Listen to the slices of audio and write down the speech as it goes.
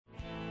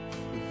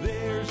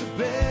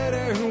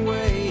better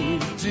way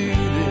to do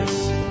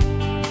this.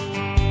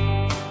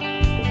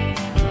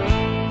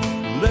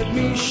 Let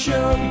me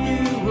show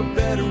you a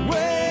better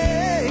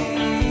way.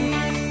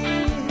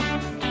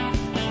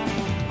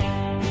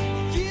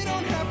 You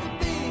don't have to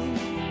be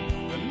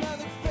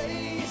another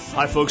face.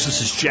 Hi, folks.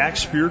 This is Jack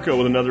Spirko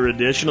with another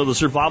edition of the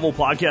Survival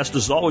Podcast.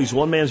 As always,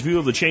 one man's view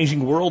of the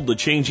changing world, the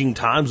changing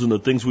times, and the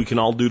things we can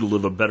all do to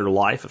live a better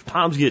life if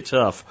times get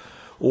tough,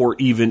 or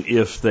even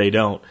if they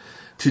don't.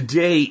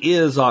 Today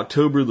is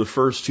October the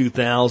 1st,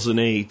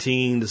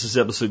 2018. This is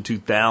episode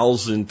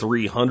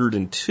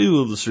 2302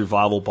 of the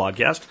Survival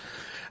Podcast.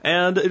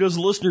 And it is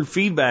a listener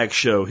feedback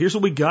show. Here's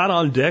what we got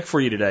on deck for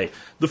you today.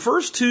 The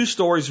first two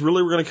stories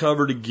really we're going to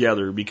cover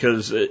together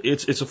because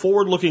it's a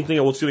forward-looking thing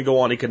of what's going to go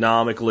on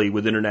economically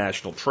with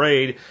international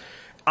trade.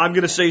 I'm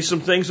going to say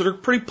some things that are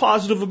pretty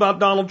positive about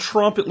Donald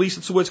Trump. At least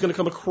it's the way it's going to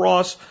come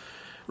across.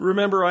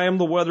 Remember, I am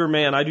the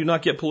weatherman. I do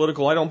not get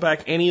political. I don't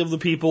back any of the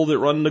people that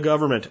run the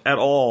government at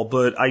all,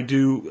 but I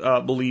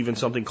do believe in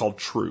something called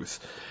truth.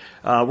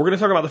 We're going to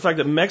talk about the fact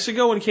that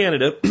Mexico and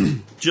Canada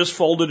just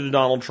folded to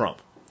Donald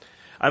Trump.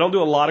 I don't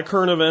do a lot of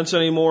current events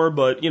anymore,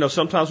 but,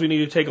 sometimes we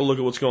need to take a look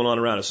at what's going on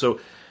around us. So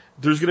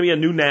there's going to be a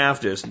new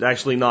NAFTA. It's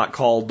actually not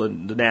called the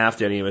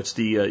NAFTA anymore. It's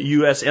the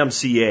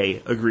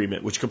USMCA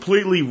agreement, which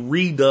completely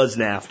redoes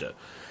NAFTA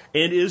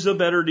and is a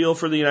better deal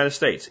for the United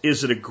States.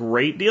 Is it a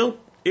great deal?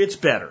 It's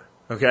better.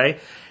 Okay.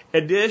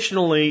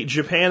 Additionally,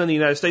 Japan and the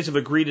United States have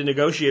agreed to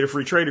negotiate a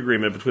free trade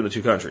agreement between the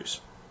two countries.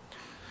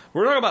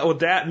 We're talking about what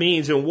that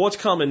means and what's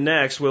coming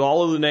next with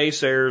all of the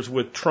naysayers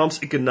with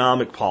Trump's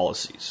economic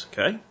policies.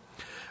 Okay.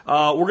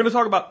 We're going to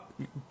talk about,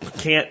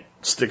 can't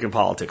stick in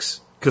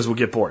politics because we'll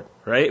get bored,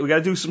 right? We got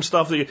to do some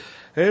stuff that,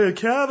 hey,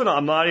 Kavanaugh,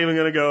 I'm not even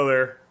going to go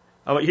there.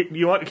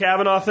 You want the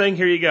Kavanaugh thing?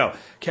 Here you go.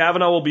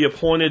 Kavanaugh will be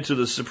appointed to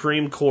the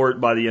Supreme Court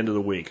by the end of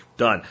the week.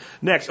 Done.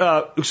 Next,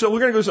 so we're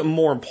going to go to something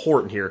more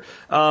important here.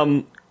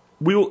 We're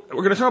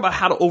going to talk about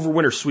how to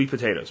overwinter sweet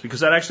potatoes because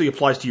that actually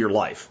applies to your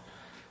life.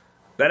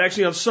 That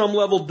actually, on some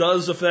level,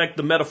 does affect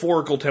the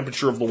metaphorical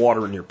temperature of the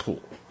water in your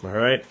pool. All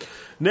right.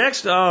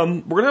 Next, we're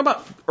going to talk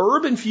about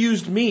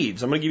herb-infused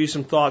meads. I'm going to give you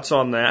some thoughts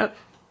on that.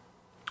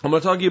 I'm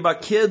going to talk to you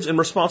about kids and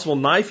responsible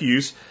knife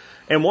use.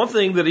 And one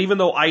thing that even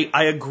though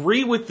I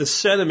agree with the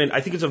sentiment, I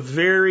think it's a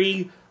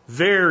very,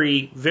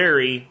 very,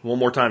 very, one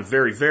more time,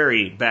 very,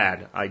 very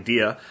bad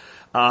idea.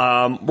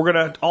 We're going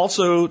to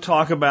also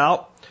talk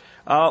about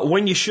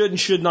when you should and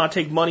should not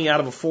take money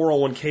out of a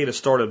 401k to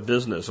start a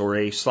business or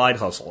a side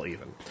hustle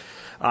even.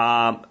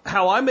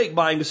 How I make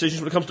buying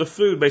decisions when it comes to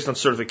food based on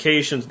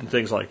certifications and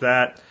things like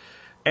that.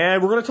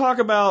 And we're going to talk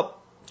about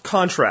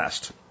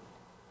contrast.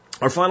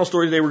 Our final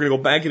story today, we're going to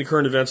go back into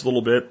current events a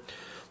little bit.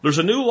 There's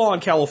a new law in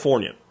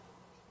California.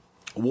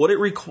 What it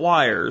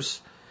requires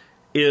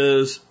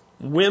is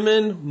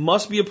women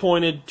must be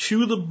appointed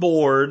to the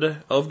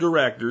board of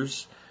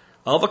directors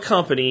of a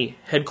company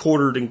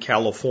headquartered in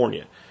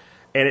California.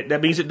 And that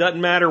means it doesn't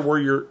matter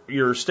where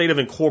your state of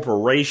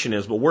incorporation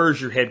is, but where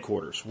is your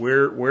headquarters?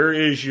 Where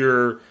is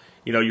your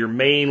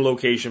main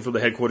location for the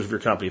headquarters of your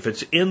company? If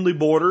it's in the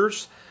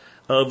borders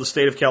of the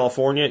state of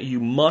California, you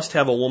must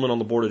have a woman on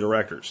the board of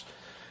directors.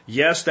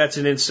 Yes, that's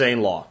an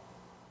insane law.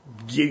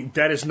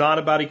 That is not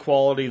about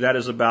equality. That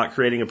is about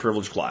creating a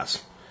privileged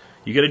class.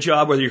 You get a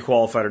job whether you're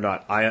qualified or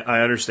not.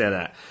 I understand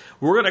that.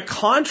 We're going to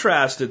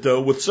contrast it,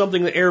 though, with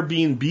something that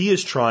Airbnb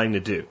is trying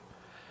to do.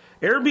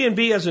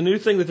 Airbnb has a new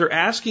thing that they're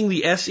asking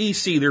the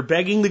SEC, they're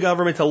begging the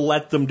government to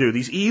let them do.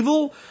 These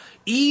evil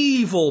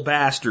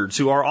bastards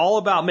who are all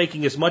about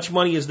making as much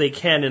money as they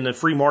can in the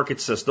free market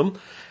system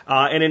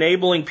and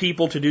enabling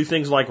people to do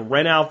things like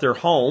rent out their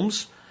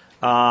homes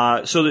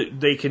so that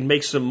they can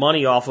make some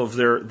money off of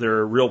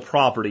their real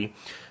property.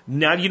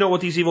 Now, do you know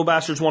what these evil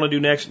bastards want to do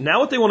next? Now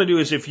what they want to do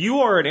is if you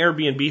are an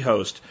Airbnb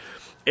host,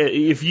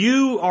 if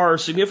you are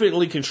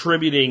significantly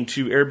contributing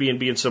to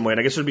Airbnb in some way,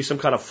 and I guess there'd be some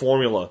kind of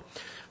formula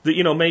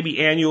that,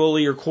 maybe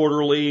annually or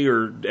quarterly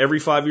or every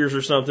 5 years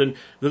or something,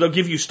 that they'll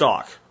give you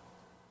stock.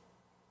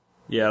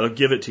 Yeah, they'll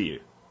give it to you.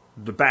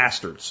 The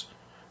bastards.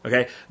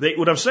 Okay?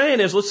 What I'm saying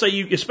is, let's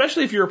say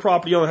especially if you're a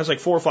property owner that has like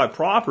 4 or 5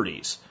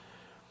 properties,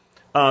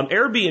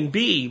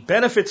 Airbnb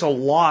benefits a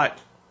lot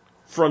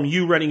from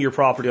you renting your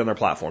property on their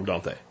platform,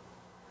 don't they?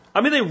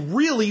 I mean, they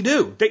really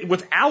do.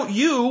 Without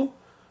you,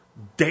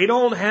 they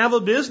don't have a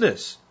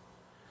business.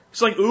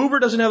 It's like Uber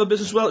doesn't have a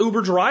business without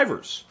Uber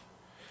drivers.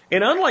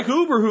 And unlike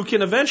Uber, who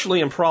can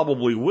eventually and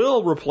probably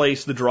will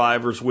replace the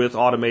drivers with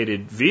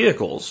automated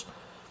vehicles,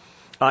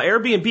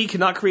 Airbnb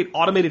cannot create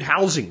automated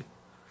housing.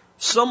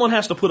 Someone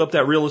has to put up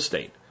that real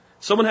estate.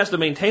 Someone has to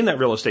maintain that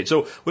real estate.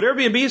 So what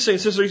Airbnb is saying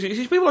is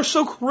these people are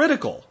so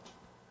critical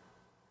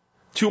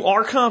to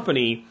our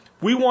company,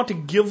 we want to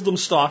give them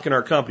stock in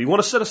our company. We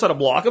want to set aside a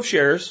block of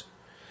shares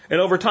and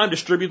over time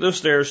distribute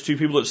those shares to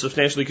people that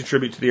substantially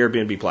contribute to the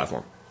Airbnb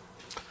platform.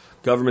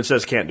 Government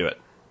says can't do it.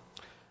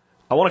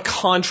 I want to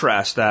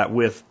contrast that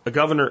with a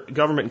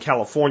government in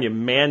California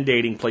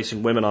mandating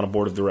placing women on a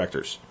board of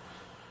directors.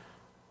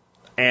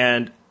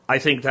 And I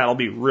think that'll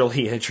be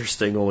really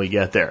interesting when we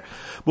get there.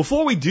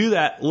 Before we do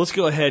that, let's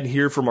go ahead and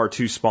hear from our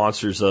two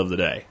sponsors of the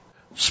day.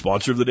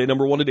 Sponsor of the day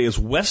number one today is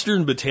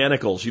Western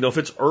Botanicals. You know, if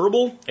it's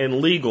herbal and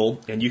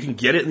legal and you can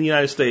get it in the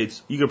United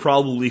States, you can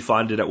probably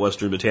find it at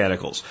Western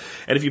Botanicals.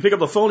 And if you pick up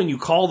the phone and you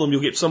call them,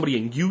 you'll get somebody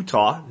in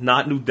Utah,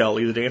 not New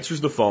Delhi, that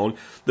answers the phone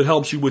that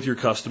helps you with your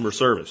customer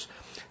service.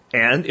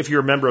 And if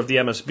you're a member of the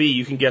MSB,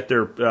 you can get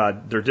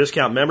their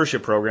discount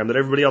membership program that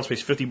everybody else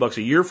pays $50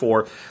 a year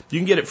for. You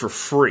can get it for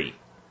free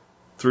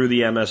through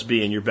the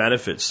MSB in your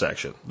benefits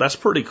section. That's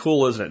pretty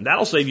cool, isn't it?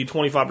 That'll save you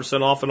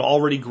 25% off an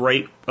already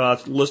great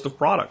list of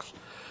products.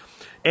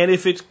 And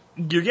if you're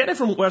getting it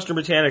from Western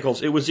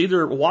Botanicals, it was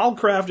either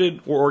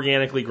wild-crafted or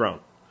organically grown.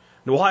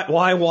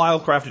 Why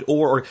wild-crafted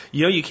or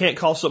you can't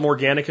call something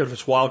organic if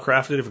it's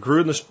wild-crafted. If it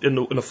grew in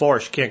the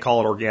forest, you can't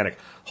call it organic.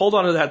 Hold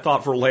on to that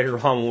thought for later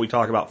on when we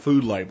talk about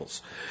food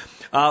labels.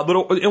 But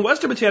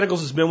Western Botanicals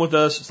has been with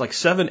us, it's like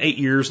 7-8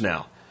 years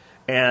now.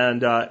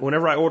 And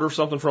whenever I order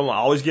something from them, I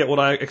always get what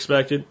I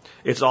expected.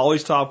 It's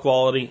always top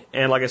quality.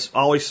 And like I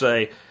always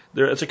say,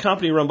 it's a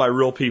company run by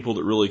real people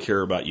that really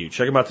care about you.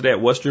 Check them out today at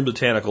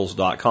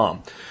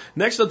westernbotanicals.com.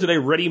 Next up today,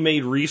 Ready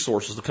Made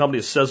Resources, the company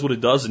that says what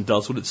it does and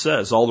does what it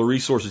says. All the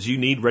resources you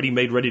need, ready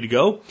made, ready to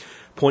go.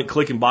 Point,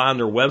 click, and buy on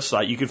their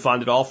website. You can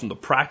find it all from the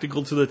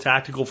practical to the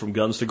tactical, from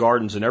guns to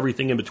gardens, and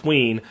everything in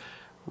between.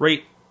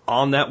 Right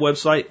on that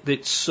website,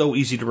 it's so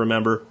easy to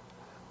remember,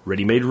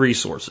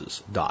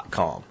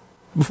 readymaderesources.com.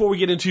 Before we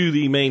get into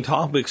the main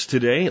topics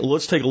today,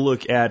 let's take a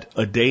look at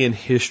a day in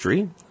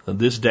history.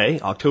 This day,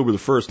 October the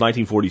 1st,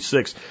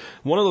 1946,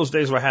 one of those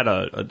days where I had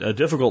a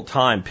difficult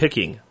time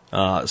picking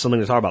something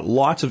to talk about.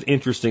 Lots of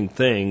interesting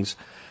things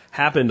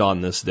happened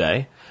on this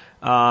day.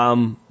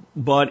 But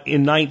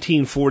in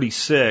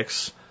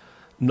 1946,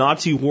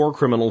 Nazi war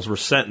criminals were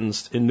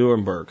sentenced in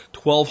Nuremberg.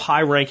 12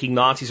 high-ranking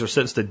Nazis are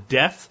sentenced to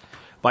death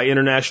by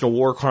International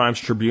War Crimes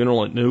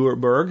Tribunal at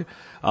Nuremberg.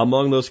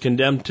 Among those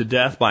condemned to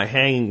death by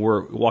hanging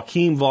were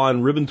Joachim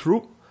von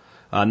Ribbentrop,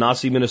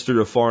 Nazi Minister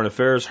of Foreign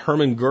Affairs,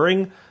 Hermann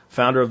Goering,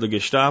 founder of the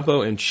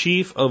Gestapo and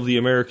chief of the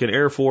American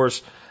Air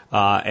Force,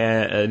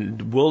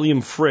 and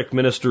William Frick,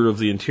 Minister of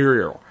the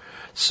Interior.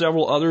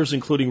 Several others,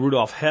 including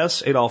Rudolf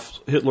Hess, Adolf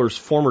Hitler's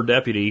former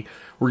deputy,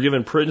 were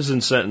given prison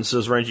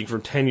sentences ranging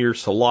from 10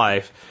 years to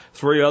life.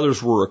 3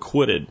 others were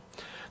acquitted.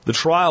 The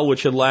trial,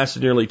 which had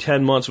lasted nearly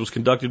 10 months, was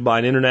conducted by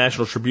an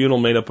international tribunal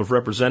made up of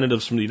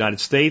representatives from the United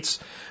States,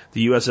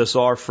 the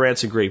USSR,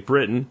 France, and Great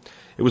Britain.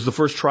 It was the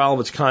first trial of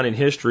its kind in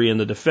history, and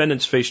the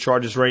defendants faced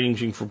charges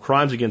ranging from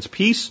crimes against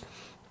peace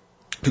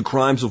to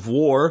crimes of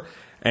war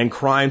and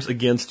crimes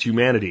against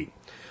humanity.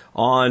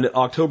 On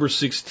October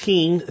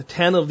 16,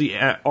 10 of the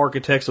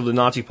architects of the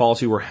Nazi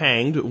policy were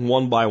hanged,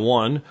 one by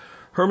one.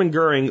 Hermann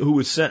Goering, who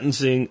had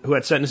sentencing,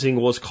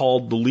 was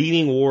called the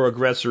leading war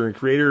aggressor and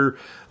creator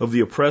of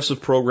the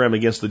oppressive program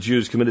against the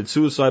Jews, committed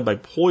suicide by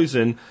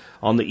poison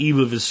on the eve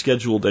of his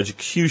scheduled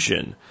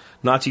execution.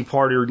 Nazi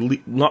Party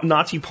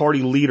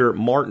leader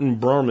Martin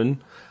Bormann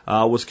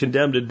was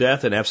condemned to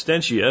death in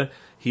absentia.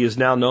 He is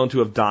now known to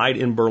have died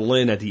in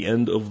Berlin at the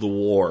end of the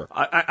war.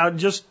 I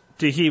just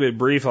to keep it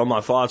brief on my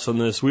thoughts on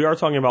this, we are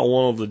talking about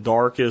one of the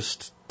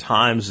darkest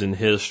times in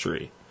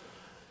history.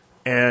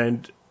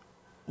 And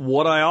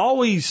what I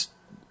always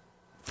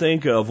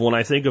think of when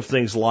I think of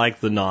things like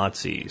the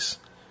Nazis,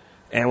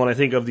 and when I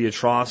think of the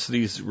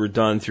atrocities that were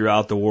done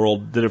throughout the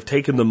world that have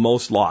taken the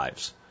most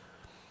lives,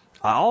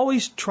 I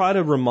always try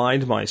to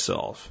remind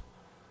myself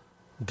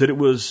that it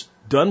was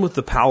done with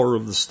the power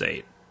of the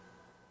state.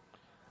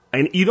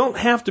 And you don't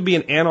have to be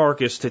an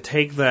anarchist to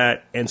take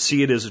that and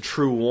see it as a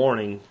true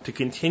warning to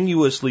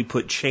continuously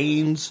put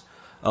chains,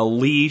 a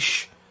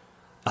leash,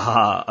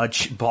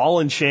 ball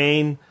and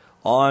chain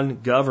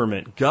on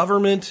government.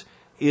 Government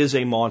is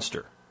a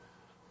monster.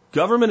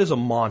 Government is a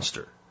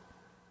monster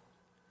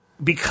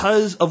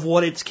because of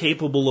what it's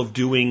capable of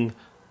doing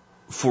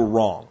for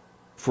wrong,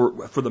 for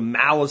the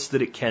malice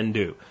that it can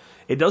do.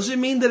 It doesn't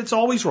mean that it's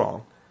always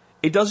wrong.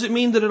 It doesn't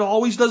mean that it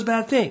always does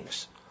bad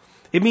things.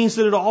 It means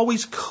that it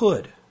always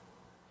could.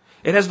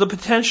 It has the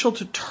potential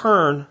to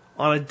turn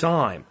on a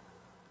dime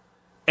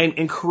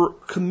and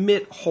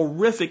commit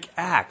horrific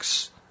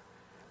acts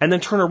and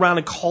then turn around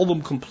and call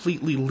them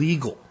completely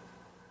legal.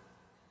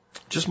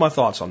 Just my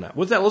thoughts on that.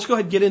 With that, let's go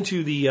ahead and get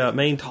into the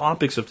main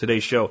topics of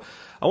today's show.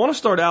 I want to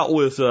start out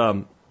with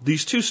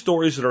these 2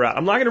 stories that are out.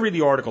 I'm not going to read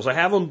the articles. I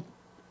have them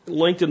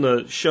linked in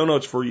the show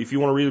notes for you if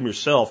you want to read them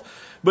yourself.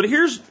 But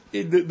here's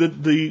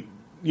the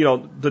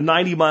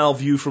 90-mile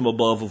view from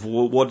above of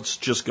what's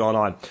just gone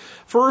on.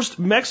 First,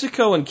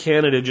 Mexico and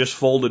Canada just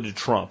folded to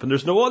Trump, and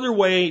there's no other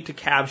way to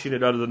caption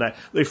it other than that.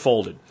 They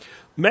folded.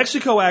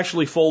 Mexico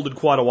actually folded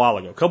quite a while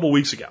ago, a couple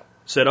weeks ago.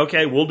 Said,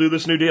 okay, we'll do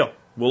this new deal.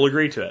 We'll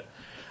agree to it.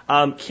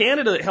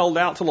 Canada held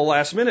out till the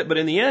last minute, but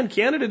in the end,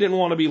 Canada didn't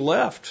want to be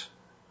left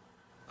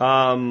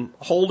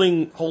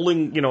holding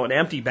an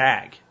empty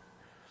bag.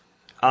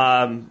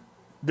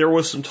 There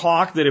was some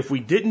talk that if we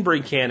didn't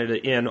bring Canada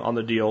in on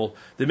the deal,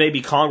 that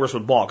maybe Congress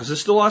would balk, because it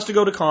still has to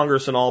go to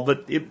Congress and all,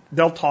 but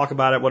they'll talk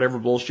about it, whatever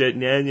bullshit,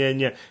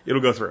 yeah,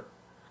 it'll go through.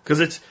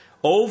 Because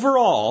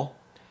Overall,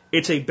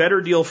 it's a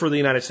better deal for the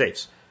United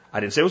States. I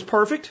didn't say it was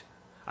perfect.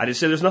 I didn't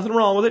say there's nothing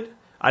wrong with it.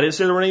 I didn't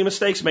say there were any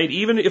mistakes made.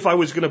 Even if I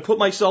was going to put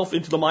myself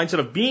into the mindset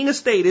of being a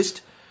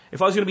statist,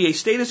 if I was going to be a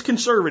statist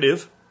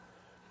conservative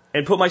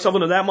and put myself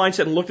into that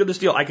mindset and looked at this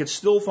deal, I could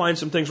still find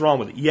some things wrong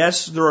with it.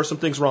 Yes, there are some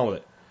things wrong with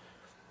it.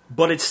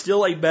 But it's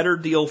still a better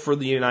deal for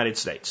the United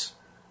States.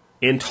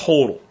 In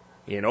total,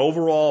 in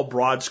overall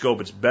broad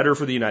scope, it's better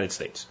for the United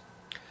States.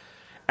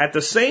 At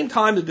the same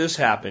time that this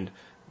happened,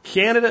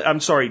 Japan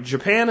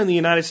and the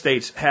United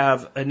States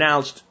have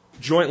announced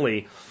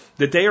jointly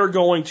that they are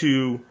going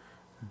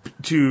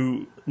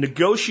to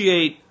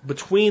negotiate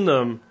between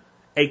them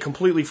a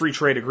completely free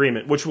trade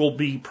agreement, which will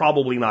be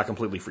probably not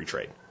completely free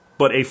trade,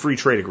 but a free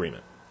trade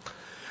agreement.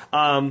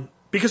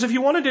 Because if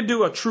you wanted to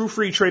do a true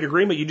free trade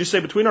agreement, you just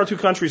say between our two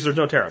countries, there's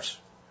no tariffs.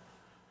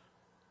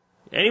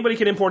 Anybody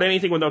can import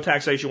anything with no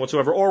taxation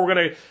whatsoever. Or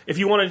if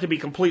you wanted it to be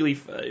completely,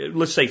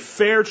 let's say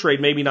fair trade,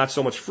 maybe not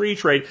so much free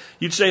trade,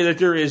 you'd say that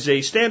there is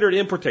a standard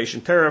importation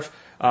tariff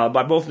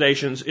by both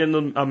nations in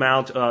the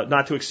amount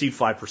not to exceed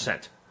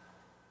 5%,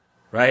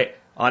 right?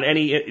 On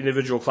any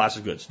individual class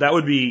of goods. That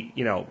would be,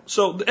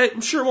 so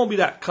I'm sure it won't be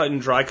that cut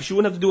and dry because you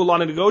wouldn't have to do a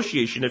lot of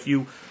negotiation if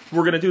you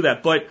were going to do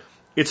that, but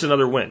it's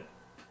another win.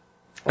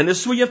 And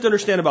this is what you have to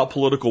understand about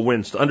political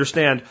wins, to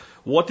understand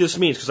what this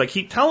means. Because I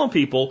keep telling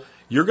people,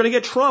 you're going to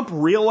get Trump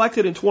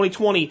reelected in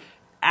 2020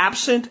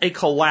 absent a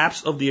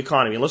collapse of the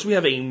economy. Unless we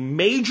have a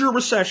major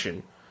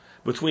recession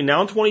between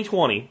now and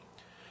 2020,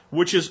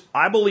 which is,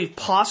 I believe,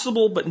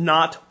 possible but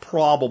not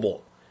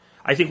probable.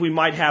 I think we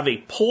might have a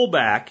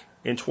pullback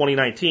in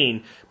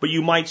 2019, but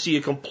you might see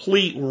a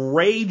complete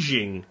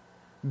raging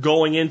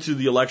going into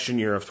the election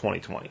year of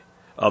 2020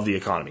 of the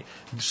economy.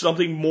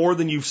 Something more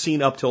than you've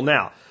seen up till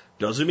now.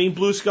 Doesn't mean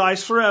blue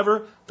skies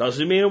forever.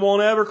 Doesn't mean it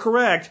won't ever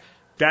correct.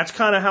 That's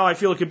kind of how I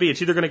feel it could be. It's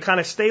either going to kind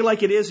of stay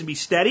like it is and be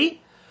steady,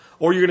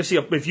 or you're going to see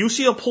if you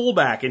see a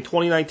pullback in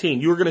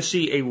 2019, you're going to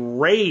see a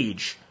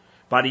rage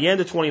by the end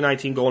of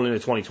 2019 going into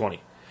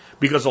 2020.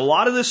 Because a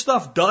lot of this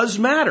stuff does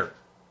matter.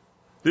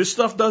 This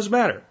stuff does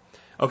matter.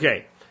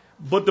 Okay.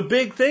 But the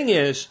big thing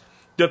is,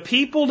 the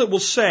people that will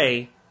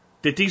say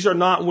that these are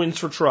not wins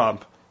for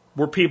Trump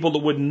were people that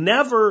would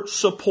never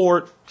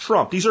support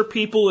Trump. These are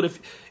people that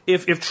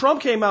if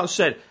Trump came out and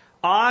said,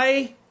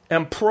 I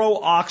am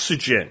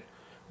pro-oxygen,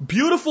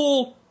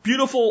 beautiful,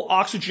 beautiful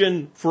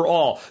oxygen for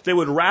all, they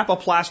would wrap a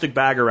plastic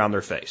bag around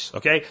their face,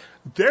 okay?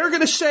 They're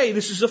going to say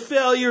this is a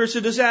failure, it's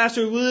a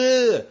disaster.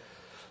 Bleh.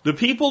 The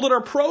people that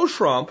are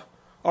pro-Trump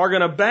are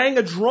going to bang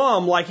a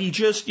drum like he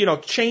just,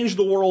 changed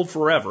the world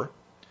forever.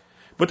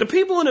 But the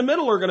people in the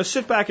middle are going to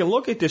sit back and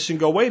look at this and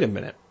go, wait a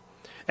minute.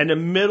 And the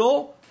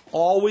middle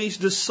always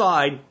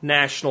decide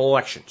national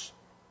elections.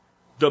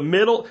 The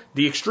middle,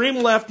 the extreme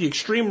left, the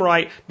extreme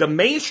right, the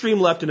mainstream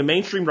left and the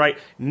mainstream right,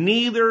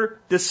 neither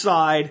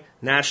decide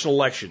national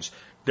elections.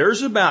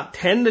 There's about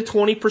 10 to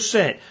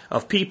 20%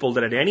 of people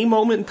that at any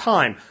moment in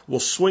time will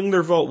swing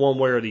their vote one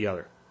way or the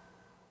other.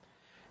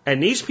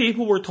 And these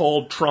people were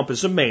told Trump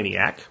is a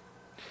maniac.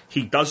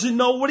 He doesn't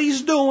know what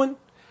he's doing.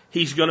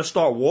 He's going to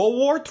start World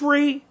War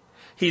III.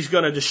 He's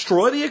going to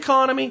destroy the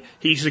economy.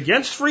 He's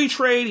against free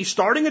trade. He's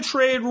starting a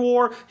trade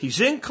war.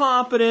 He's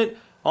incompetent.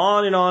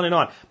 On and on and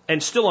on.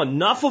 And still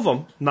enough of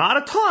them, not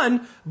a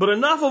ton, but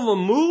enough of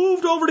them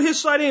moved over to his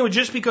side anyway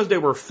just because they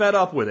were fed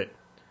up with it.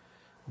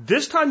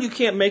 This time you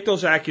can't make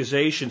those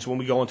accusations when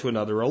we go into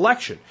another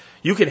election.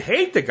 You can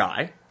hate the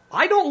guy.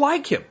 I don't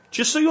like him.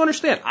 Just so you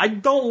understand, I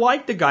don't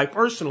like the guy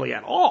personally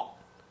at all.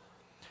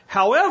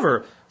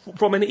 However,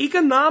 from an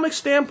economic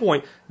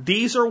standpoint,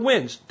 these are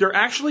wins. They're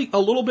actually a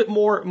little bit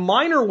more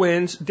minor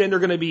wins than they're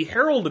going to be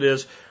heralded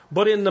as,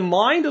 but in the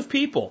mind of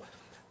people,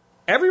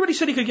 everybody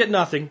said he could get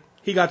nothing.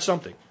 He got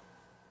something.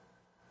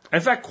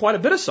 In fact, quite a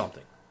bit of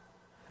something.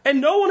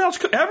 And no one else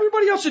could,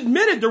 everybody else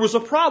admitted there was a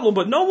problem,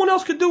 but no one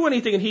else could do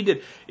anything, and he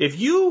did. If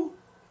you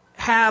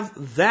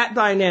have that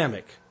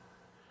dynamic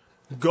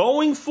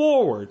going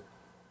forward,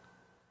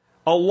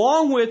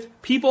 along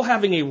with people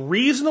having a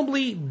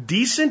reasonably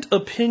decent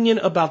opinion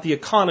about the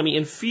economy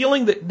and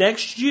feeling that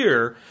next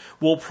year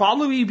will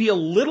probably be a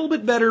little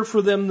bit better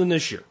for them than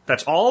this year.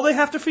 That's all they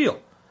have to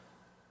feel.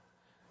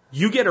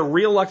 You get a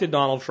reelected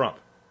Donald Trump.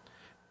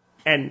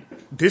 And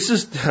this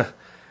is,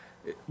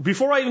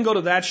 before I even go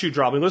to that shoe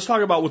dropping, let's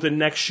talk about what the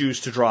next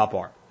shoes to drop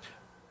are.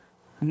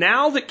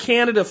 Now that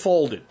Canada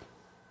folded,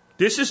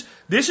 this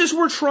is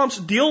where Trump's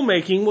deal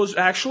making was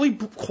actually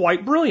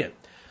quite brilliant.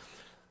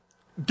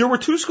 There were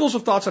two schools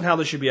of thoughts on how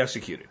this should be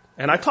executed.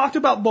 And I talked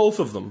about both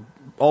of them,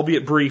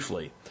 albeit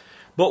briefly.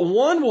 But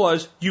one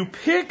was you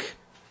pick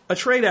a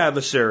trade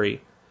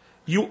adversary,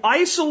 you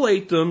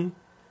isolate them,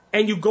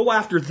 and you go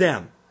after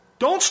them.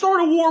 Don't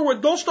start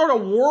a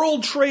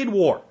world trade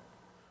war.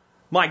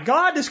 My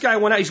God, this guy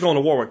went out, he's going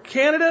to war with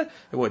Canada,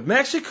 with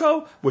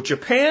Mexico, with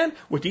Japan,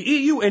 with the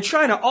EU, and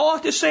China all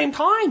at the same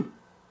time.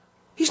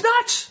 He's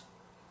nuts.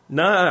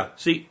 No.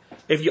 See,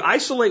 if you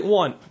isolate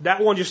one, that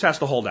one just has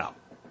to hold out.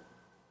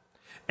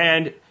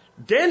 And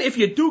then if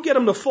you do get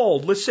them to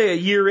fold, let's say a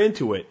year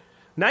into it,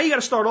 now you got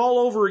to start all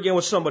over again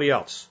with somebody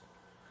else.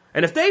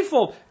 And if they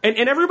fold, and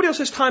everybody else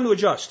has time to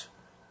adjust.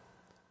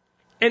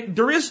 And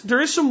there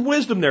is some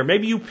wisdom there.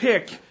 Maybe you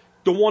pick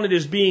the one that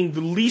is being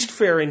the least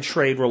fair in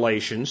trade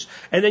relations,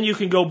 and then you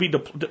can go be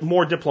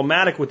more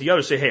diplomatic with the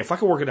others. Say, hey, if I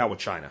can work it out with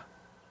China,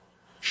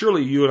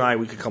 surely you and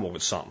we could come up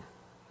with something.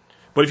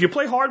 But if you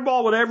play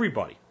hardball with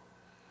everybody,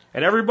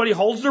 and everybody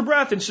holds their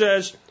breath and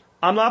says,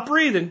 I'm not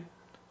breathing,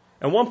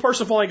 and one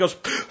person finally goes,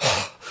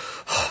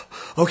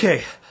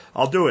 okay,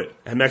 I'll do it,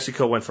 and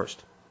Mexico went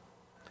first.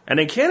 And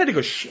then Canada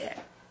goes, shit.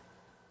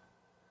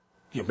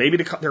 Maybe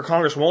their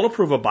Congress won't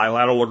approve a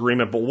bilateral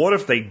agreement, but what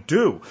if they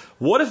do?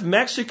 What if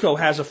Mexico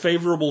has a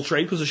favorable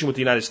trade position with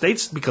the United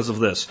States because of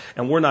this,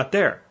 and we're not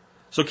there?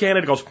 So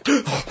Canada goes,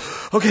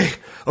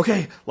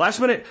 okay,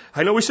 last minute,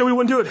 I know we said we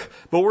wouldn't do it,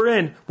 but we're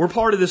in. We're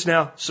part of this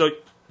now. So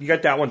you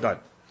got that one done.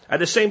 At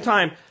the same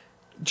time,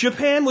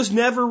 Japan was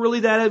never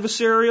really that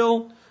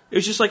adversarial. It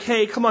was just like,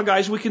 hey, come on,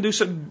 guys, we can do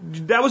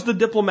some. That was the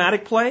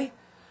diplomatic play,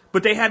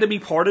 but they had to be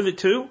part of it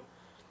too.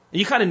 And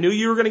you kind of knew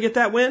you were going to get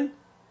that win.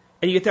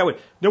 And you get that way.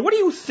 Now, what do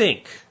you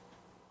think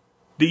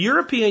the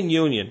European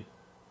Union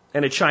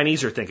and the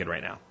Chinese are thinking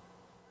right now?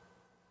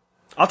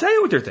 I'll tell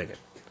you what they're thinking.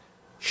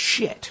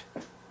 Shit.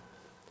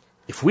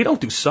 If we don't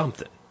do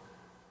something.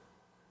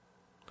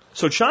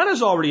 So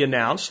China's already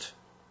announced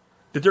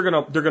that they're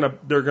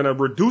gonna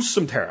reduce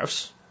some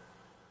tariffs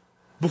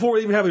before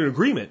we even have an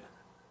agreement.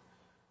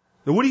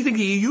 Now, what do you think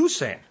the EU's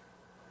saying?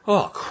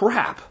 Oh,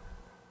 crap.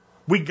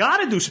 We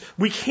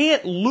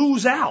can't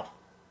lose out.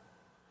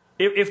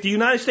 If the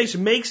United States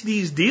makes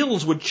these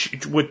deals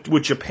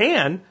with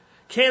Japan,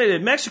 Canada,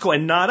 and Mexico,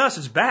 and not us,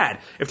 it's bad.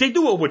 If they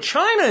do it with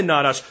China and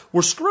not us,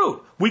 we're screwed.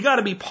 We got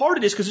to be part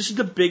of this because this is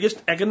the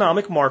biggest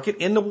economic market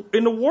in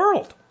the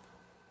world.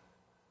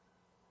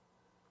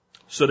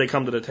 So they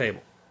come to the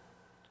table,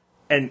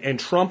 and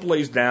Trump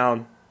lays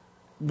down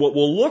what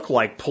will look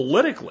like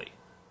politically,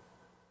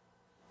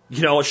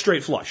 a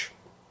straight flush.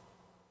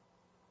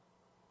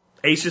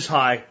 Aces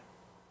high,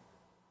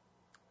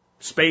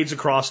 spades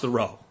across the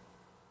row.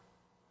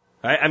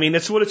 Right? I mean,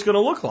 that's what it's going to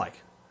look like.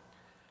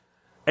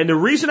 And the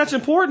reason that's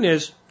important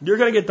is you're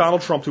going to get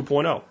Donald Trump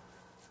 2.0.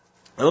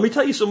 And let me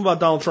tell you something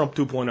about Donald Trump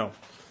 2.0.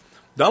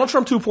 Donald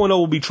Trump 2.0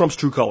 will be Trump's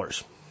true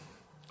colors.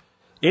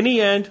 In the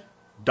end,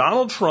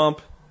 Donald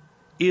Trump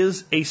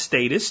is a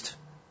statist,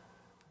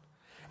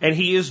 and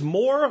he is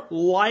more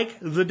like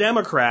the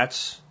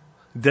Democrats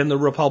than the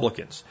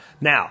Republicans.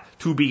 Now,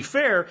 to be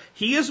fair,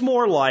 he is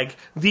more like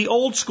the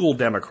old school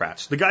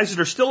Democrats, the guys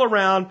that are still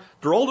around,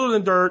 they're older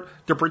than dirt,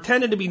 they're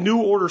pretending to be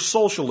new order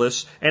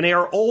socialists, and they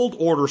are old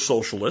order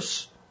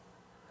socialists,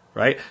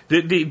 right?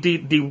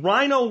 The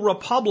rhino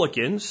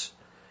Republicans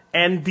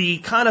and the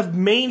kind of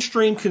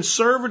mainstream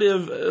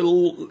conservative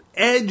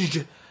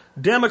edged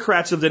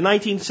Democrats of the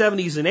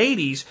 1970s and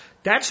 80s,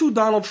 that's who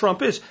Donald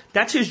Trump is.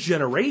 That's his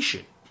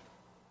generation.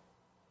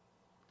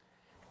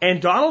 And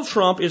Donald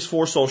Trump is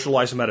for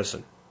socialized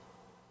medicine.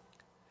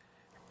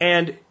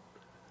 And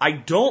I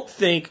don't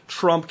think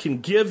Trump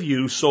can give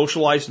you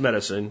socialized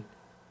medicine,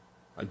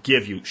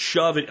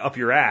 shove it up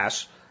your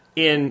ass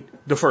in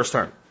the first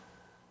term.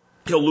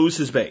 He'll lose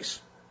his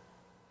base.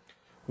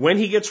 When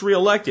he gets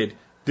reelected,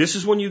 this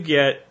is when you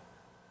get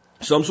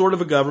some sort of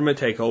a government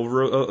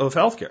takeover of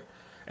healthcare.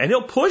 And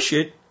he'll push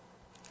it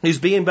as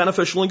being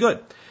beneficial and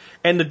good.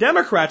 And the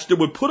Democrats that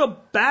would put a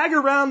bag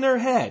around their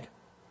head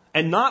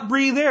and not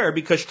breathe air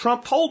because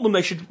Trump told them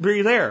they should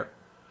breathe air,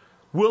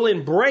 will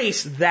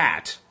embrace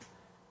that.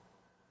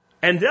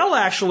 And they'll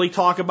actually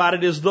talk about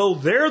it as though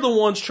they're the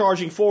ones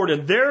charging forward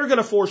and they're going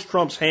to force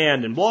Trump's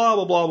hand and blah,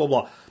 blah, blah,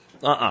 blah,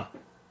 blah.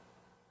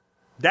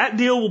 That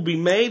deal will be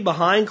made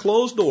behind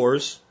closed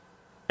doors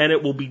and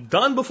it will be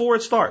done before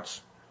it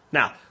starts.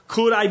 Now,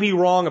 could I be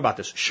wrong about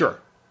this? Sure.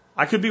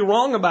 I could be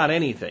wrong about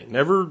anything.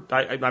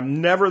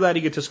 I'm never that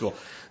egotistical.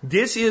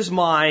 This is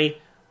my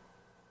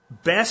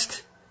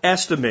best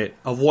estimate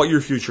of what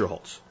your future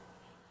holds.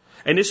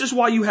 And this is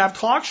why you have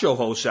talk show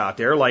hosts out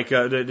there, like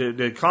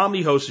the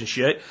comedy hosts and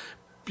shit,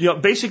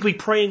 basically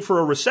praying for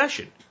a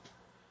recession.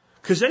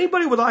 Because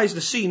anybody with eyes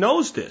to see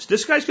knows this.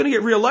 This guy's going to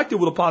get reelected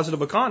with a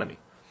positive economy.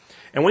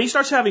 And when he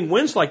starts having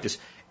wins like this,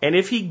 and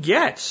if he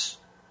gets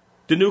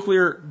the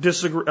nuclear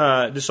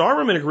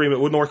disarmament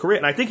agreement with North Korea,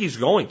 and I think he's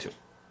going to,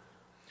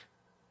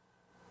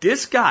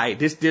 this guy,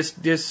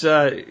 this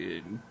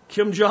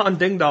Kim Jong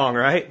Ding Dong,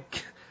 right?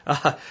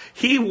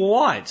 He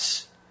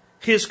wants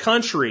his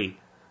country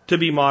to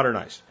be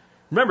modernized.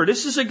 Remember,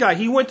 this is a guy,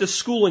 he went to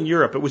school in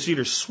Europe. It was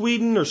either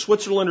Sweden or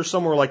Switzerland or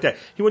somewhere like that.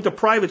 He went to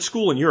private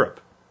school in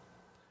Europe.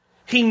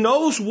 He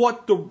knows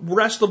what the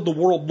rest of the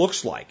world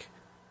looks like.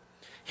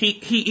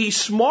 He's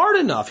smart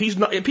enough. He's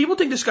not, people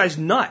think this guy's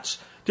nuts.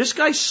 This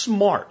guy's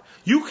smart.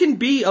 You can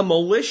be a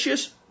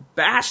malicious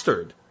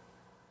bastard.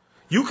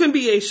 You can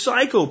be a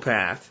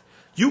psychopath.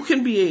 You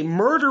can be a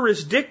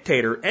murderous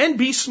dictator and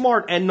be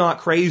smart and not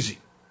crazy.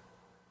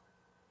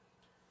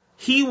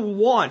 He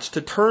wants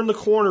to turn the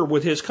corner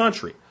with his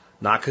country.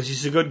 Not because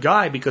he's a good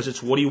guy, because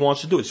it's what he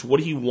wants to do. It's what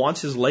he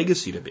wants his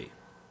legacy to be.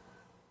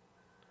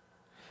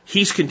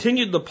 He's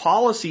continued the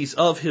policies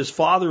of his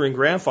father and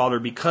grandfather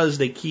because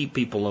they keep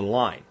people in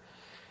line.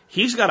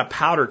 he's got a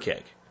powder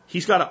keg.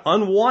 He's got to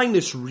unwind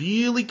this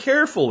really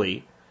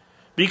carefully,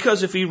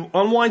 because if he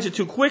unwinds it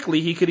too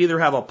quickly, he could either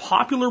have a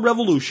popular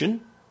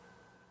revolution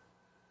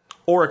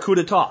or a coup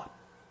d'etat.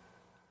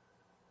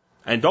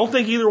 And don't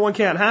think either one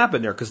can't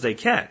happen there, because they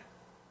can.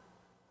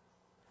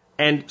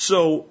 And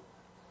so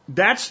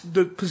that's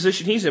the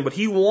position he's in. But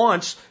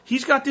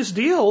he's got this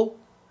deal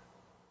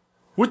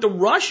with the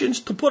Russians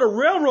to put a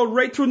railroad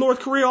right through North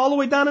Korea all the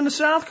way down into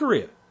South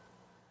Korea.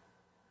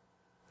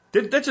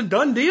 That's a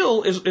done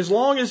deal as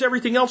long as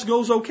everything else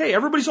goes okay.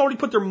 Everybody's already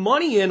put their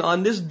money in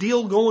on this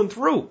deal going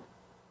through.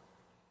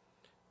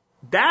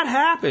 That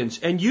happens,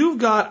 and you've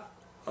got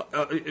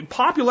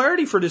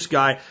popularity for this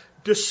guy,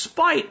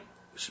 despite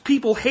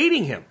people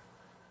hating him,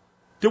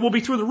 that will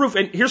be through the roof.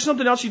 And here's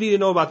something else you need to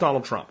know about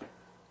Donald Trump.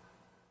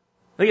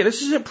 Again,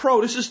 this isn't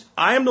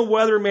I am the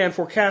weatherman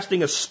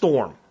forecasting a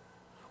storm,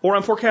 or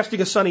I'm forecasting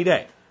a sunny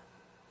day.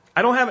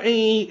 I don't have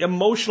any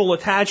emotional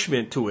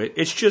attachment to it.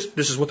 It's just,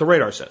 this is what the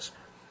radar says.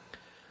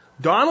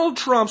 Donald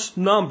Trump's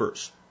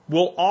numbers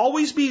will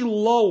always be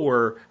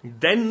lower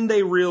than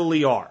they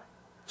really are.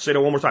 Say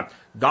that one more time.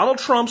 Donald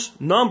Trump's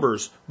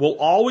numbers will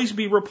always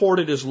be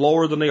reported as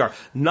lower than they are.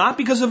 Not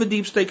because of a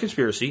deep state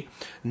conspiracy,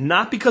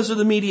 not because of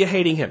the media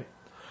hating him,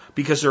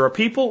 because there are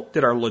people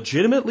that are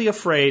legitimately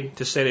afraid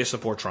to say they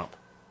support Trump.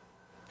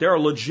 They are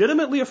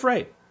legitimately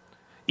afraid.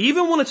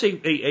 Even when it's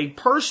a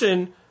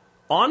person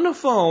on the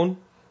phone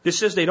that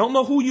says they don't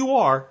know who you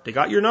are, they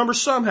got your number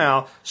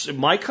somehow, it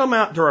might come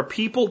out, there are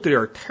people that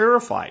are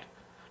terrified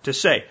to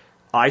say,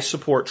 I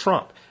support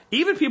Trump.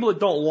 Even people that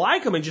don't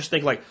like him and just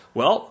think like,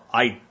 well,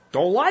 I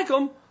don't like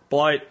him,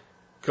 but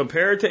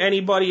compared to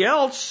anybody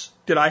else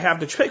that I have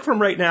to pick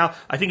from right now,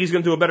 I think he's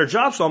going to do a better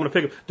job, so I'm going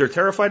to pick him. They're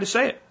terrified to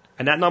say it.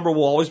 And that number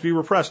will always be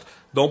repressed.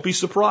 Don't be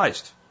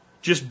surprised.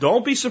 Just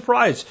don't be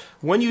surprised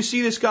when you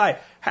see this guy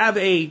have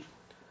it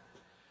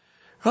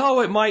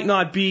might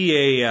not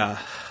be a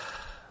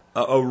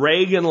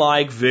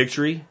Reagan-like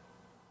victory.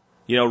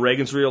 You know,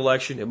 Reagan's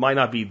reelection. It might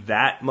not be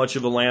that much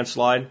of a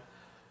landslide,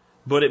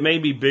 but it may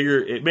be bigger.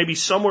 It may be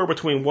somewhere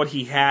between what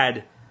he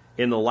had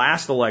in the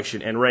last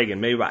election and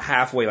Reagan, maybe about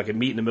halfway, like a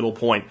meet in the middle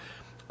point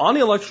on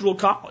the Electoral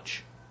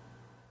College.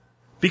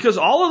 Because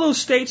all of those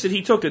states that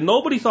he took that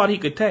nobody thought he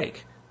could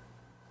take,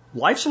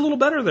 life's a little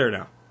better there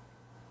now.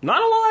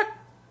 Not a lot,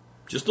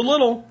 just a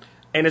little.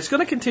 And it's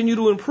going to continue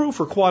to improve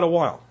for quite a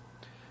while.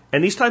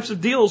 And these types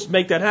of deals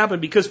make that happen,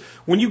 because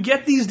when you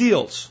get these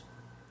deals,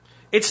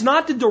 it's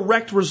not the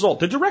direct result.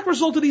 The direct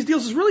result of these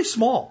deals is really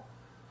small.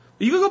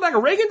 You can go back,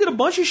 Reagan did a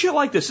bunch of shit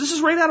like this. This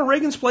is right out of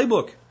Reagan's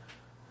playbook.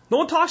 No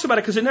one talks about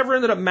it because it never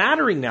ended up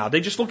mattering now. They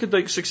just look at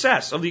the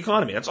success of the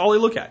economy. That's all they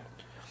look at.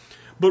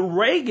 But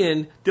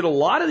Reagan did a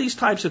lot of these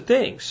types of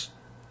things,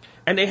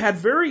 and they had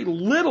very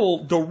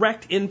little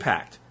direct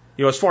impact,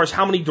 you know, as far as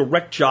how many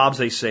direct jobs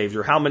they saved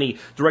or how many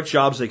direct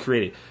jobs they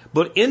created.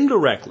 But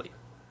indirectly,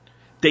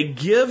 they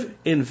give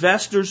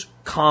investors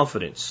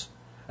confidence.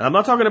 And I'm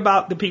not talking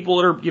about the people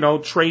that are, you know,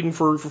 trading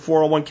for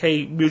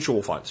 401k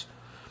mutual funds.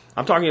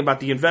 I'm talking about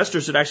the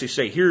investors that actually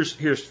say, here's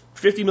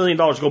 $50 million,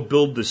 go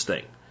build this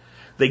thing.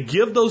 They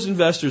give those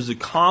investors the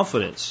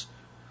confidence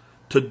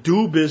to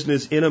do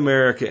business in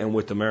America and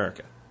with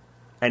America.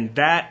 And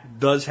that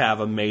does have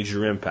a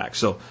major impact.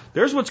 So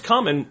there's what's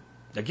coming.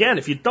 Again,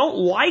 if you don't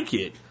like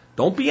it,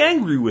 don't be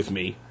angry with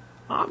me.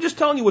 I'm just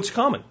telling you what's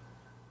coming.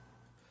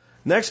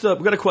 Next up,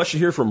 we've got a question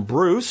here from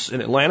Bruce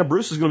in Atlanta.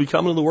 Bruce is going to be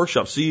coming to the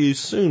workshop. See you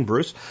soon,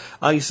 Bruce.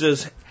 He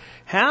says,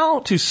 how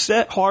to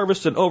set,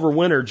 harvest, and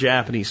overwinter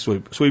Japanese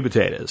sweet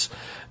potatoes.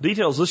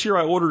 Details: this year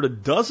I ordered a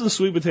dozen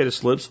sweet potato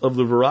slips of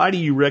the variety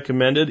you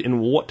recommended in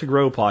What to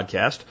Grow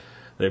podcast.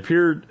 They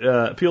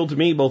appealed to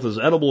me both as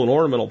edible and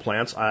ornamental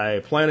plants.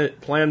 I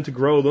plan to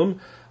grow them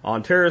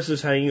on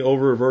terraces hanging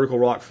over a vertical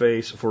rock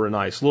face for a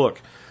nice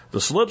look. The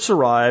slips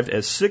arrived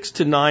as 6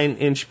 to 9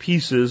 inch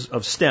pieces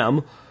of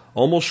stem,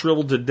 almost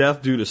shriveled to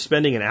death due to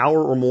spending an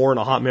hour or more in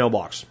a hot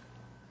mailbox.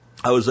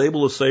 I was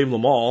able to save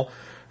them all,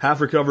 half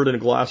recovered in a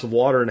glass of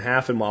water and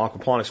half in my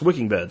aquaponics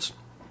wicking beds.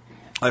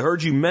 I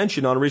heard you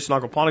mention on a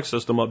recent aquaponics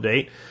system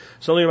update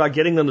something about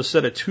getting them to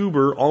set a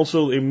tuber.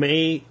 Also, it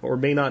may or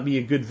may not be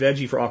a good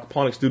veggie for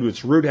aquaponics due to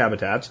its root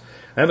habitats.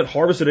 I haven't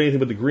harvested anything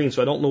but the green,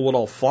 so I don't know what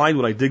I'll find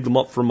when I dig them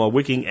up from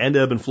wicking and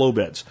ebb and flow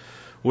beds.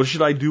 What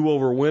should I do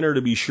over winter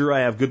to be sure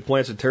I have good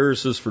plants and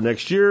terraces for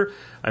next year?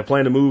 I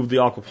plan to move the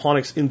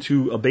aquaponics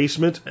into a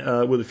basement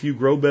with a few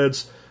grow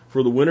beds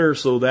for the winter,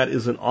 so that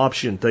is an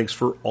option. Thanks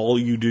for all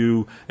you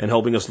do and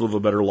helping us live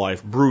a better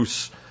life.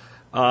 Bruce.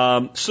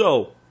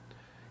 So,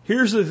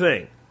 here's the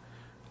thing.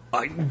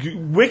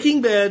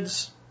 Wicking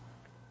beds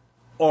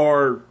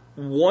are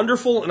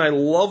wonderful, and I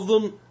love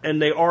them,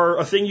 and they are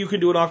a thing you can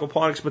do in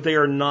aquaponics, but they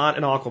are not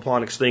an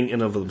aquaponics thing in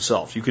and of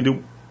themselves. You can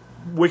do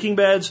wicking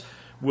beds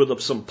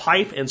with some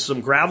pipe and some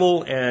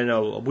gravel and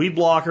a weed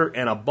blocker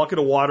and a bucket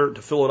of water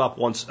to fill it up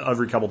once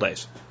every couple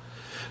days.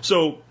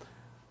 So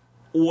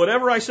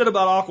whatever I said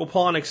about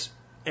aquaponics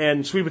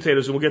and sweet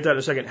potatoes, and we'll get that in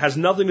a second, has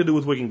nothing to do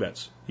with wicking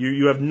beds.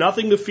 You have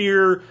nothing to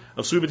fear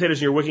of sweet potatoes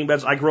in your wicking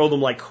beds. I grow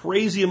them like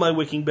crazy in my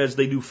wicking beds.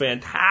 They do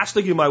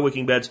fantastic in my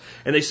wicking beds,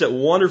 and they set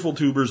wonderful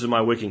tubers in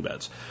my wicking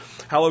beds.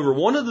 However,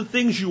 one of the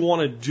things you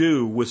want to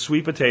do with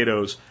sweet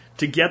potatoes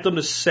to get them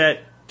to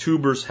set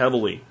tubers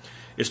heavily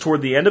is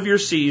toward the end of your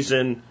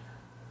season,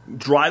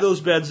 dry those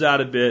beds out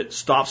a bit,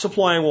 stop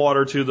supplying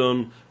water to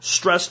them,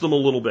 stress them a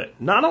little bit.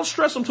 Not don't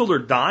stress them till they're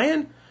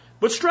dying,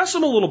 but stress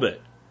them a little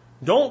bit.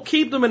 Don't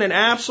keep them in an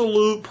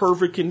absolute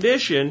perfect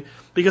condition,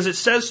 because it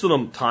says to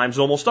them, time's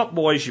almost up,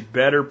 boys, you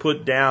better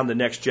put down the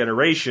next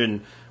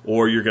generation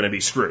or you're going to be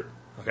screwed.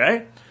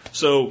 Okay?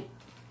 So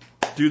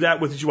do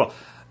that with what you will.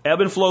 Ebb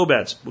and flow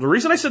beds. Well, the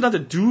reason I said not to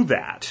do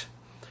that,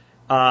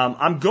 I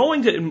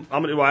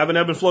have an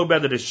ebb and flow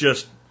bed that is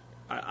just,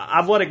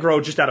 I've let it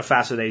grow just out of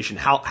fascination.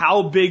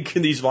 How big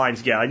can these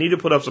vines get? I need to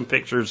put up some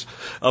pictures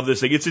of this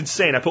thing. It's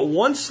insane. I put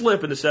one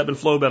slip in this ebb and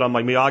flow bed on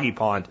my Miyagi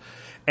pond,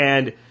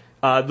 and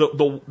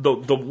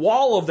the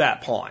wall of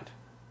that pond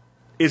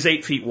is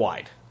 8 feet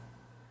wide.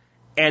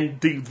 And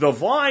the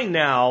vine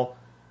now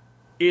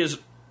is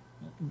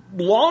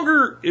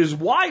wider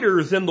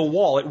than the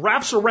wall. It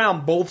wraps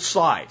around both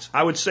sides.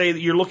 I would say that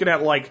you're looking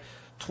at like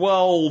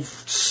 12,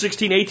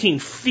 16, 18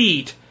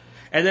 feet,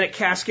 and then it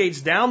cascades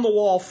down the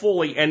wall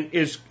fully and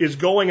is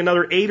going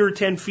another 8 or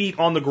 10 feet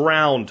on the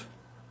ground.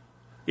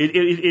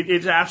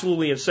 It's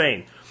absolutely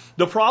insane.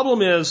 The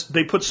problem is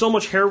they put so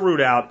much hair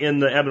root out in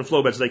the ebb and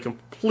flow beds they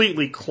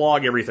completely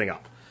clog everything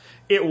up.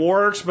 It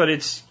works, but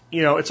it's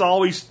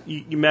always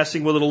you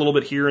messing with it a little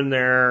bit here and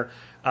there,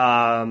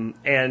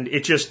 and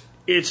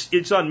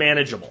it's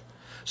unmanageable.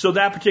 So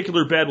that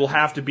particular bed will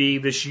have to be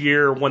this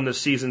year when the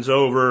season's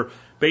over,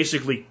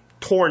 basically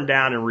torn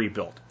down and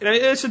rebuilt. And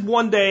it's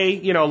one day,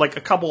 like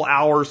a couple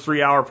hours,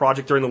 3-hour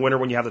project during the winter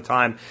when you have the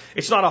time.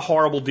 It's not a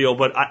horrible deal,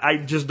 but I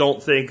just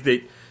don't think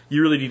that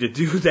you really need to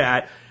do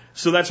that.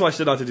 So that's why I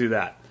said not to do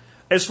that.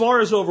 As far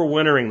as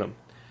overwintering them,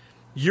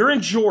 you're in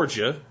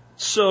Georgia,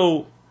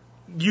 so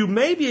you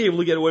may be able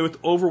to get away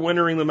with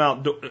overwintering them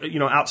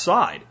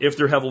outside if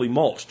they're heavily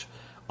mulched.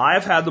 I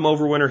have had them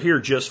overwinter here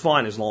just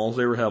fine as long as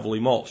they were heavily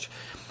mulched.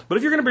 But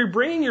if you're going to be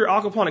bringing your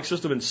aquaponic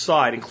system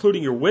inside,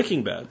 including your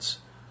wicking beds,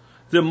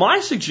 then my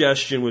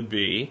suggestion would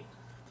be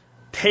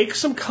take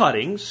some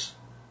cuttings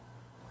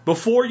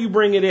before you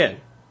bring it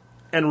in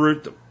and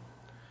root them.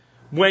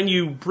 When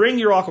you bring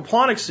your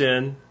aquaponics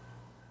in,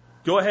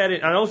 go ahead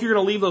and, I don't know if you're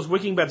going to leave those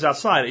wicking beds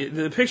outside.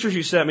 The pictures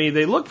you sent me,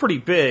 they look pretty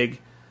big.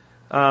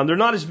 They're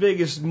not as big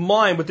as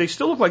mine, but they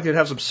still look like they'd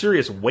have some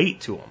serious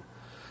weight to them.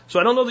 So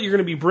I don't know that you're going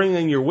to be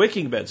bringing your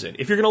wicking beds in.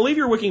 If you're going to leave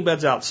your wicking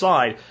beds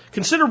outside,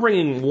 consider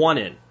bringing one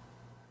in.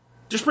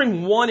 Just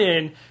bring one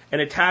in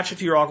and attach it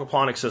to your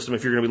aquaponic system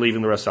if you're going to be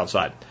leaving the rest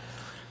outside.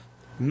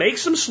 Make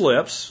some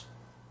slips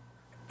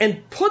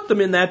and put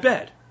them in that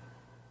bed.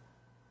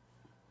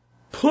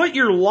 Put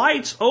your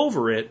lights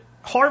over it.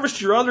 Harvest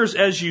your others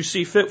as you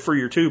see fit for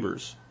your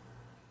tubers.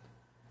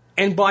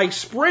 And by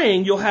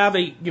spring, you'll have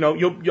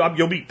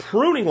you'll be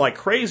pruning like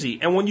crazy.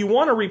 And when you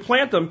want to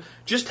replant them,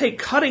 just take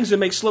cuttings and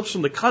make slips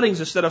from the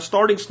cuttings instead of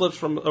starting slips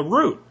from a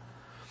root.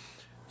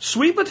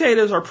 Sweet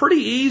potatoes are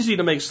pretty easy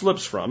to make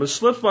slips from. And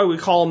slips, why we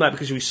call them that,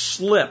 because we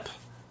slip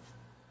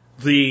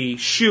the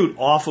shoot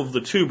off of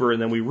the tuber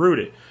and then we root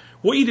it.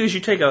 What you do is you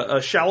take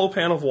a shallow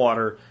pan of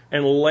water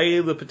and lay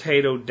the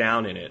potato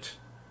down in it.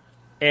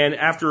 And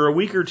after a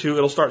week or two,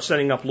 it'll start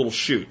sending up little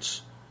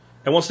shoots.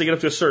 And once they get up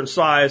to a certain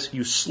size,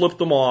 you slip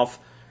them off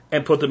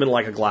and put them in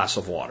like a glass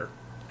of water,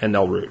 and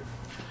they'll root.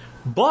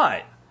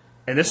 But,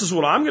 and this is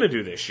what I'm going to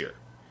do this year,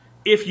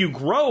 if you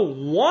grow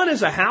one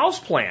as a house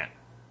plant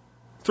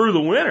through the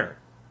winter,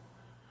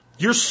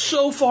 you're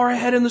so far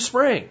ahead in the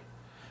spring.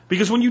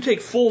 Because when you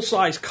take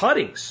full-size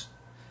cuttings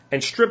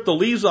and strip the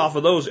leaves off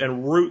of those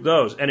and root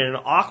those, and in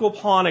an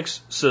aquaponics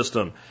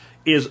system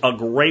is a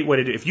great way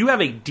to do it. If you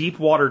have a deep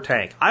water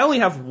tank, I only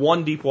have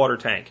one deep water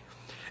tank,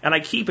 and I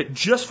keep it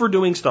just for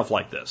doing stuff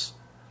like this.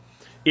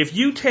 If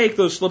you take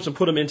those slips and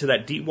put them into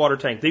that deep water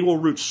tank, they will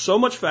root so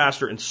much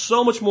faster and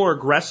so much more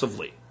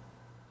aggressively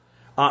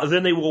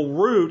than they will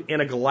root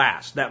in a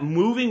glass. That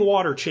moving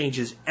water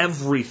changes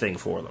everything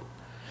for them.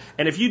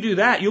 And if you do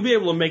that, you'll be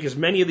able to make as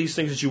many of these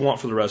things as you want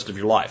for the rest of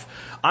your life.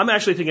 I'm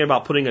actually thinking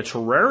about putting a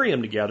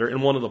terrarium together,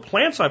 and one of the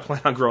plants I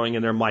plan on growing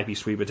in there might be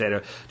sweet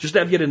potato, just to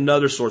have yet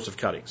another source of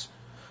cuttings.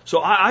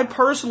 So I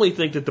personally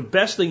think that the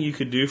best thing you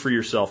could do for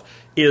yourself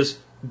is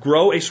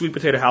grow a sweet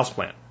potato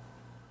houseplant.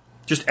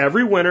 Just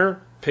every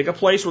winter, pick a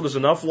place where there's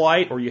enough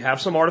light or you have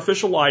some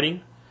artificial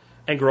lighting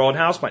and grow a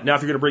houseplant. Now,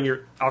 if you're going to bring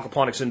your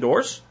aquaponics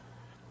indoors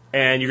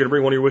and you're going to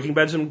bring one of your wicking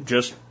beds in,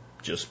 just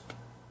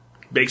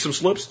bake some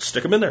slips,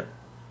 stick them in there.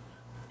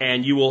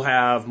 And you will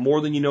have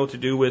more than you know what to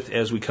do with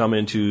as we come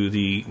into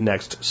the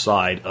next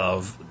side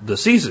of the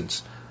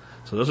seasons.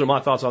 So those are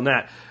my thoughts on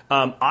that.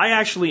 I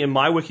actually, in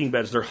my wicking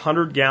beds, they're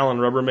 100-gallon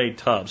Rubbermaid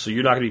tubs, so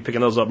you're not going to be picking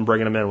those up and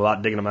bringing them in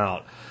without digging them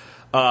out.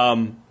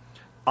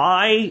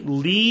 I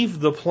leave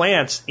the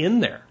plants in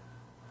there.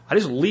 I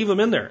just leave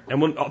them in there.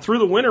 And through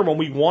the winter, when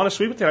we want a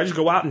sweet potato, I just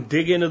go out and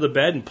dig into the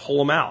bed and pull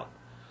them out.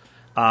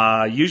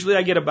 Usually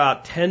I get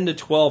about 10 to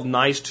 12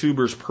 nice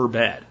tubers per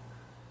bed.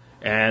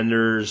 And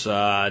there's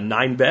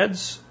 9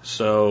 beds,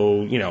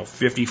 so,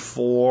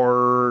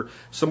 54,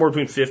 somewhere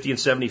between 50 and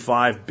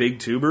 75 big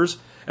tubers.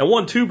 And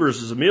 1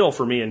 tubers is a meal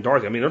for me and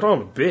Dorothy. I mean, they're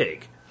talking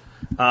big.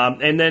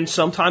 And then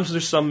sometimes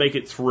there's some make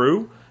it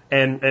through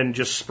and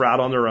just sprout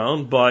on their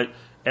own. But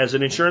as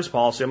an insurance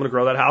policy, I'm going to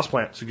grow that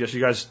houseplant. Suggest you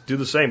guys do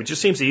the same. It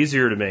just seems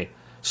easier to me.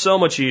 So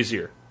much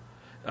easier.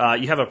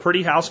 You have a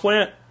pretty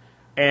houseplant,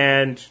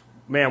 and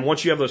man,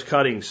 once you have those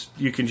cuttings,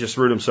 you can just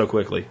root them so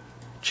quickly.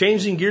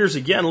 Changing gears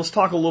again, let's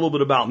talk a little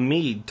bit about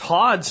mead.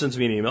 Todd sends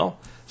me an email.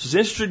 Says,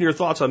 interested in your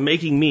thoughts on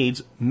making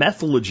meads,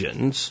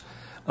 methylagens,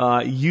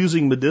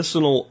 using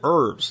medicinal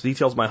herbs.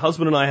 Details my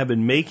husband and I have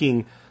been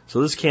making.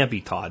 So this can't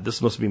be Todd.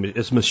 This must be,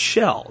 it's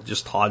Michelle,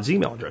 just Todd's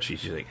email address,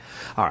 she's using.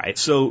 All right,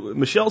 so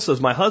Michelle says,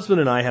 my husband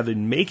and I have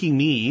been making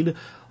mead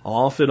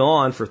off and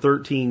on for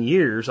 13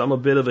 years. I'm a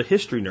bit of a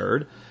history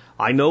nerd.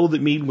 I know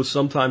that mead was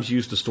sometimes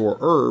used to store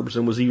herbs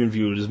and was even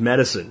viewed as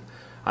medicine.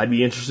 I'd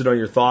be interested on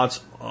your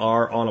thoughts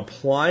on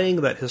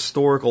applying that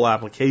historical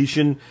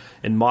application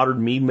in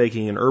modern mead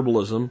making and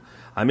herbalism.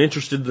 I'm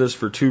interested in this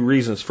for 2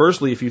 reasons.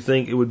 Firstly, if you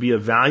think it would be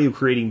of value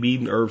creating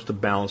mead and herbs to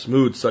balance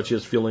moods, such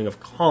as feeling of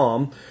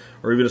calm,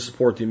 or even to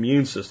support the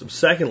immune system.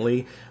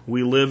 Secondly,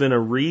 we live in a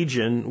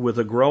region with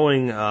a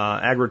growing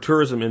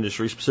agritourism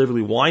industry,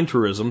 specifically wine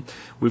tourism.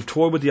 We've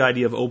toyed with the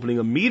idea of opening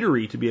a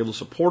meadery to be able to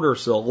support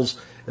ourselves,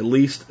 at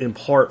least in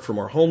part from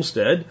our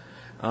homestead.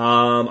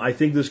 I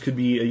think this could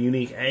be a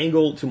unique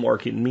angle to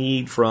market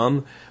mead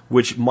from,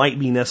 which might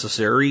be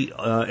necessary,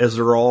 as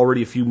there are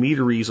already a few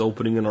meaderies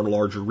opening in our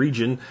larger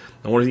region.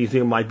 I wonder if you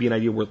think it might be an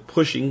idea worth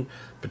pushing,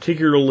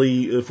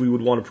 particularly if we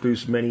would want to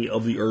produce many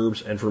of the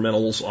herbs and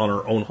fermentals on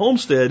our own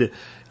homestead,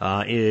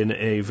 in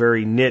a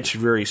very niche,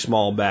 very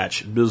small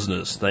batch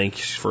business.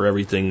 Thanks for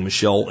everything,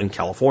 Michelle in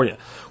California.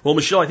 Well,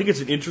 Michelle, I think it's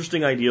an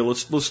interesting idea.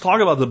 Let's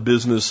talk about the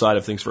business side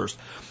of things first.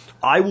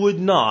 I would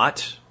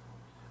not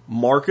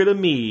market a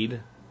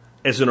mead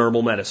as an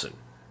herbal medicine.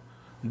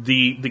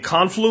 The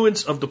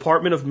confluence of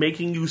Department of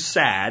Making You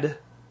Sad,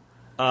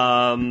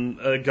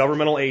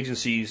 governmental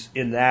agencies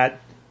in that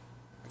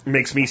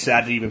makes me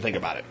sad to even think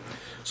about it.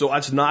 So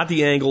that's not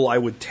the angle I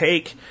would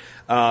take.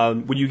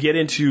 When you get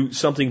into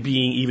something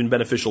being even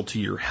beneficial to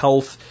your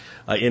health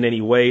in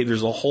any way,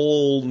 there's a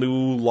whole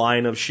new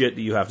line of shit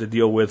that you have to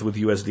deal with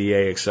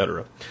USDA, et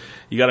cetera.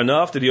 You got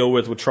enough to deal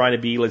with trying to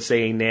be, let's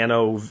say, a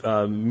nano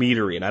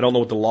meadery. And I don't know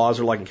what the laws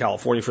are like in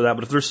California for that,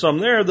 but if there's some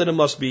there, then it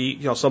must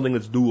be something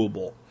that's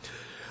doable.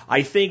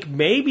 I think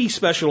maybe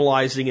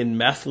specializing in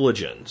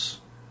methylagens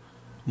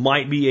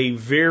might be a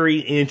very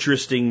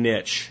interesting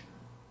niche.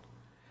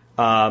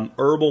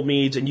 Herbal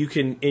meads, and you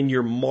can, in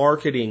your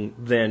marketing,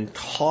 then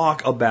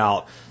talk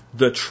about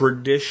the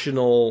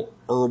traditional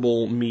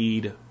herbal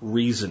mead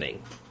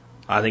reasoning.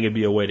 I think it'd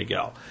be a way to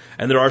go.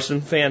 And there are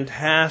some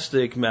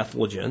fantastic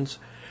methylagens,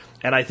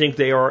 and I think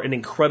they are an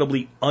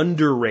incredibly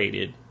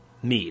underrated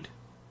mead.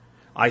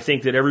 I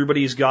think that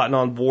everybody's gotten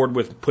on board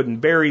with putting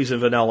berries and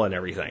vanilla and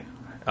everything.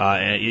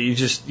 And you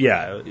just,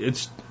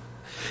 it's,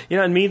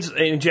 in meads,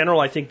 in general,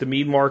 I think the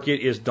mead market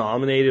is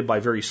dominated by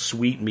very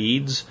sweet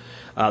meads.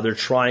 They're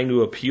trying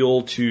to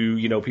appeal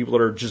to, people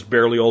that are just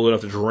barely old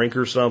enough to drink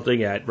or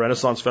something at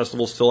Renaissance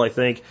festivals still, I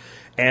think,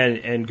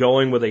 and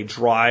going with a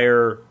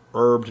drier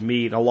herbed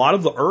mead. A lot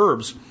of the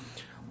herbs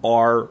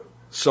are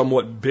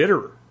somewhat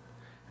bitter,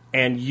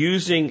 and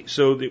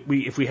so that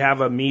if we have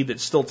a mead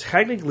that's still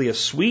technically a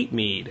sweet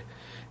mead,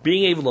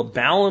 being able to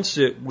balance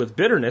it with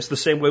bitterness, the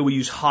same way we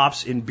use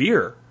hops in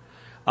beer,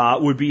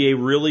 would be a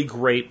really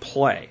great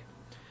play.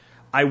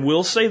 I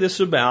will say this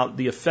about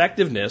the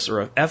effectiveness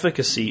or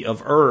efficacy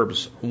of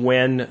herbs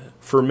when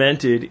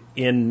fermented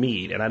in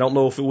mead, and I don't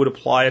know if it would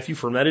apply if you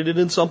fermented it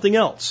in something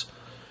else.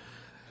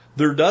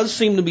 There does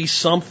seem to be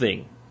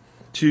something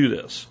to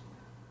this.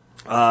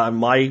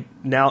 My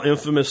now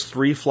infamous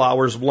 3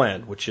 flowers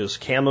blend, which is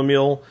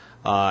chamomile,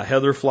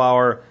 heather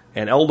flower,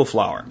 and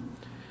elderflower.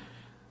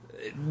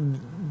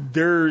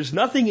 There's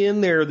nothing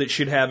in there that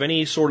should have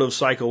any sort of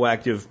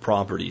psychoactive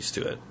properties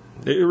to it.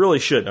 It really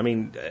should. I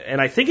mean, and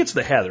I think it's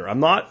the heather. I'm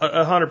not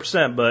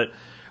 100%, but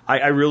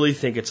I really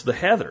think it's the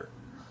heather.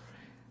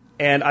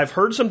 And I've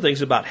heard some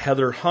things about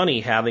heather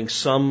honey having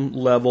some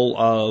level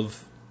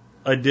of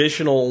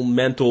additional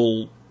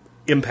mental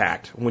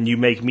impact when you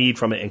make mead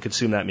from it and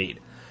consume that mead.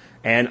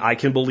 And I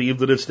can believe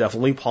that it's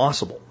definitely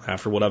possible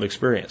after what I've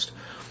experienced.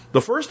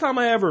 The first time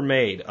I ever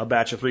made a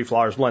batch of 3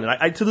 flowers blend, and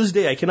I to this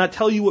day, I cannot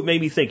tell you what made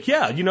me think,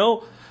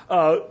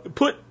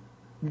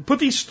 put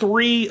these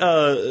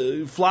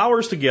 3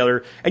 flowers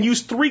together and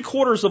use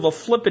 3/4 of a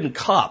flippin'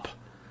 cup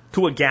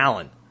to a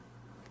gallon.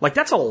 Like,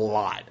 that's a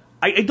lot.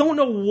 I don't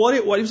know what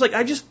it was. It was like,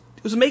 it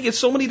was making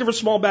so many different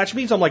small batch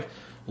meads. I'm like,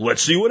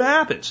 let's see what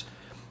happens.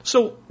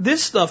 So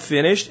this stuff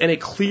finished and it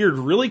cleared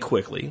really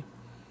quickly.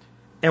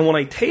 And when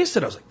I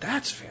tasted it, I was like,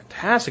 that's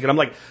fantastic. And I'm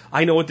like,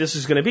 I know what this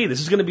is going to be.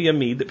 This is going to be a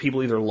mead that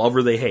people either love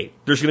or they hate.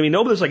 There's going to be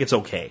nobody that's like, it's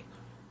okay.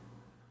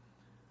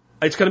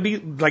 It's going to be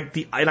like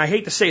and I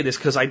hate to say this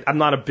because I'm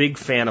not a big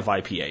fan of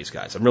IPAs,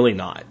 guys. I'm really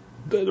not.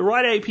 the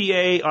right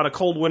IPA on a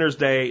cold winter's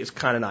day is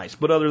kind of nice.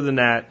 But other than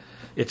that,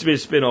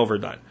 it's been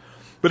overdone.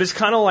 But it's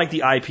kind of like the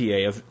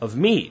IPA of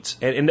meads.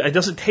 And it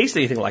doesn't taste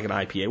anything like an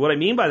IPA. What I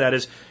mean by that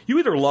is you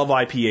either love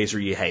IPAs or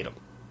you hate them.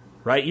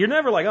 Right? You're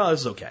never like, oh,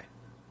 this is okay.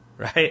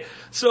 Right?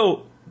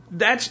 So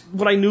that's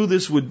what I knew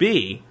this would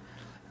be.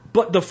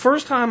 But the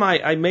first time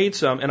I made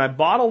some and I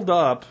bottled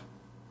up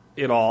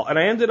it all, and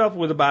I ended up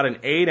with about an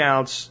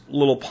 8-ounce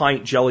little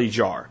pint jelly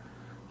jar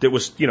that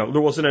was, there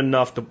wasn't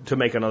enough to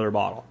make another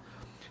bottle.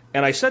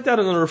 And I set that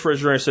in the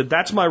refrigerator and said,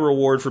 that's my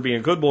reward for being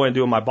a good boy and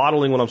doing my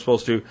bottling when I'm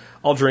supposed to.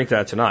 I'll drink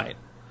that tonight.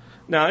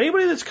 Now,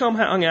 anybody that's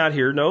hung out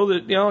here know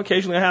that,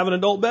 occasionally I have an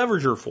adult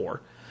beverage or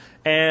four.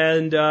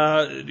 And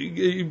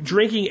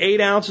drinking 8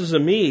 ounces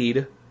of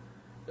mead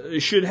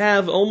should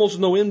have almost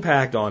no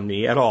impact on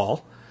me at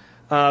all.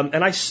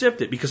 And I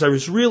sipped it because I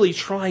was really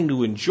trying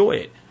to enjoy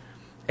it.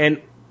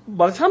 And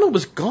by the time it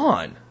was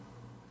gone,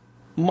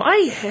 my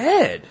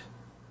head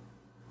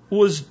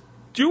was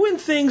doing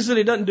things that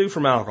it doesn't do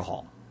from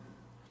alcohol.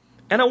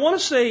 And I want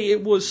to say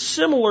it was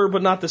similar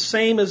but not the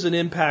same as an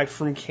impact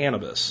from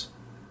cannabis.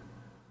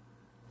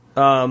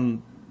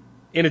 In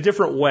a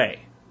different way.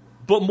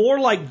 But more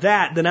like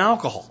that than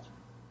alcohol.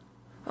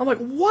 I'm like,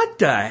 what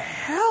the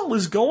hell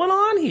is going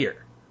on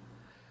here?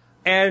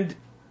 And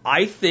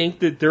I think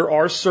that there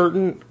are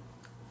certain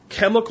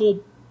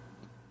chemical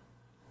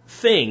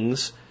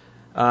things,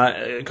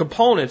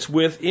 components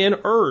within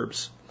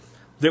herbs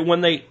that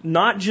when they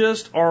not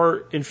just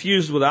are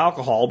infused with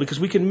alcohol, because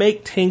we can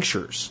make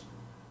tinctures,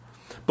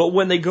 but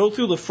when they go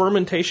through the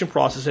fermentation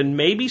process and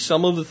maybe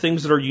some of the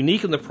things that are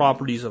unique in the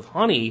properties of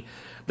honey,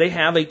 they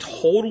have a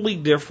totally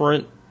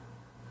different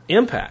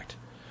impact.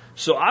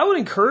 So I would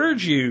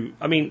encourage you,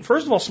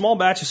 first of all, small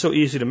batch is so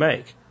easy to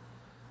make.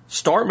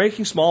 Start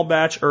making small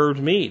batch herbed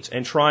meads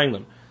and trying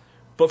them.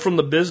 But from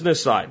the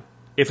business side,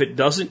 if it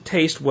doesn't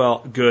taste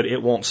good,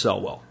 it won't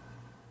sell well.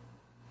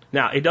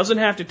 Now, it doesn't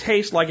have to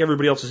taste like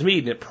everybody else's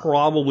mead, and it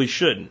probably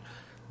shouldn't.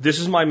 This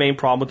is my main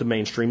problem with the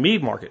mainstream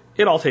mead market.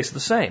 It all tastes the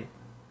same.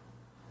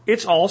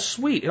 It's all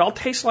sweet. It all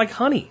tastes like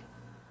honey.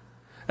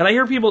 And I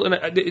hear people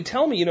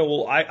tell me,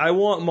 I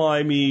want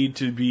my mead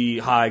to be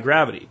high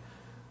gravity.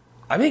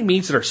 I make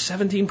meads that are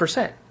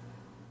 17%,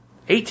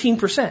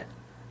 18%,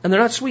 and they're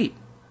not sweet.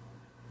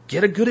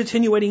 Get a good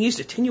attenuating yeast,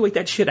 attenuate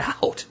that shit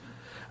out.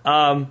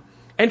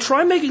 And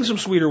try making some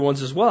sweeter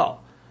ones as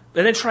well.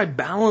 And then try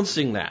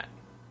balancing that.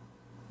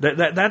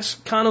 That's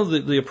kind of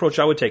the approach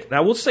I would take. Now,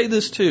 I will say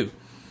this too.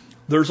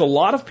 There's a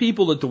lot of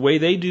people that the way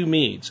they do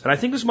meads, and I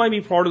think this might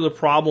be part of the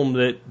problem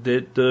that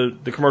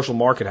the commercial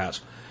market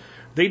has.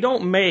 They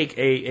don't make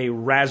a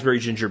raspberry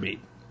ginger mead,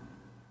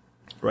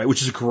 right?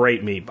 Which is a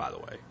great mead, by the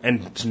way.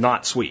 And it's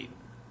not sweet,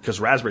 because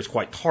raspberry is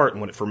quite tart,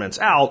 and when it ferments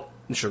out,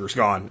 the sugar's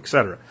gone,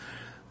 etc.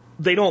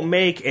 They don't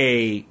make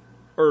a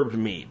herbed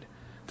mead.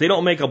 They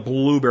don't make a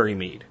blueberry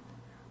mead.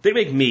 They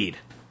make mead.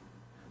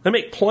 They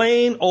make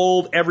plain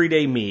old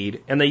everyday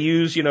mead, and they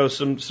use,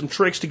 some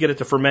tricks to get it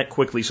to ferment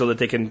quickly so that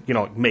they can,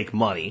 make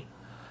money.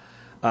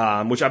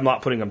 Which I'm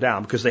not putting them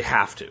down because they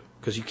have to.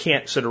 Because you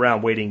can't sit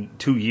around waiting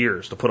 2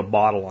 years to put a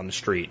bottle on the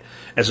street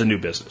as a new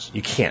business.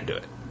 You can't do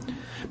it.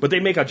 But they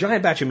make a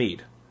giant batch of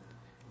mead.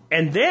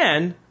 And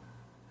then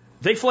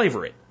they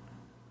flavor it.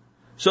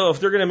 So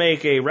if they're going to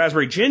make a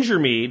raspberry ginger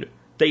mead,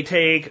 they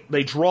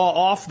draw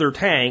off their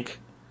tank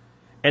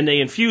and they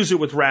infuse it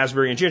with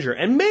raspberry and ginger.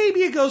 And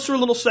maybe it goes through a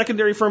little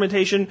secondary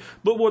fermentation,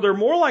 but what they're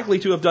more likely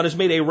to have done is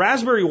made a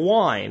raspberry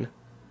wine,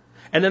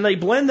 and then they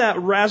blend that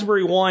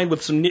raspberry wine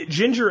with some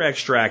ginger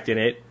extract in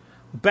it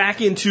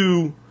back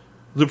into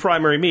the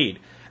primary mead.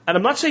 And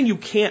I'm not saying you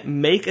can't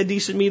make a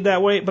decent mead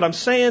that way, but I'm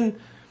saying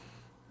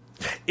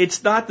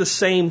it's not the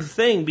same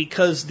thing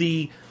because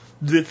the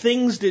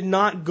things did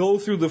not go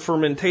through the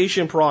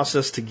fermentation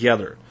process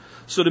together.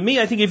 So to me,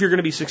 I think if you're going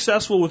to be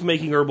successful with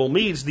making herbal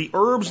meads, the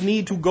herbs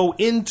need to go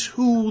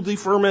into the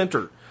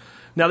fermenter.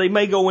 Now, they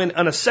may go in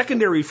on a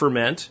secondary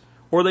ferment,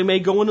 or they may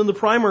go in the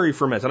primary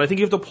ferment. And I think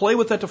you have to play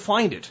with that to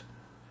find it.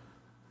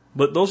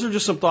 But those are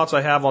just some thoughts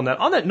I have on that.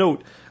 On that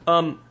note,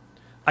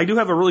 I do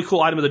have a really cool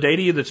item of the day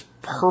to you that's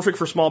perfect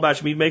for small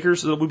batch mead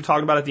makers that we'll be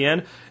talking about at the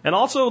end. And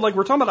also,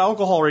 we're talking about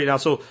alcohol right now.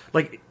 So,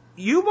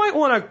 you might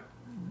want to,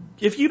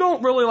 if you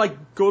don't really,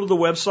 go to the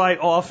website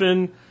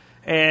often,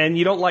 and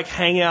you don't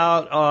hang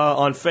out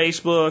on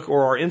Facebook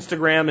or our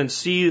Instagram and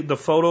see the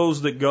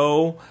photos that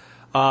go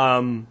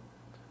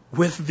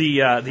with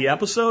the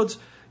episodes,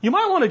 you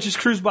might want to just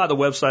cruise by the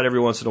website every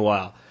once in a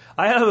while.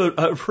 I have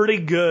a pretty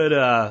good,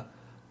 I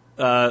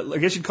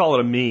guess you'd call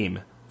it a meme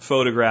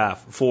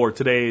photograph for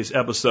today's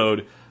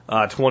episode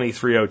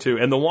 2302.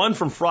 And the one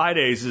from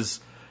Fridays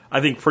is,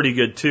 I think, pretty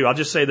good too. I'll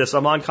just say this.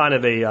 I'm on kind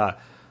of a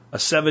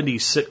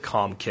 70s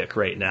sitcom kick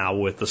right now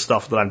with the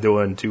stuff that I'm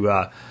doing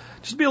to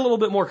just be a little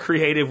bit more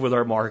creative with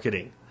our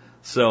marketing.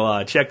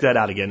 So check that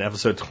out again,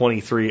 episode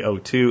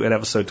 2302 and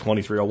episode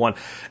 2301.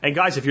 And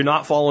guys, if you're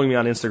not following me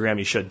on Instagram,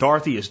 you should.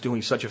 Dorothy is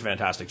doing such a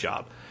fantastic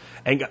job.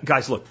 And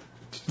guys, look,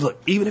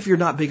 even if you're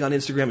not big on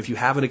Instagram, if you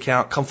have an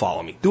account, come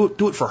follow me. Do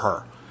it for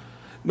her.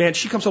 Man,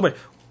 she comes home like,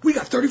 we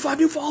got 35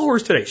 new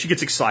followers today. She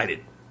gets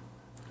excited.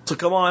 So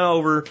come on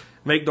over,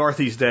 make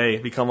Dorothy's day,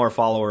 become our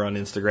follower on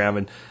Instagram,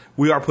 and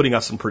we are putting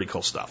out some pretty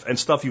cool stuff, and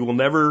stuff you will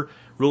never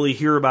really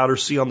hear about or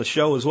see on the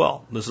show as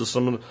well. This is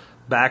some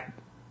back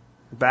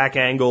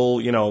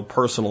angle,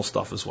 personal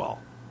stuff as well.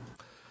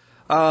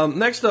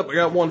 Next up, I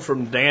got one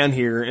from Dan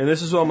here, and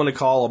this is what I'm going to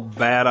call a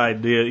bad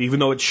idea, even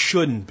though it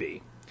shouldn't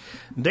be.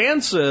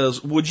 Dan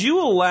says, would you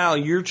allow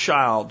your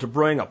child to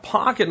bring a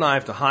pocket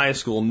knife to high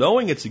school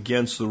knowing it's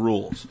against the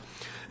rules?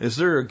 Is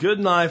there a good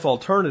knife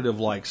alternative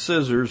like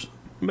scissors?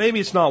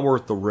 Maybe it's not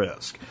worth the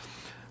risk.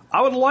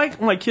 I would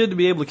like my kid to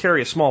be able to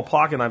carry a small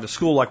pocket knife to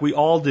school like we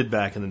all did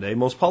back in the day.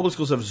 Most public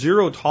schools have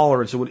zero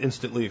tolerance and would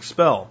instantly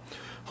expel.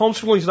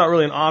 Homeschooling is not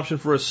really an option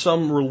for us.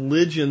 Some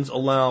religions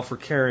allow for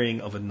carrying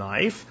of a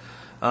knife.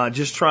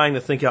 Just trying to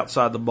think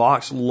outside the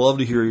box. Love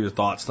to hear your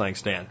thoughts.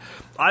 Thanks, Dan.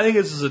 I think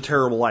this is a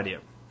terrible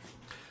idea.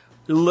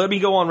 Let me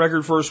go on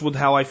record first with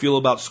how I feel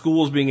about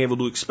schools being able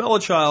to expel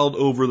a child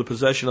over the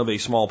possession of a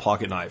small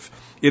pocket knife.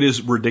 It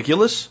is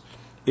ridiculous.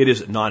 It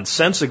is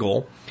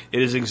nonsensical.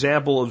 It is an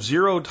example of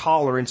zero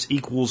tolerance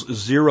equals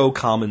zero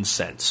common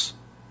sense.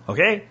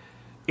 Okay?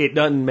 It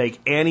doesn't make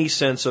any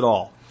sense at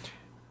all.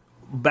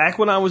 Back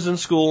when I was in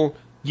school,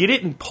 you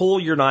didn't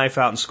pull your knife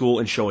out in school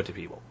and show it to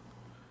people.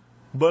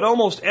 But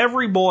almost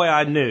every boy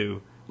I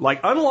knew,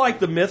 unlike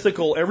the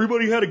mythical,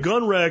 everybody had a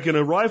gun rack and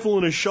a rifle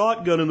and a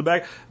shotgun in the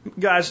back.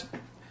 Guys,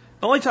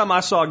 the only time I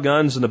saw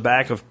guns in the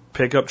back of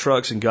pickup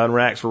trucks and gun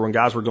racks were when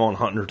guys were going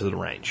hunting or to the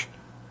range.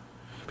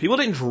 People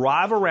didn't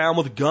drive around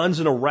with guns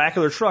in a rack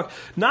of their truck,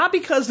 not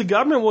because the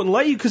government wouldn't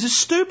let you, because it's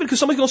stupid, because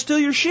somebody's going to steal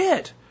your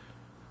shit.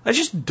 That's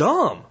just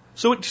dumb.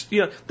 So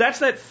that's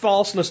that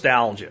false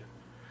nostalgia.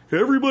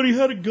 Everybody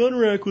had a gun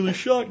rack with a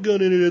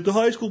shotgun in it at the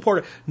high school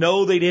party.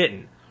 No, they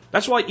didn't.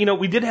 That's why,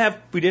 we did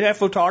have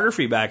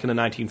photography back in the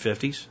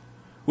 1950s.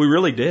 We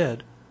really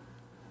did.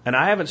 And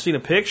I haven't seen a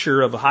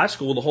picture of a high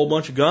school with a whole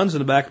bunch of guns in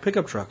the back of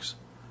pickup trucks.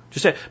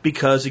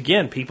 Because,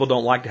 again, people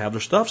don't like to have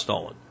their stuff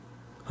stolen.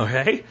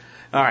 Okay?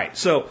 All right,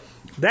 so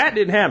that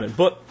didn't happen.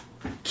 But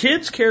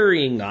kids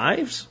carrying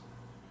knives,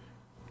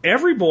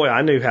 every boy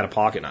I knew had a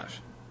pocket knife.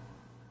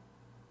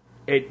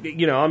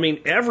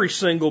 Every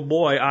single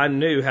boy I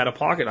knew had a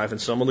pocket knife,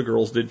 and some of the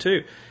girls did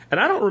too. And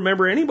I don't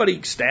remember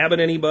anybody stabbing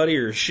anybody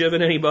or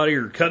shivving anybody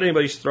or cutting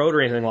anybody's throat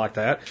or anything like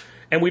that.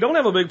 And we don't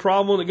have a big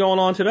problem with it going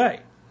on today.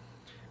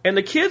 And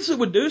the kids that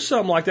would do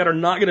something like that are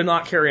not going to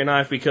not carry a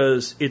knife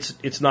because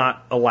it's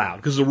not allowed,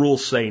 because the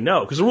rules say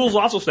no. Because the rules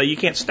also say you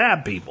can't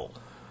stab people.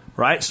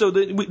 Right? So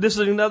this is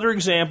another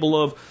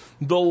example of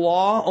the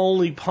law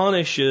only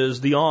punishes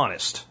the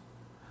honest,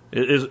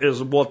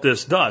 is what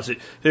this does.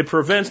 It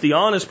prevents the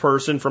honest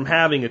person from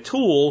having a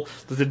tool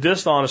that the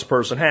dishonest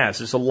person has.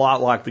 It's a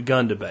lot like the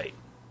gun debate.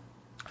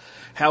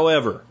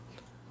 However,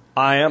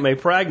 I am a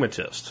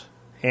pragmatist,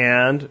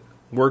 and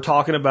we're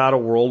talking about a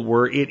world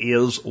where it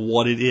is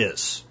what it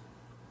is.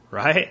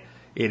 Right?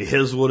 It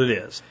is what it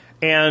is.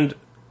 And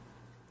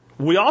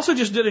we also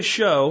just did a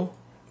show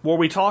where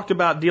we talked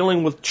about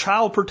dealing with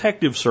child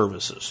protective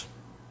services.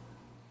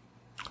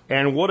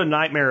 And what a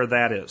nightmare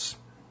that is.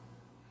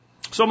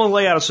 So I'm going to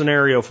lay out a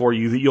scenario for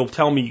you that you'll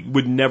tell me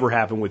would never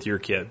happen with your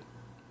kid.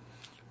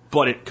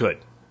 But it could.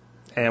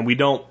 And we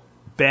don't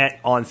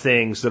bet on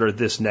things that are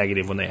this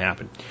negative when they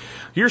happen.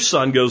 Your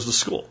son goes to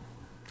school.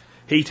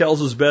 He tells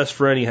his best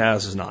friend he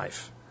has his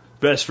knife.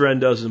 Best friend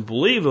doesn't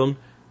believe him.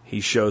 He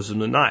shows him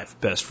the knife.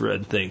 Best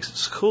friend thinks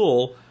it's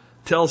cool.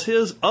 Tells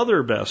his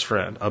other best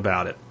friend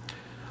about it.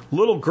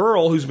 Little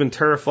girl who's been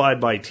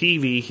terrified by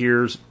TV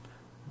hears,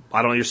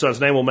 I don't know your son's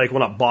name, we'll make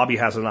one up, Bobby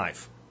has a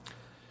knife.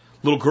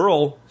 Little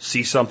girl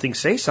sees something,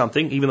 say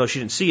something, even though she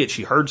didn't see it,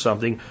 she heard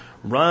something,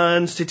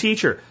 runs to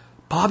teacher.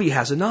 Bobby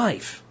has a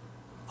knife.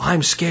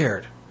 I'm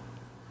scared.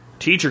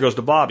 Teacher goes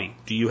to Bobby,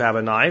 do you have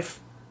a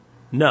knife?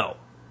 No.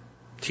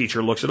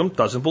 Teacher looks at him,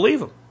 doesn't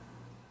believe him.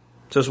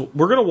 Says,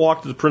 we're going to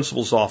walk to the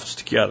principal's office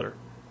together.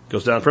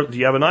 Goes down, do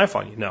you have a knife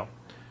on you? No.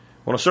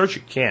 Want to search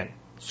you? Can.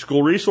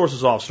 School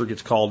resources officer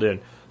gets called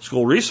in.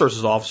 School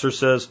resources officer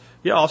says,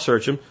 yeah, I'll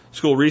search him.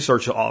 School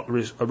resource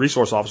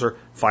officer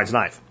finds a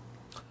knife.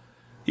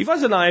 He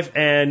finds a knife,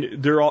 and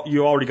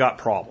you already got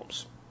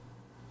problems.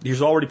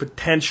 There's already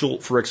potential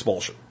for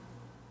expulsion.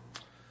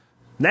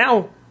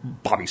 Now,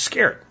 Bobby's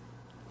scared.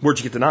 Where'd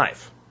you get the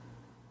knife?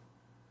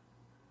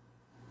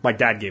 My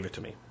dad gave it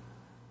to me.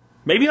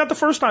 Maybe not the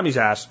first time he's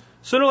asked.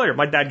 Sooner or later,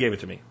 my dad gave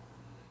it to me.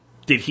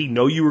 Did he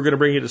know you were going to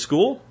bring it to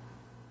school?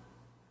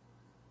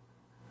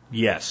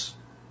 Yes.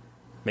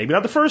 Maybe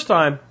not the first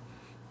time,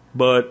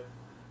 but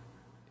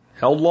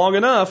held long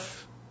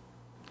enough,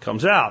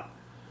 comes out.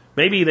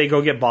 Maybe they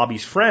go get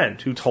Bobby's friend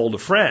who told a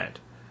friend.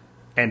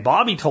 And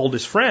Bobby told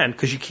his friend,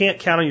 because you can't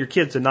count on your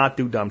kids to not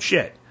do dumb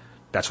shit.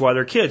 That's why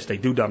they're kids. They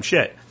do dumb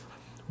shit.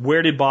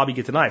 Where did Bobby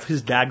get the knife?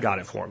 His dad got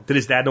it for him. Did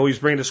his dad know he was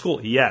bringing it to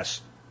school?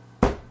 Yes.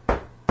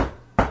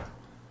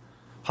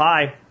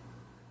 Hi,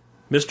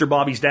 Mr.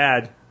 Bobby's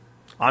dad.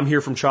 I'm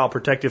here from Child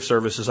Protective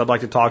Services. I'd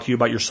like to talk to you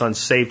about your son's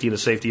safety and the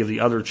safety of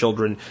the other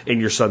children in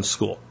your son's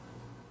school.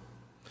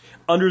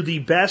 Under the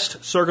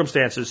best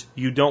circumstances,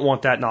 you don't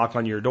want that knock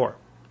on your door.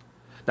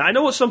 Now, I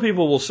know what some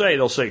people will say.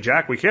 They'll say,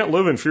 Jack, we can't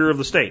live in fear of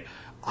the state.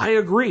 I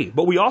agree,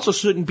 but we also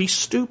shouldn't be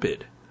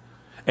stupid.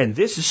 And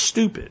this is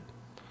stupid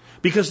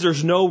because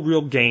there's no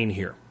real gain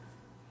here.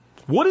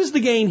 What is the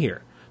gain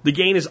here? The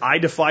gain is I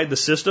defied the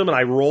system and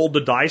I rolled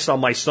the dice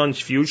on my son's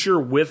future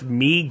with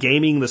me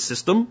gaming the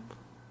system.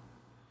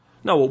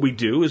 No, what we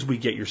do is we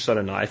get your son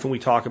a knife and we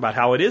talk about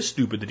how it is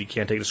stupid that he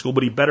can't take it to school,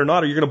 but he better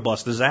not or you're going to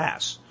bust his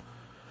ass.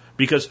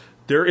 Because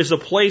there is a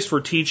place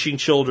for teaching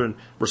children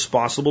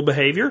responsible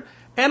behavior,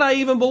 and I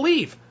even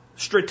believe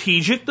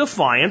strategic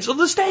defiance of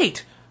the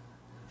state.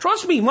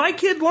 Trust me, my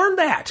kid learned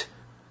that.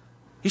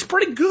 He's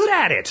pretty good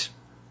at it.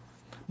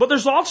 But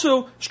there's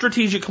also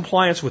strategic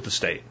compliance with the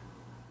state.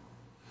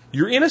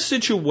 You're in a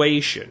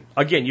situation,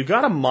 again, you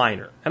got a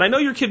minor, and I know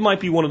your kid might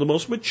be one of the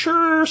most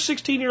mature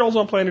 16-year-olds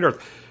on planet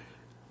Earth.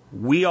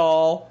 We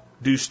all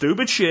do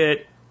stupid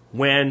shit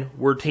when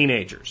we're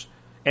teenagers.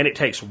 And it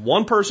takes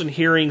one person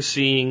hearing,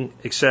 seeing,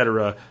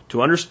 etc.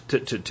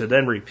 to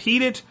then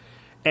repeat it.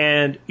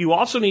 And you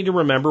also need to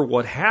remember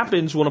what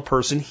happens when a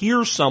person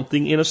hears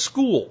something in a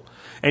school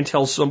and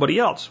tells somebody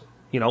else.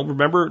 You know,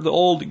 remember the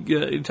old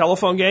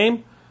telephone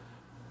game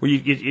where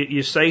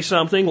you say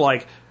something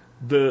like,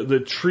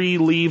 the tree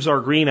leaves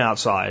are green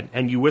outside,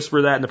 and you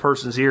whisper that in the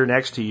person's ear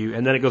next to you,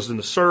 and then it goes in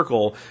the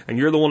circle, and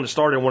you're the one that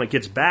started, and when it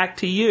gets back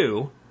to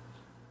you,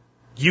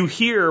 you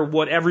hear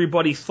what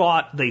everybody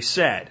thought they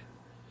said.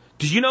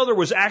 Did you know there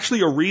was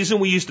actually a reason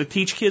we used to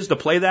teach kids to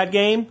play that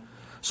game?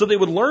 So they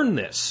would learn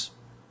this.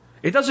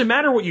 It doesn't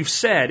matter what you've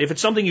said. If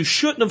it's something you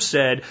shouldn't have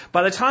said,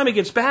 by the time it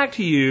gets back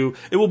to you,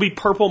 it will be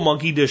purple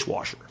monkey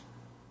dishwasher.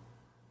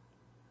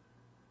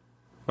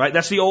 Right?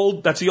 That's the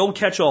old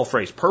catch-all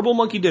phrase. Purple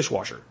monkey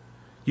dishwasher.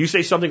 You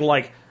say something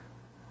like,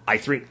 I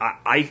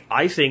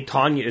think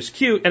Tanya is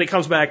cute, and it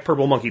comes back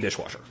purple monkey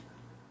dishwasher.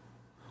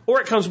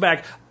 Or it comes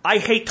back, I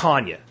hate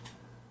Tanya.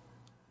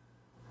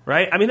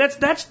 Right? I mean,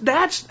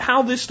 that's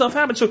how this stuff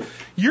happens. So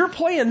you're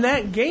playing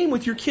that game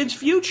with your kid's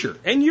future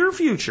and your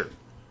future.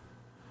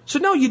 So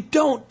no, you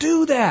don't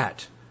do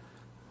that.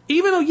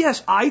 Even though,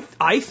 yes,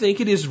 I think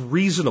it is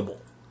reasonable,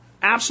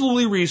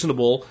 absolutely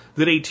reasonable,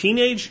 that a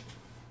teenage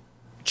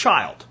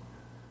child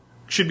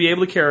should be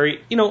able to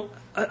carry,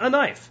 a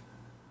knife.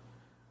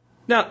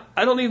 Now,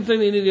 I don't even think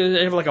they need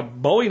to have like a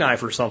Bowie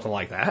knife or something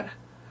like that,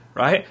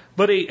 right?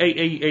 But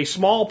a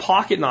small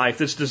pocket knife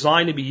that's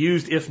designed to be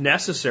used if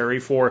necessary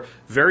for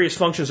various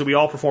functions that we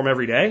all perform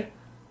every day,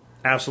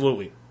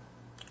 absolutely.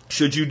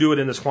 Should you do it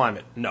in this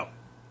climate? No.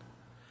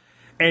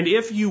 And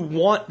if you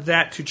want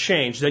that to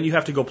change, then you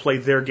have to go play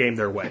their game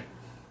their way.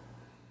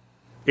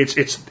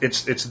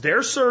 It's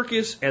their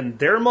circus and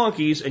their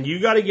monkeys, and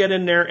you got to get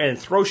in there and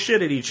throw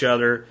shit at each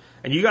other,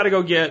 and you got to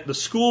go get the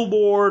school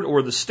board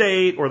or the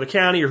state or the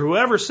county or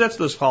whoever sets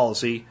this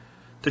policy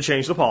to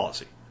change the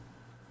policy.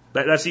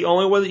 That's the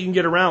only way that you can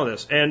get around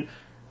this. And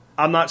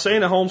I'm not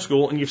saying to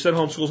homeschool, and you've said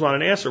homeschool's not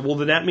an answer. Well,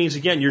 then that means,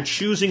 again, you're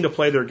choosing to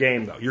play their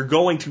game, though. You're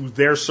going to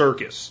their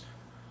circus.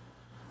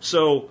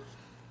 So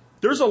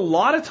there's a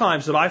lot of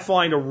times that I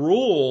find a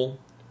rule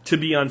to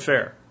be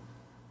unfair.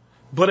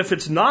 But if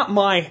it's not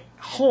my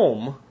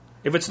home,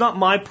 if it's not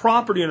my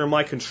property under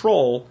my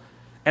control,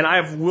 and I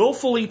have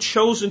willfully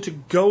chosen to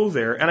go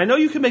there, and I know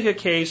you can make a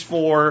case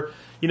for,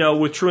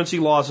 with truancy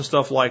laws and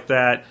stuff like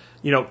that,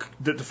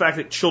 the fact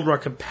that children are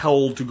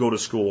compelled to go to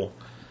school.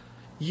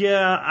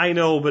 Yeah, I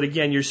know, but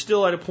again, you're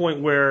still at a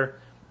point where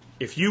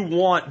if you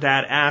want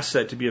that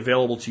asset to be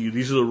available to you,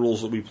 these are the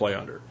rules that we play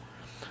under.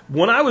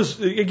 When I'll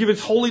give a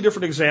totally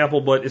different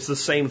example, but it's the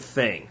same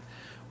thing.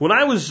 When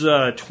I was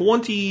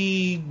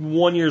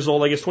 21 years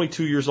old, I guess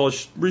 22 years old,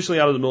 recently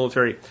out of the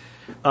military,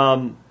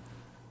 I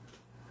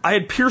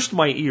had pierced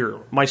my ear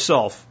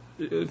myself.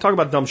 Talk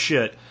about dumb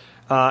shit.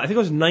 I think I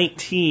was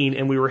 19,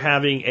 and we were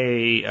having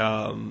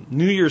a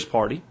New Year's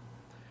party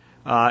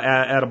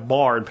at a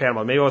bar in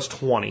Panama. Maybe I was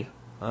 20.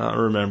 I don't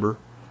remember.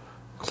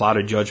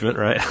 Clouded judgment,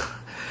 right?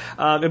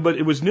 But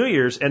it was New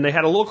Year's, and they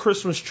had a little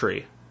Christmas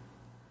tree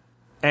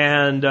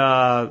and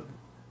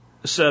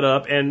set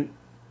up. And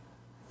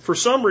for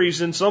some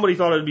reason, somebody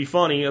thought it'd be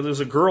funny. There was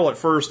a girl at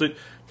first that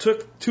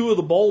took two of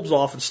the bulbs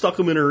off and stuck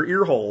them in her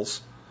ear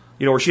holes,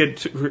 where she had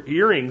her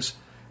earrings.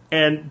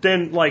 And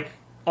then,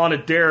 on a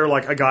dare,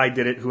 a guy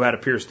did it who had a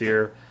pierced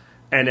ear.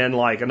 And then,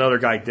 another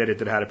guy did it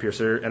that had a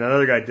pierced ear. And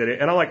another guy did it.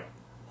 And I'm like,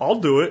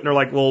 I'll do it. And they're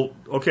like, well,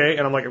 okay.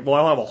 And I'm like, well,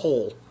 I'll have a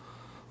hole.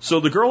 So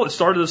the girl that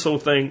started this whole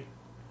thing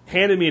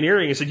handed me an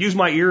earring and said, use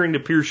my earring to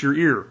pierce your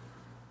ear.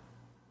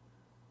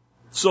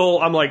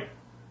 So I'm like,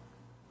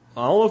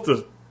 I don't know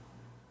if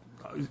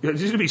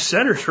it's going to be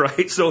centered,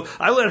 right? So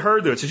I let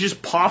her do it. So she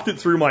just popped it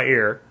through my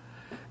ear.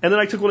 And then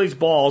I took one of these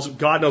balls,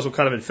 God knows what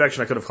kind of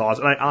infection I could have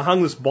caused, and I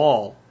hung this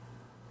ball,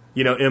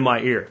 in my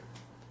ear.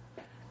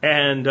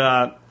 And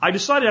I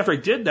decided after I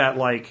did that,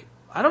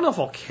 I don't know if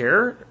I'll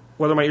care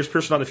whether my ear's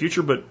pierced or not in the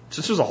future, but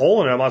since there's a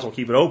hole in it, I might as well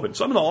keep it open.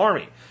 So I'm in the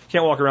Army.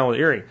 Can't walk around with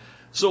an earring.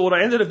 So what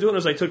I ended up doing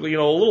is I took,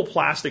 little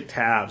plastic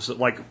tabs that,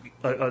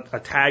 a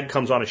tag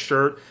comes on a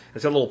shirt.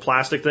 It's got a little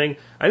plastic thing.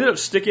 I ended up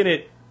sticking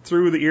it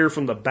through the ear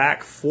from the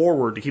back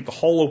forward to keep the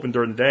hole open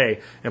during the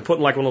day, and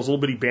putting like one of those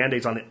little bitty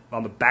Band-Aids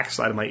on the back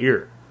side of my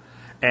ear.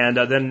 And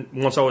then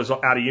once I was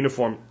out of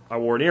uniform, I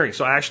wore an earring.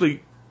 So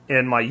actually,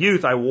 in my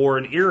youth, I wore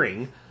an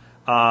earring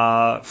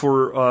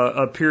for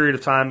a period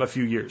of time, a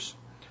few years.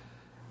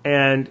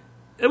 And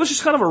it was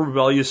just kind of a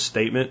rebellious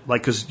statement,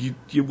 like, because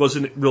it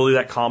wasn't really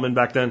that common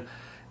back then.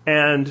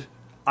 And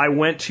I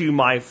went to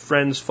my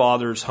friend's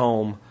father's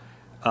home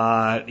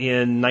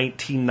in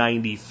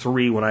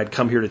 1993 when I'd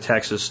come here to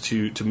Texas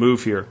to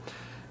move here.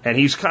 And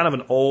he's kind of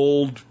an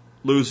old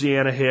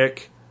Louisiana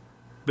hick,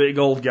 big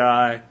old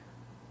guy,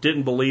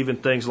 didn't believe in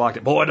things like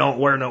that. Boy, don't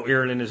wear no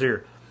earring in his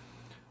ear.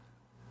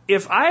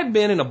 If I had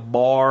been in a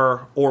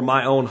bar or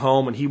my own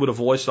home and he would have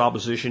voiced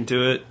opposition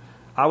to it,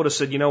 I would have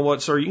said, you know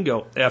what, sir, you can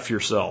go F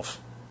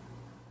yourself.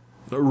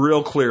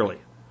 Real clearly.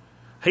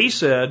 He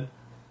said,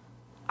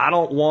 I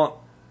don't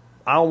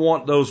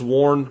want those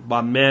worn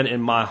by men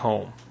in my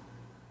home.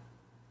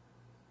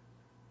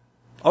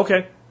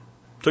 Okay.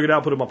 Took it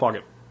out, put it in my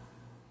pocket.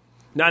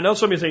 Now, I know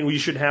some of you think, well, you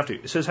shouldn't have to.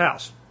 It's his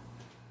house.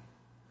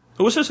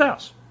 It was his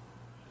house.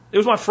 It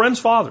was my friend's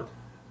father.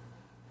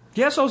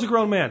 Yes, I was a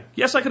grown man.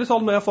 Yes, I could have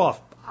told him to F off.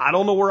 I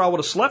don't know where I would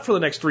have slept for the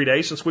next 3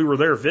 days since we were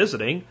there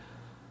visiting.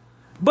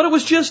 But it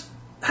was just,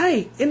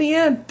 hey, in the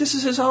end, this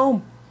is his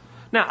home.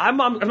 Now, I'm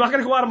not going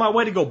to go out of my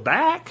way to go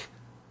back.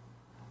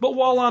 But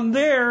while I'm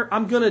there,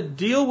 I'm going to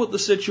deal with the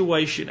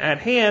situation at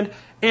hand,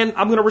 and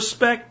I'm going to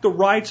respect the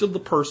rights of the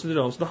person that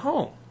owns the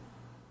home.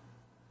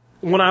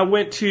 When I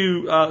went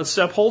to a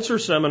Sepp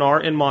Holzer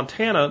seminar in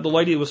Montana, the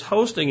lady who was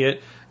hosting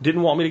it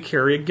didn't want me to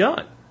carry a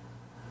gun.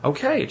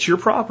 Okay, it's your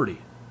property.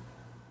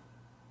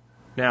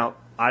 Now,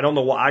 I don't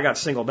know why I got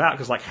singled out,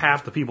 because like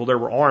half the people there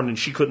were armed and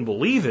she couldn't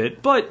believe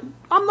it, but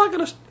I'm not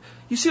going to,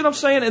 you see what I'm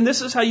saying? And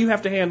this is how you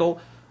have to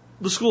handle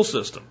the school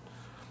system.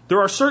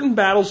 There are certain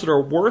battles that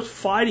are worth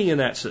fighting in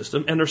that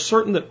system, and there's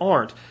certain that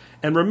aren't.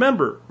 And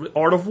remember,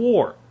 art of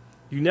war.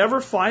 You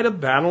never fight a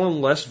battle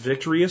unless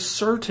victory is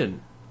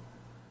certain.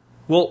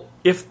 Well,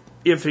 if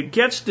it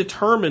gets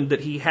determined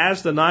that he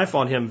has the knife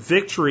on him,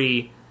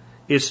 victory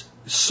is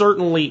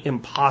certainly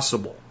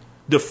impossible.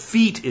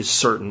 Defeat is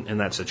certain in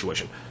that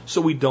situation.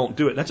 So we don't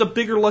do it. That's a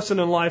bigger lesson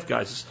in life,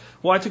 guys. It's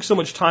why I took so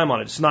much time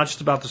on it. It's not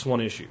just about this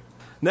one issue.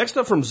 Next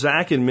up from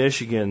Zach in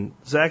Michigan.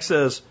 Zach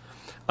says,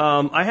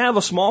 I have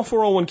a small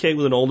 401k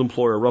with an old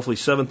employer, roughly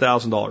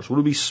 $7,000. Would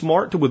it be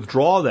smart to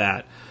withdraw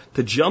that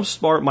to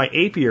jumpstart my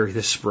apiary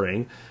this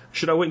spring?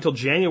 Should I wait until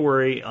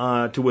January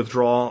to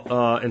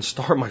withdraw and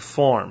start my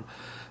farm?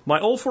 My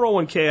old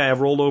 401k I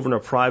have rolled over in a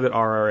private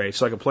RRA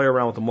so I can play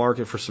around with the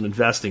market for some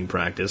investing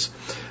practice.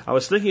 I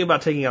was thinking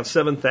about taking out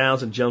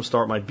 $7,000 and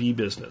jumpstart my bee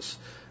business.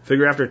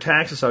 Figure after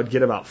taxes I would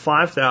get about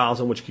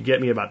 $5,000, which could get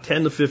me about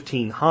 10 to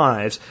 15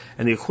 hives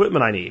and the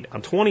equipment I need.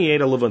 I'm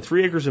 28. I live on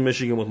 3 acres in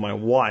Michigan with my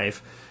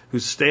wife,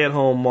 who's a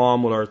stay-at-home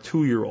mom with our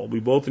 2-year-old. We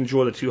both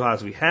enjoy the 2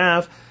 hives we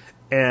have,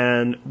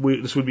 and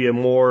this would be a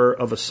more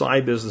of a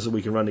side business that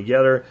we can run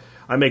together.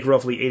 I make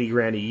roughly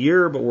 $80,000 a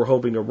year, but we're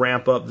hoping to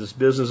ramp up this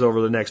business over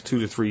the next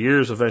 2 to 3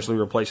 years, eventually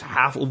replace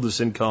half of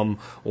this income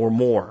or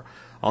more.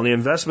 On the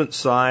investment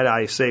side,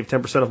 I save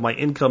 10% of my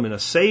income in a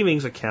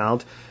savings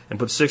account and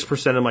put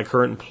 6% in my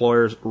current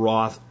employer's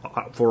Roth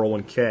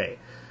 401k.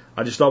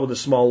 I just thought with a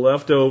small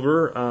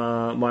leftover,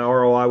 my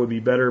ROI would be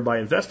better by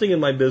investing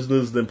in my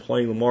business than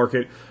playing the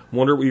market.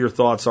 Wonder what your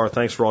thoughts are.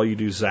 Thanks for all you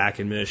do,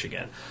 Zach in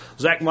Michigan.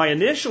 Zach, my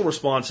initial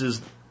response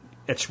is,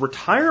 it's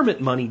retirement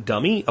money,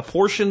 dummy. A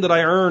portion that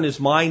I earn is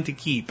mine to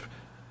keep.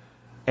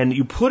 And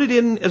you put it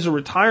in as a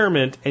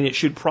retirement, and it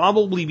should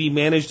probably be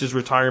managed as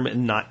retirement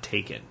and not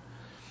taken.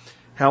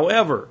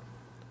 However,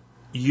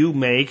 you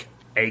make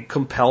a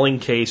compelling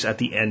case at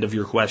the end of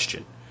your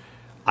question.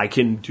 I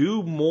can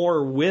do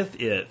more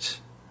with it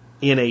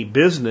in a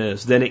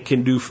business than it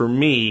can do for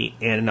me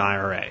in an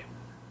IRA.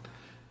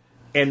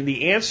 And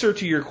the answer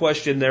to your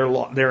question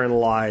therein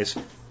lies,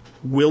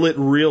 will it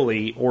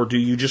really, or do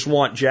you just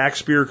want Jack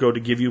Spirko to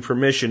give you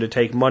permission to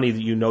take money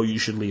that you know you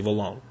should leave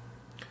alone?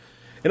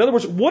 In other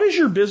words, what is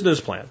your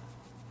business plan?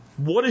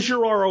 What does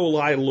your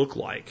ROI look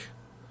like?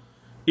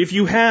 If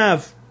you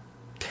have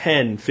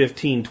 10,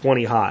 15,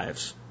 20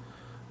 hives,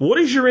 what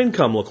does your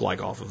income look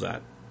like off of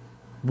that?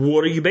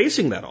 What are you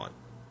basing that on?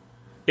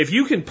 If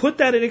you can put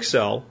that in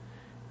Excel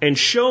and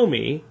show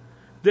me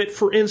that,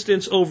 for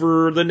instance,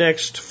 over the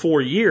next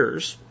 4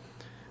 years,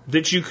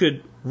 that you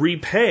could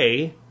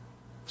repay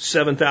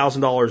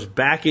 $7,000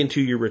 back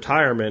into your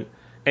retirement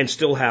and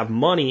still have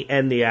money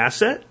and the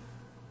asset,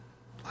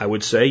 I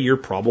would say you're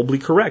probably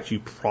correct. You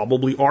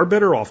probably are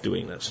better off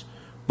doing this.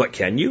 But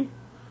can you?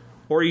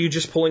 Or are you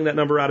just pulling that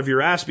number out of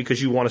your ass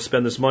because you want to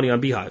spend this money on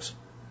beehives?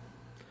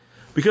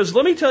 Because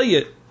let me tell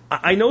you,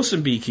 I know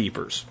some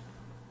beekeepers.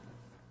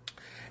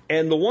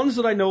 And the ones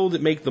that I know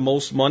that make the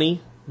most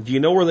money, do you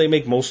know where they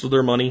make most of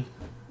their money?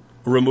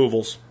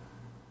 Removals.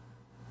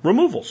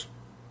 Removals.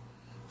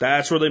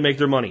 That's where they make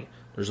their money.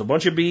 There's a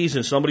bunch of bees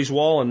in somebody's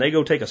wall, and they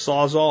go take a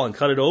sawzall and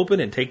cut it open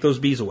and take those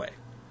bees away.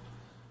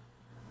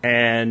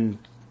 And,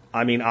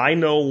 I mean, I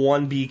know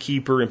one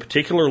beekeeper in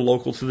particular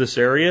local to this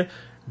area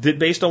that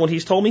based on what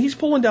he's told me, he's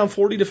pulling down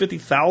 $40,000 to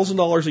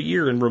 $50,000 a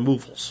year in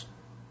removals.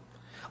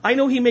 I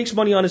know he makes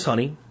money on his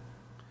honey.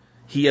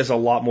 He has a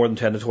lot more than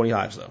 10 to 20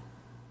 hives, though.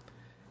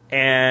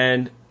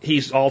 And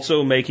he's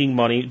also making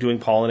money doing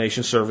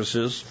pollination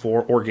services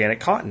for organic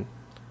cotton.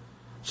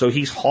 So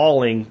he's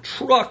hauling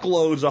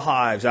truckloads of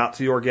hives out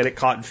to the organic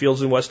cotton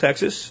fields in West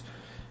Texas,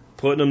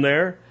 putting them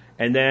there,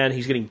 and then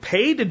he's getting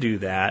paid to do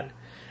that,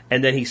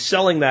 and then he's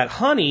selling that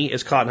honey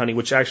as cotton honey,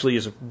 which actually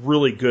is a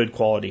really good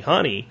quality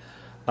honey.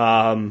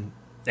 And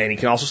he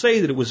can also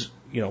say that it was,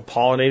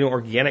 pollinating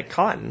organic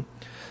cotton.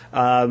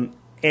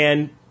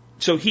 And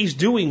so he's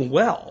doing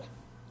well.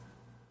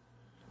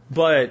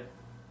 But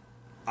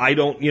I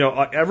don't,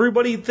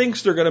 everybody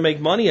thinks they're going to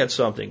make money at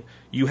something.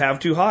 You have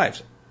 2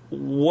 hives.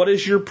 What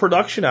is your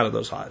production out of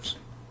those hives?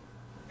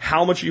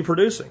 How much are you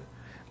producing?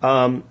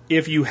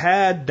 If you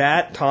had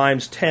that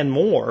times 10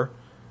 more,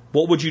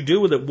 what would you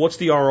do with it? What's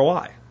the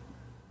ROI?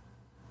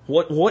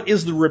 What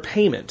is the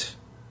repayment?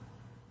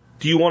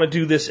 Do you want to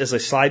do this as a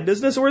side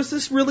business, or is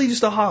this really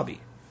just a hobby?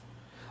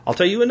 I'll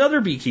tell you another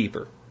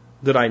beekeeper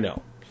that I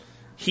know.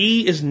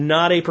 He is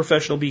not a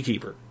professional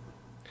beekeeper.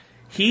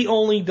 He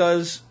only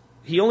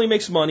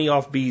makes money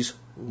off bees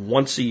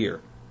once a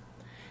year.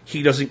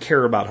 He doesn't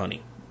care about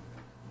honey.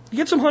 You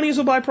get some honey as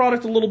a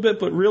byproduct a little bit,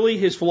 but really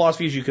his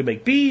philosophy is you can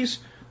make bees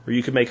or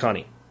you can make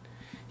honey.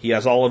 He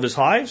has all of his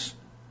hives,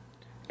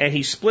 and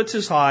he splits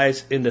his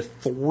hives into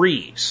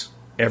 3s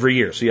every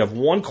year. So you have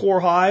 1 core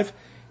hive,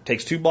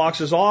 takes 2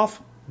 boxes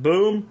off,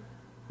 boom.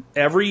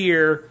 Every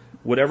year,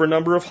 whatever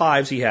number of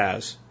hives he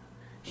has,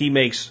 he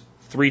makes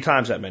 3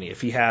 times that many. If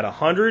he had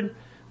 100,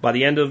 by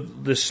the end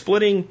of the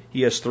splitting,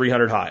 he has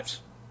 300 hives.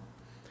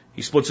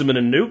 He splits them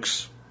into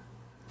nukes,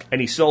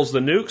 and he sells the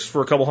nukes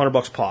for a couple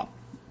 $100 pop.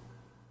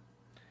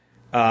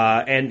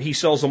 And he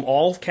sells them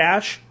all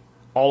cash,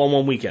 all on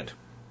one weekend.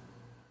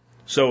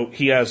 So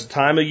he has the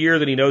time of year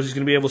that he knows he's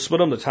going to be able to split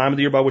them, the time of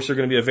the year by which they're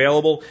going to be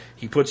available.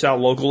 He puts out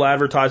local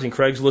advertising,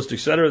 Craigslist,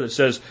 etc., that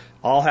says,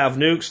 I'll have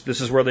nukes,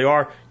 this is where they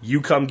are,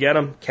 you come get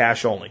them,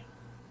 cash only.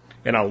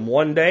 And on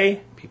one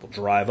day, people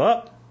drive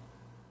up,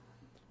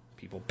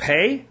 people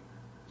pay,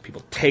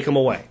 people take them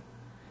away.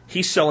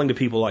 He's selling to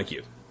people like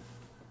you.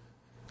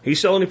 He's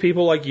selling to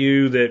people like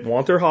you that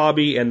want their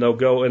hobby, and they'll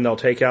go and they'll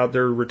take out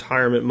their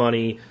retirement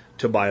money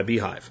to buy a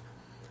beehive.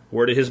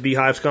 Where do his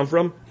beehives come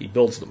from? He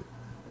builds them.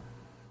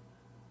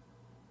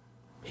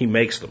 He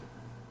makes them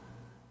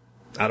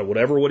out of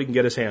whatever wood he can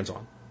get his hands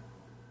on.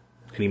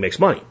 And he makes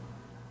money.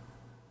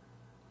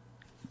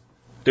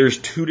 There's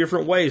 2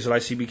 different ways that I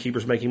see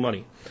beekeepers making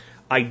money.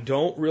 I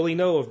don't really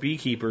know of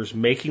beekeepers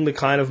making the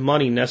kind of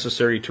money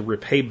necessary to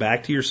repay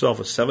back to yourself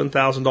a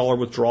 $7,000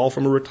 withdrawal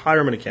from a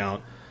retirement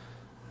account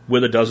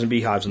with a dozen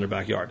beehives in their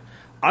backyard.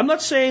 I'm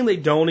not saying they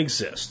don't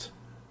exist,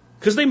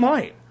 because they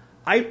might.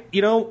 I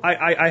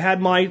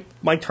had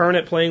my turn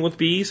at playing with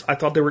bees. I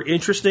thought they were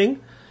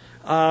interesting,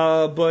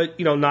 but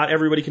not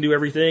everybody can do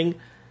everything.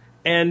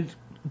 And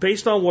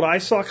based on what I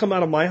saw come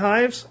out of my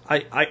hives,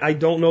 I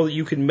don't know that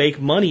you can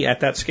make money at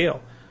that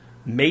scale.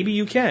 Maybe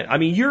you can. I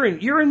mean,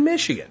 you're in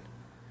Michigan.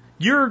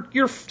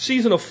 Your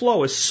season of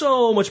flow is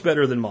so much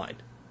better than mine,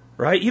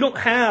 right? You don't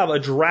have a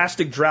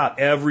drastic drought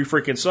every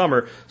freaking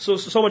summer, so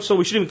much so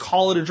we shouldn't even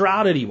call it a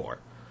drought anymore.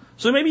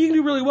 So maybe you can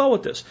do really well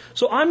with this.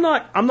 So I'm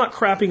not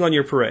crapping on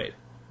your parade.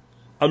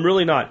 I'm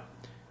really not.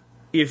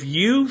 If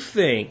you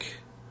think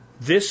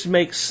this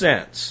makes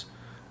sense,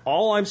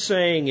 all I'm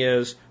saying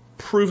is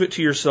prove it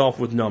to yourself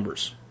with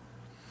numbers.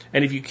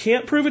 And if you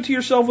can't prove it to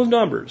yourself with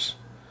numbers,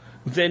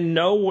 then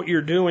know what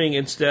you're doing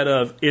instead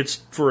of it's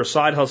for a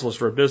side hustle, it's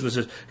for a business,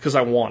 is because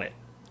I want it.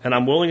 And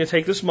I'm willing to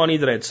take this money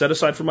that I had set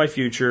aside for my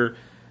future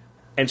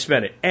and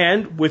spend it.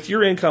 And with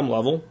your income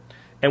level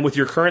and with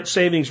your current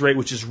savings rate,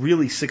 which is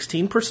really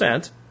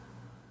 16%,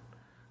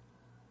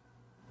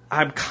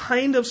 I'm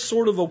kind of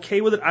sort of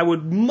okay with it. I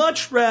would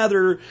much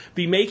rather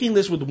be making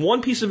this with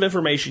one piece of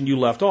information you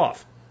left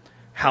off.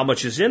 How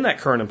much is in that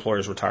current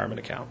employer's retirement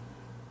account?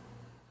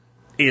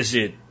 Is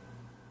it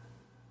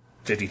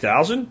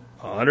 50,000,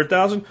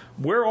 100,000?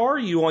 Where are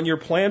you on your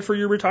plan for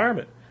your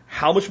retirement?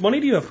 How much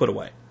money do you have put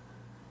away?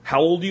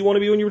 How old do you want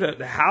to be when you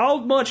retire? How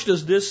much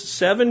does this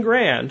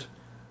 $7,000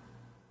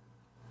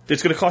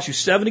 that's going to cost you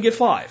 7 to get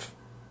 5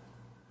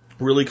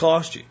 really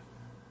cost you?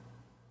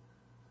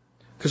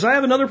 Because I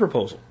have another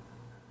proposal.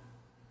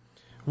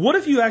 What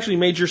if you actually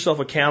made yourself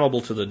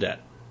accountable to the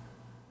debt?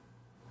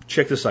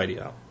 Check this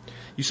idea out.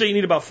 You say you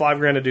need about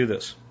 $5,000 to do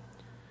this.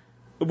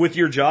 With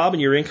your job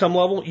and your income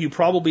level, you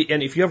probably,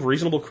 and if you have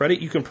reasonable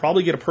credit, you can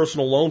probably get a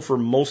personal loan for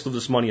most of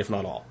this money, if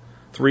not all.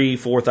 $3,000,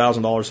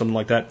 $4,000, something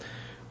like that.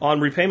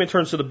 On repayment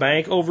terms to the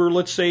bank over,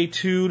 let's say,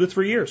 2 to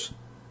 3 years.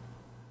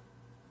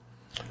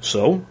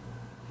 So,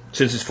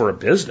 since it's for a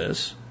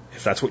business,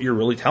 if that's what you're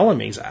really telling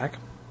me, Zach,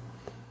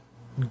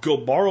 go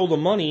borrow the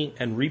money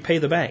and repay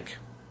the bank.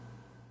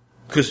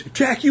 Because,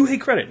 Jack, you hate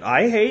credit.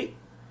 I hate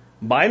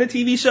buying a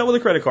TV set with a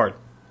credit card.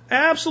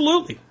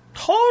 Absolutely.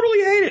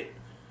 Totally hate it.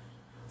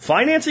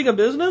 Financing a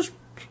business?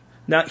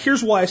 Now,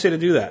 here's why I say to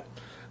do that.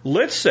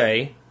 Let's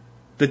say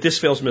that this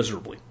fails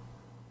miserably.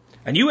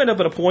 and you end up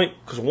at a point,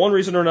 because of one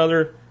reason or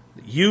another,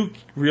 you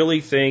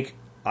really think,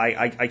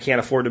 I can't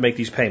afford to make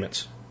these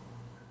payments.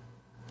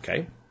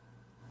 Okay?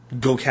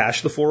 Go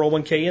cash the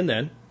 401k in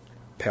then,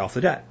 pay off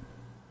the debt.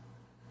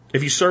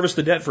 If you service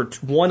the debt for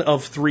 1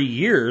 of 3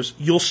 years,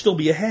 you'll still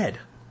be ahead.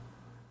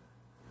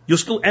 You'll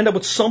still end up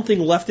with something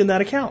left in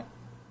that account.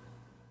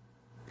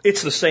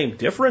 It's the same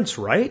difference,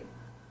 right?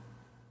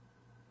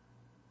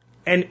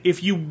 And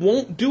if you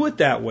won't do it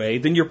that way,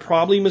 then you're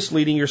probably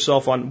misleading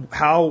yourself on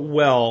how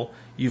well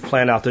you've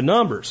planned out the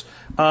numbers.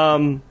 The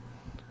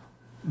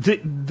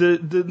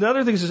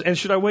other thing is, and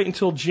should I wait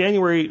until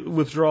January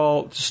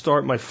withdrawal to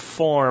start my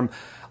farm?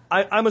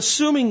 I'm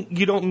assuming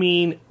you don't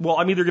mean, well,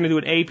 I'm either going to do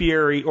an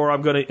apiary or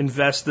I'm going to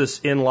invest this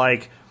in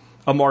like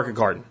a market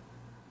garden.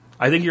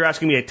 I think you're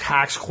asking me a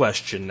tax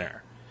question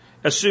there.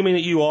 Assuming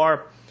that you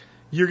are,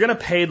 you're going to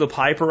pay the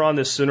piper on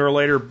this sooner or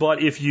later,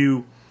 but if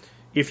you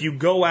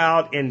go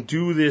out and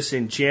do this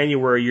in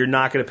January, you're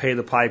not going to pay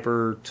the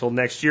piper till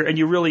next year, and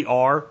you really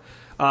are.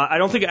 I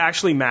don't think it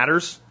actually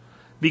matters,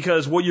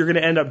 because what you're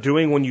going to end up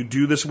doing when you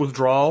do this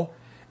withdrawal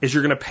is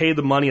you're going to pay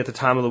the money at the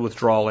time of the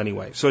withdrawal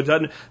anyway. So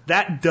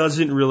that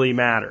doesn't really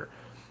matter.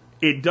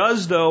 It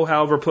does, though,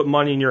 however, put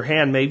money in your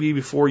hand maybe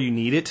before you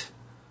need it.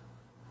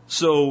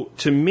 So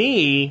to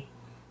me,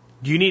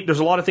 there's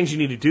a lot of things you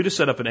need to do to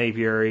set up an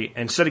apiary,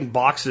 and setting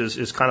boxes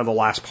is kind of the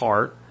last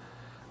part.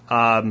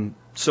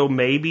 So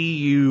maybe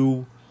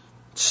you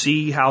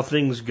see how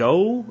things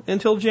go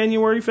until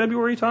January,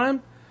 February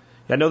time.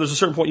 I know there's a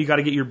certain point you got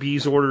to get your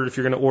bees ordered if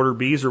you're going to order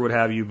bees or what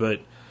have you, but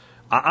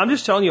I'm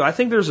just telling you, I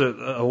think there's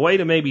a way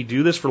to maybe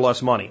do this for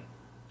less money.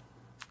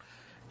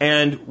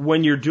 And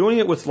when you're doing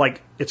it with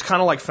it's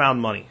kind of like found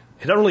money.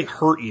 It doesn't really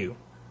hurt you.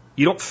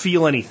 You don't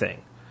feel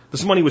anything.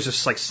 This money was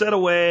just set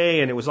away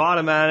and it was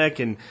automatic,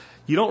 and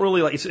you don't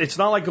really it's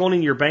not like going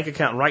into your bank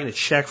account and writing a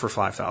check for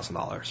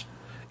 $5,000.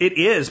 It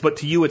is, but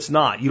to you it's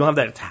not. You don't have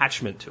that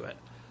attachment to it.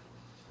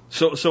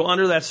 So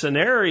under that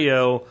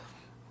scenario,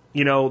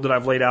 that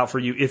I've laid out for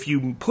you, if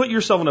you put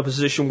yourself in a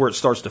position where it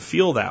starts to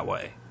feel that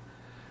way,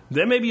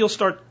 then maybe you'll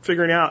start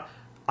figuring out,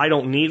 I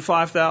don't need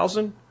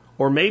 5,000,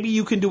 or maybe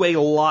you can do a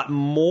lot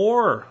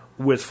more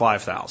with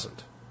 5,000.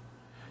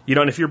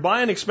 And if you're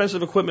buying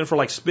expensive equipment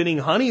for spinning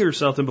honey or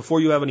something before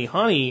you have any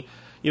honey,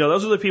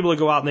 those are the people that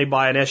go out and they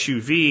buy an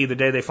SUV the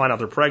day they find out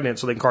they're pregnant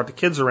so they can cart the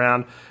kids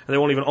around, and they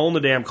won't even own the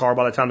damn car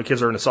by the time the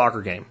kids are in a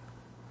soccer game.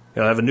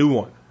 They have a new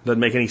one. Doesn't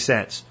make any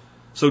sense.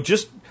 So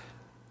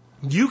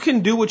you can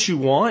do what you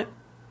want,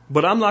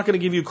 but I'm not going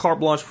to give you carte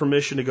blanche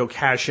permission to go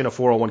cash in a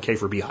 401k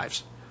for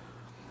beehives.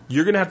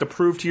 You're going to have to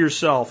prove to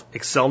yourself,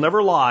 Excel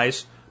never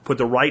lies, put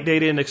the right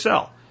data in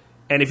Excel.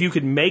 And if you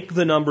can make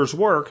the numbers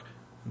work,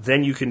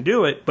 then you can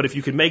do it. But if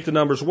you can make the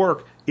numbers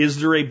work, is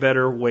there a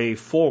better way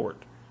forward?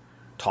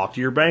 Talk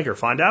to your banker.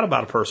 Find out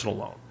about a personal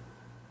loan.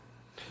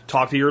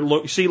 Talk to your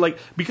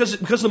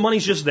because the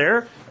money's just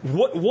there.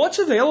 What's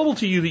available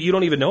to you that you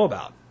don't even know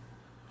about?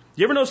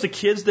 You ever notice the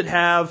kids that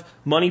have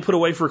money put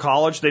away for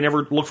college, they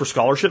never look for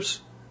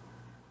scholarships?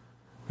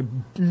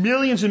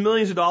 Millions and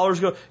millions of dollars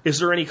go. Is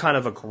there any kind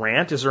of a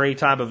grant? Is there any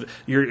type of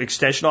your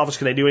extension office?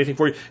 Can they do anything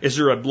for you? Is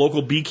there a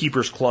local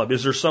beekeepers club?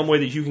 Is there some way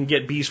that you can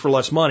get bees for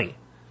less money?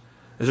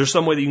 Is there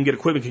some way that you can get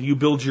equipment? Can you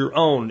build your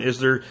own? Is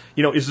there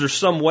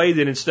some way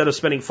that instead of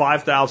spending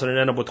 5,000 and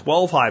end up with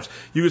 12 hives,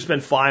 you could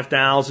spend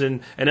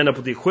 5,000 and end up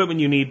with the equipment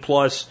you need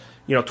plus,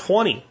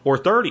 20 or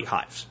 30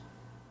 hives?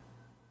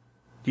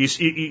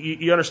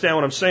 You understand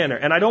what I'm saying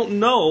there? And I don't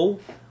know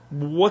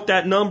what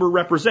that number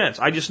represents.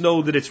 I just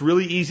know that it's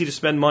really easy to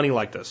spend money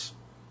like this.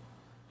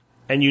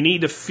 And you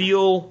need to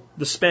feel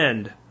the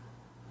spend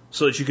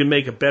so that you can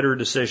make a better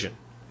decision.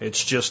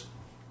 It's just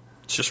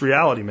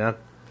reality, man.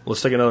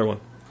 Let's take another one.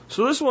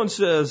 So this one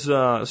says,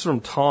 it's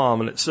from Tom,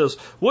 and it says,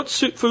 what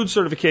food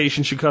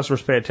certification should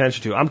customers pay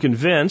attention to? I'm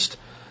convinced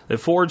that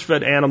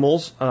forage-fed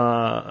animals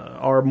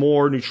are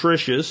more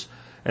nutritious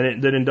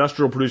than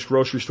industrial produced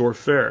grocery store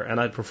fare, and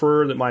I'd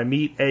prefer that my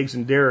meat, eggs,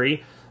 and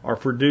dairy are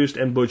produced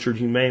and butchered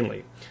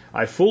humanely.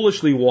 I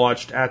foolishly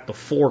watched At the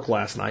Fork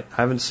last night.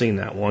 I haven't seen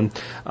that one.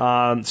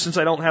 Since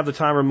I don't have the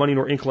time or money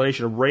nor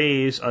inclination to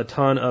raise a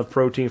ton of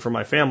protein for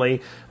my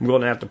family, I'm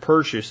going to have to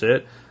purchase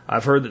it.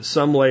 I've heard that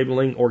some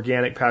labeling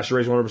organic,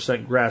 pasture-raised,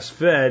 100%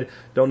 grass-fed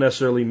don't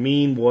necessarily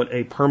mean what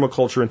a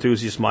permaculture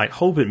enthusiast might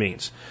hope it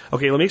means.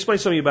 Okay, let me explain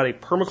something about a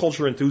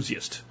permaculture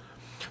enthusiast.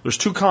 There's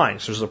two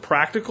kinds. There's the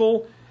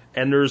practical,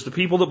 and there's the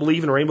people that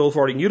believe in rainbow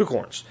farting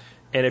unicorns.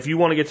 And if you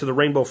want to get to the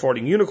rainbow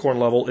farting unicorn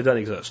level, it doesn't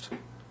exist.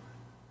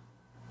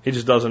 It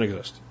just doesn't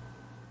exist.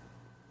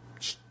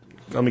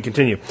 Let me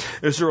continue.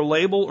 Is there a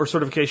label or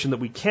certification that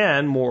we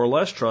can more or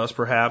less trust?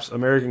 Perhaps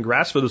American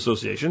Grass-Fed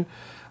Association.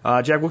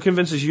 Jack, what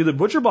convinces you that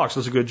ButcherBox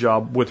does a good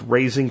job with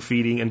raising,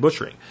 feeding, and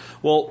butchering?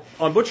 Well,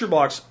 on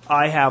ButcherBox,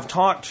 I have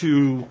talked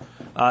to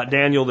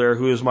Daniel there,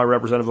 who is my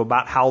representative,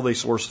 about how they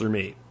source their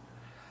meat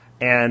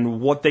and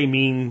what they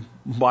mean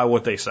by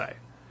what they say.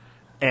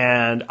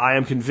 And I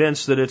am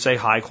convinced that it's a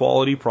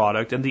high-quality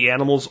product and the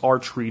animals are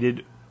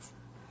treated,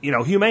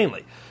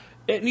 humanely.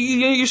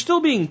 You're still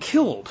being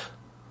killed.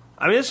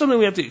 I mean, it's something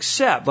we have to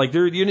accept. Like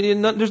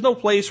there's no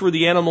place where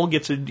the animal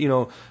gets it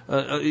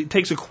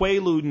takes a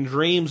quaalude and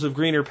dreams of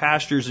greener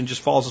pastures and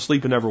just falls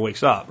asleep and never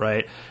wakes up,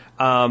 right?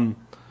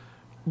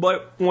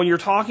 But when you're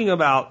talking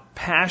about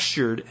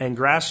pastured and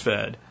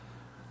grass-fed,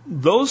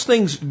 those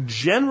things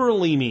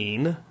generally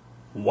mean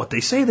what they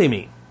say they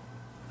mean.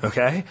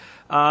 Okay,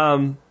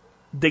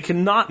 they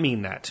cannot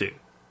mean that too.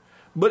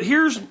 But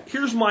here's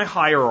my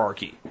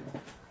hierarchy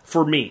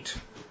for meat,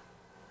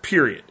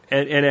 period,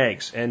 and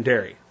eggs and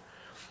dairy.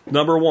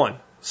 Number one,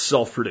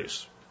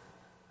 self-produce.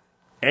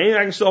 Anything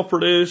I can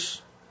self-produce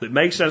that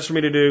makes sense for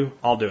me to do,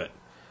 I'll do it.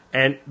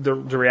 And the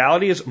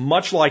reality is,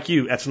 much like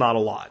you, that's not a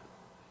lot.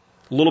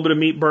 A little bit of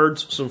meat,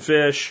 birds, some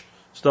fish,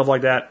 stuff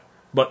like that,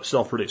 but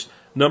self-produced.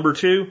 Number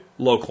two,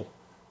 local.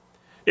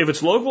 If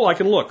it's local, I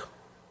can look.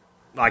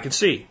 I can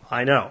see.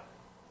 I know.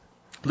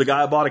 The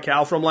guy I bought a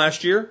cow from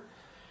last year,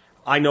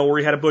 I know where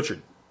he had it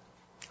butchered.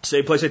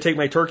 Same place I take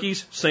my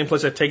turkeys, same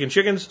place I've taken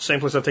chickens,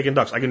 same place I've taken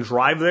ducks. I can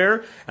drive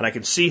there and I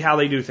can see how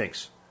they do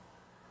things.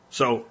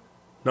 So,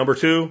 number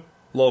two,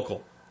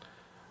 local.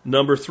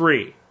 Number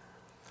three,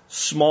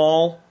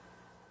 small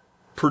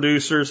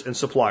producers and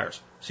suppliers.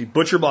 See,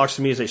 ButcherBox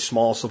to me is a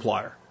small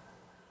supplier.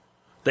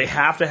 They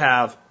have to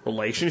have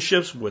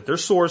relationships with their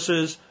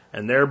sources,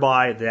 and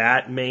thereby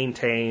that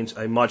maintains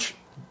a much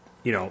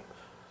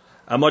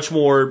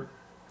more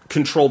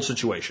controlled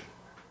situation.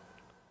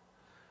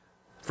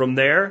 From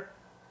there,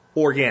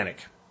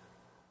 organic.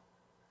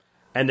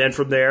 And then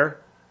from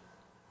there,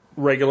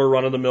 regular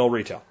run-of-the-mill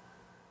retail.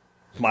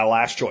 My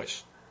last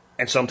choice.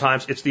 And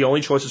sometimes it's the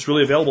only choice that's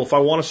really available if I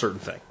want a certain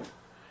thing.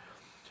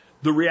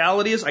 The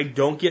reality is I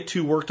don't get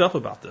too worked up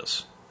about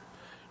this.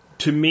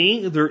 To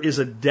me, there is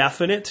a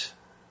definite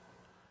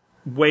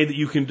way that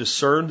you can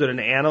discern that an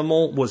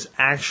animal was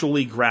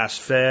actually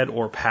grass-fed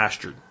or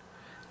pastured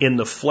in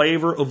the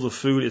flavor of the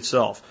food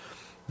itself.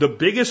 The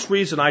biggest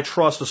reason I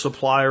trust a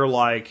supplier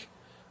like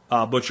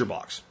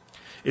ButcherBox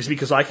is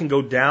because I can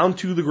go down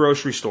to the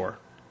grocery store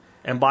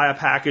and buy a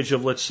package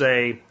of, let's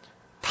say,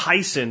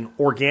 Tyson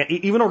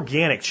even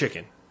organic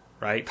chicken,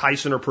 right?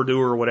 Tyson or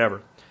Purdue or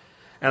whatever.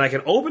 And I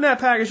can open that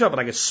package up and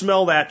I can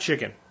smell that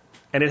chicken.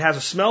 And it has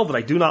a smell that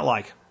I do not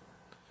like.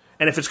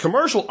 And if it's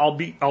commercial,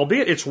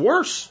 albeit it's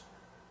worse.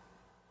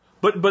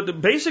 But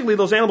basically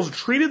those animals are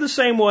treated the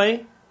same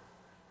way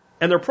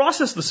and they're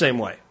processed the same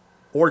way.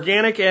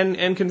 Organic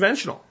and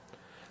conventional.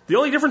 The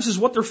only difference is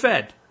what they're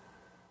fed.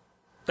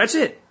 That's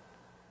it.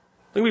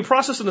 They can be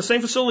processed in the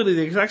same facility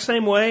the exact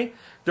same way.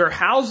 They're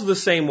housed the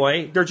same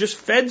way. They're just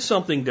fed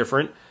something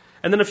different.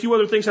 And then a few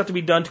other things have to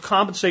be done to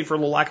compensate for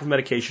the lack of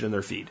medication in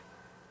their feed.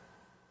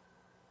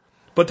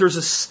 But there's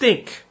a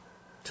stink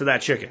to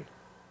that chicken.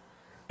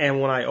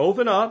 And when I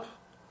open up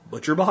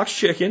ButcherBox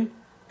chicken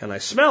and I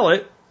smell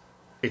it,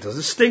 it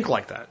doesn't stink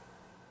like that.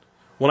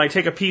 When I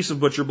take a piece of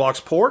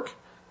ButcherBox pork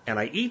and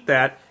I eat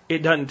that, it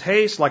doesn't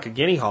taste like a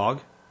guinea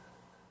hog.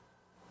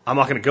 I'm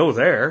not going to go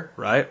there,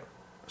 right?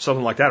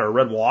 Something like that, or a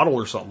red wattle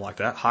or something like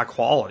that, high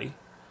quality.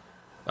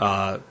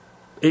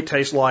 It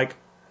tastes like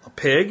a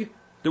pig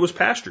that was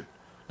pastured,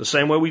 the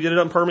same way we did it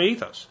on Perma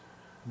Ethos.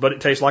 But it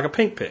tastes like a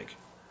pink pig.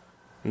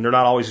 And they're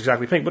not always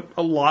exactly pink, but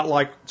a lot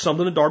like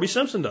something that Darby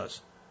Simpson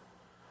does.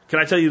 Can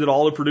I tell you that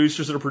all the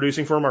producers that are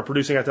producing for them are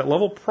producing at that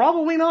level?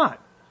 Probably not.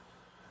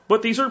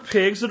 But these are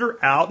pigs that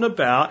are out and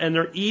about, and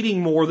they're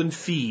eating more than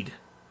feed.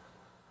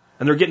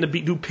 And they're getting to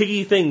do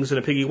piggy things in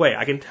a piggy way.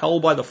 I can tell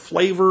by the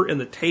flavor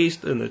and the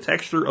taste and the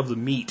texture of the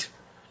meat.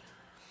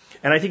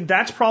 And I think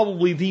that's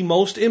probably the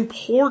most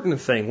important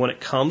thing when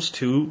it comes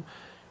to,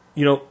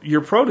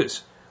 your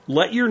produce.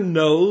 Let your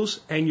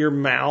nose and your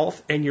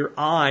mouth and your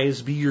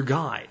eyes be your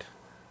guide.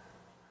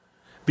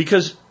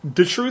 Because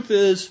the truth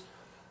is,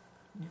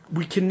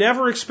 we can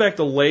never expect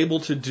a label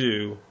to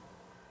do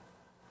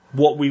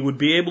what we would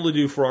be able to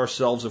do for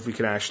ourselves if we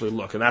can actually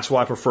look. And that's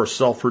why I prefer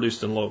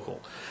self-produced and local.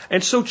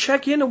 And so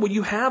check in on what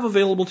you have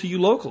available to you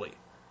locally.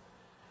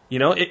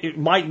 It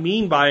might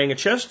mean buying a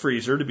chest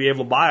freezer to be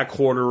able to buy a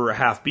quarter or a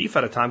half beef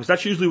at a time, because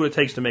that's usually what it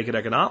takes to make it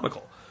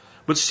economical.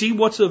 But see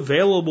what's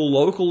available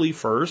locally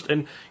first.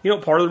 And,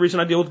 part of the reason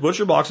I deal with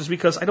ButcherBox is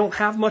because I don't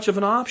have much of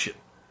an option.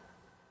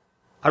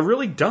 I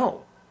really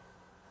don't.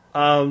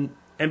 And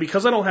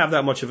because I don't have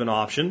that much of an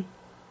option,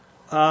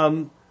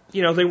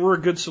 they were a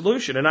good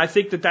solution. And I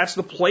think that that's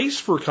the place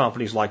for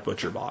companies like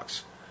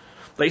ButcherBox.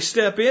 They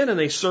step in and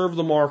they serve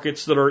the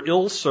markets that are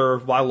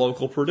ill-served by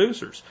local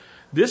producers.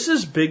 This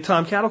is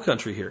big-time cattle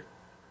country here.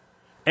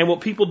 And what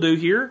people do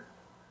here,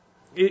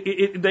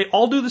 they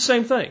all do the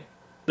same thing.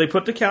 They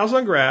put the cows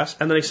on grass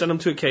and then they send them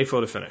to a CAFO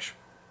to finish.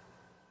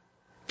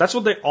 That's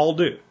what they all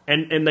do.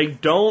 And they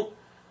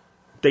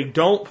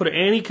don't put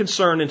any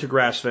concern into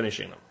grass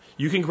finishing them.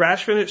 You can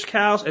grass finish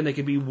cows and they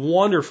can be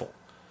wonderful.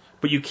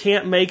 But you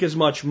can't make as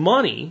much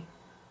money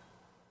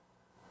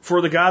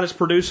for the guy that's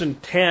producing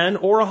 10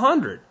 or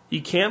 100.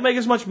 You can't make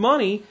as much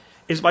money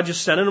as by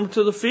just sending them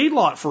to the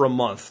feedlot for a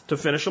month to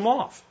finish them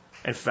off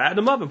and fatten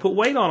them up and put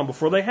weight on them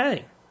before they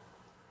hang.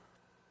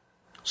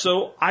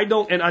 So I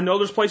know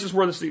there's places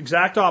where it's the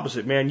exact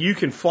opposite, man. You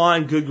can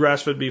find good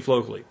grass-fed beef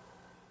locally.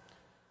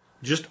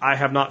 I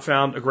have not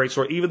found a great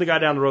store. Even the guy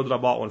down the road that I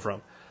bought one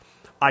from,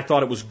 I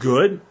thought it was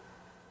good,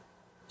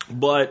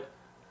 but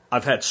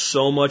I've had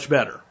so much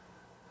better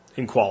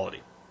in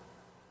quality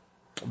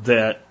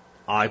that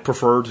I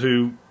prefer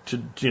to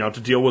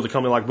deal with a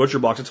company like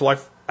ButcherBox until I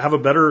have a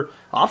better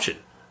option.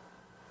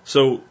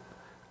 So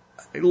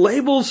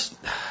labels,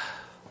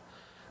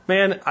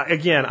 man,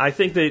 I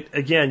think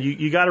that,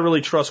 you got to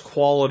really trust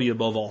quality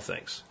above all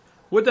things.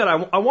 With that,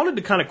 I wanted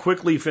to kind of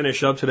quickly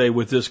finish up today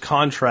with this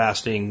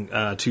contrasting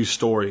two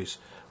stories.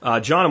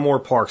 John and Moore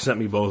Park sent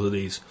me both of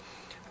these.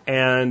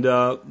 And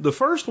the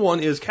first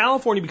one is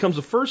California becomes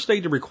the first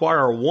state to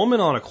require a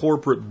woman on a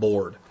corporate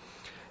board.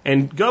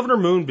 And Governor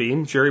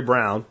Moonbeam, Jerry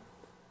Brown,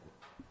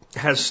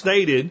 has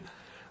stated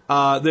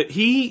that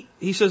he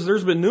says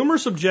there's been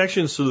numerous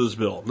objections to this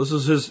bill. This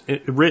is his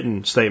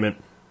written statement.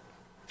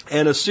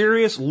 And a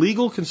serious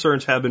legal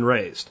concerns have been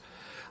raised.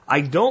 I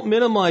don't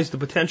minimize the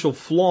potential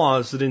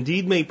flaws that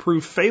indeed may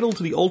prove fatal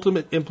to the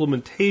ultimate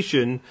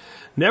implementation.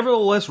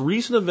 Nevertheless,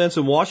 recent events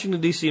in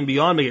Washington, D.C. and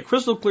beyond make it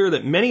crystal clear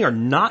that many are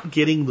not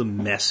getting the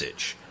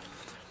message.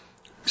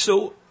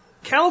 So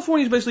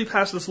California's basically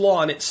passed this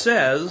law, and it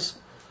says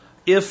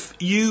if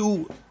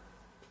you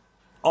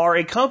are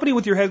a company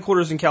with your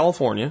headquarters in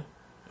California,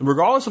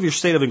 regardless of your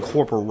state of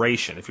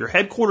incorporation, if your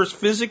headquarters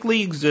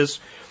physically exists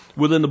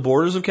within the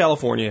borders of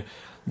California,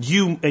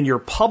 you're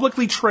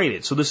publicly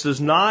traded. So this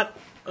does not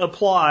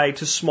apply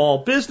to small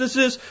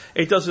businesses.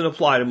 It doesn't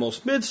apply to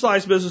most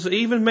mid-sized businesses,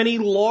 even many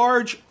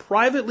large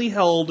privately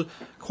held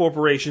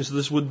corporations.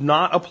 This would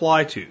not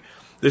apply to.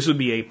 This would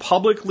be a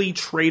publicly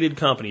traded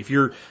company. If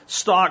your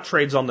stock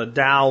trades on the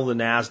Dow, the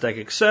NASDAQ,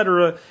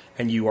 etc.,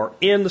 and you are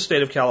in the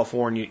state of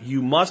California,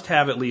 you must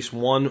have at least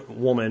one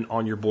woman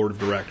on your board of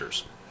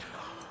directors.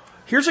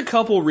 Here's a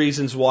couple of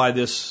reasons why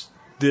this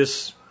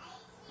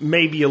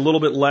may be a little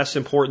bit less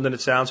important than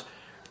it sounds.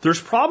 There's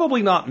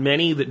probably not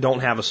many that don't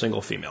have a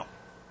single female.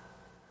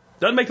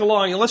 Doesn't make the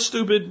law any less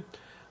stupid,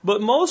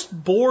 but most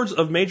boards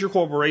of major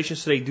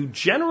corporations today do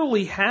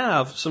generally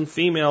have some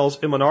females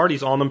and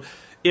minorities on them,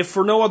 if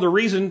for no other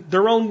reason,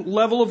 their own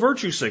level of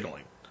virtue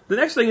signaling. The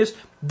next thing is,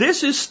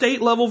 this is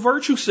state level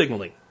virtue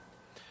signaling.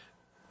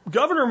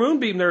 Governor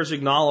Moonbeam there is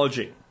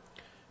acknowledging,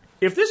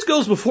 if this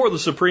goes before the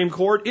Supreme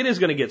Court, it is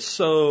going to get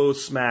so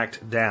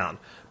smacked down.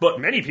 But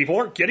many people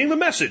aren't getting the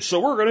message,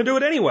 so we're going to do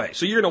it anyway.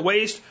 So you're going to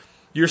waste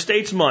your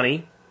state's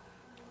money,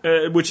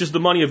 which is the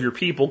money of your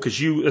people, because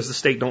you as the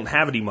state don't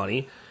have any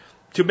money,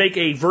 to make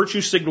a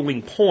virtue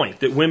signaling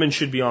point that women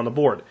should be on the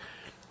board.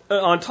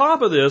 On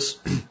top of this,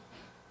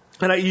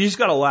 and you just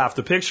got to laugh,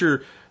 the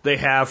picture they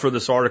have for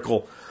this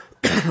article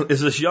is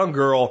this young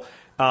girl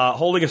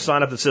holding a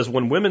sign up that says,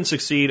 "When women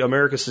succeed,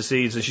 America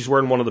succeeds," and she's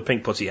wearing one of the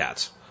pink pussy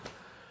hats.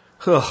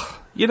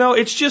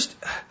 It's just,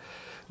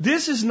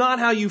 this is not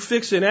how you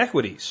fix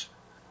inequities.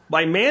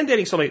 By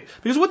mandating something,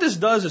 because what this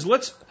does is,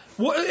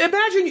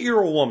 imagine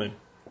you're a woman,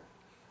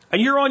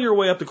 and you're on your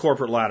way up the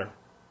corporate ladder.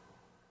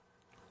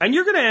 And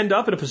you're going to end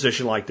up in a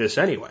position like this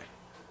anyway.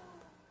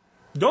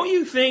 Don't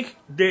you think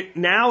that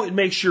now it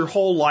makes your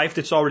whole life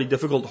that's already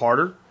difficult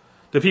harder?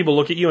 That people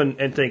look at you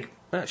and think,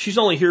 she's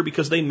only here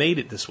because they made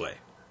it this way.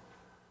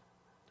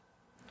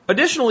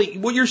 Additionally,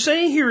 what you're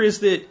saying here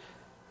is that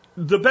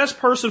the best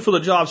person for the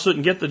job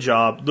shouldn't get the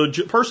job.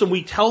 The person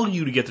we tell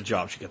you to get the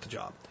job should get the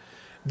job.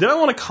 Then I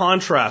want to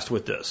contrast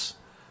with this,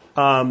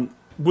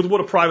 with what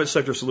a private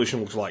sector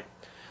solution looks like.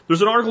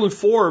 There's an article in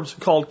Forbes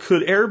called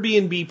 "Could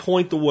Airbnb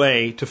Point the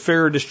Way to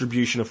Fairer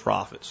Distribution of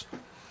Profits?"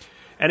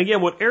 And again,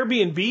 what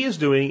Airbnb is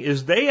doing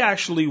is they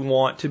actually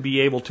want to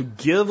be able to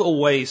give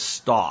away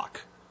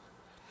stock.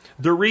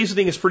 Their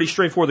reasoning is pretty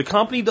straightforward. The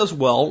company does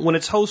well when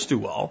its hosts do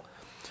well,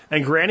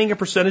 and granting a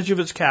percentage of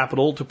its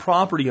capital to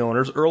property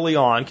owners early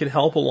on can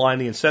help align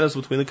the incentives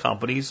between the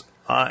companies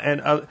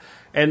and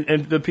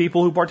the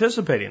people who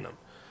participate in them.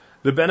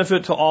 The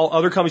benefit to all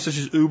other companies such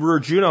as Uber or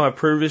Juno have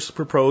previously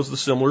proposed a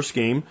similar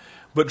scheme,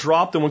 but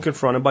dropped them when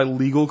confronted by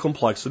legal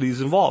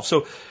complexities involved.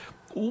 So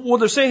what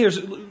they're saying here is,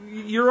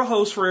 you're a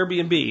host for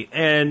Airbnb,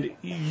 and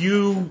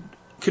you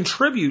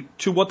contribute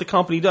to what the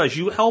company does.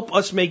 You help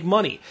us make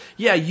money.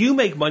 Yeah, you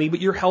make money, but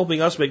you're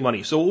helping us make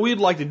money. So what we'd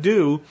like to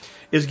do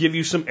is give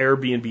you some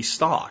Airbnb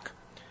stock.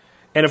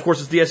 And of course,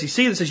 it's the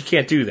SEC that says you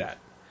can't do that.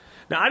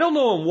 Now, I don't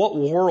know in what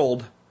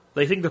world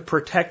they think they're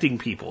protecting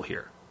people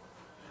here.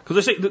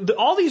 Because they say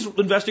all these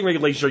investing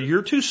regulations are,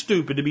 you're too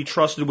stupid to be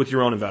trusted with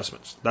your own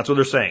investments. That's what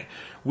they're saying.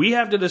 We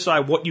have to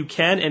decide what you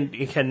can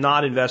and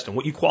cannot invest in,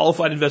 what you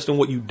qualify to invest in,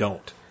 what you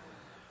don't.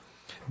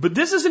 But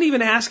this isn't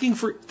even asking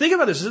for, think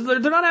about this, they're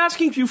not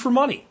asking you for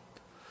money.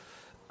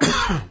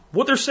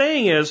 What they're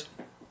saying is,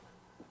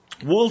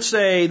 we'll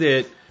say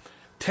that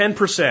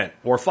 10%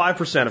 or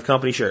 5% of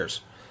company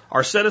shares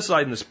are set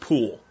aside in this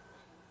pool.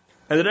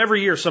 And that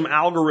every year some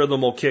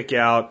algorithm will kick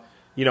out,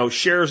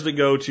 shares that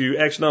go to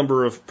X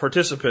number of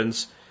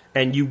participants,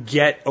 and you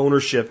get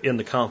ownership in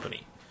the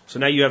company. So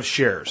now you have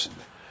shares.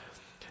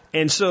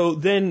 And so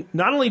then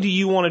not only do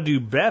you want to do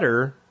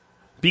better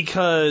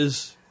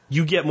because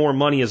you get more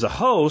money as a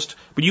host,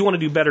 but you want to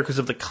do better because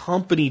if the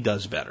company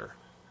does better.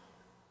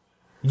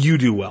 you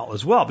do well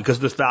as well, because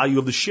the value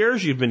of the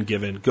shares you've been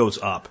given goes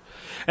up.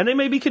 And they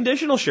may be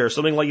conditional shares,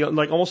 something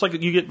like almost like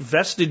you get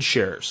vested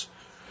shares,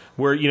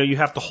 where you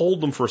have to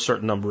hold them for a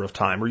certain number of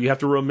time, or you have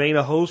to remain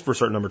a host for a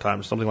certain number of time,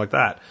 or something like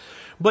that.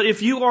 But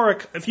if you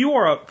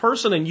are a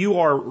person and you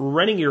are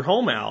renting your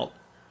home out,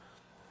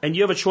 and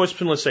you have a choice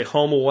between, let's say,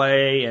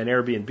 HomeAway and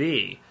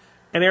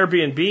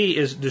Airbnb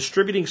is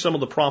distributing some of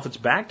the profits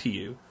back to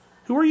you,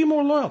 who are you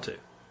more loyal to?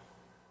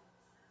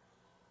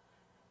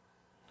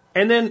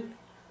 And then,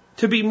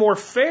 to be more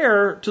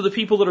fair to the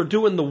people that are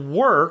doing the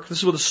work, this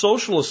is what the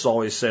socialists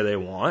always say they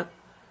want.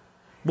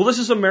 Well, this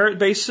is a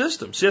merit-based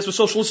system. See, that's what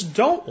socialists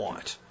don't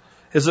want,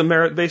 is a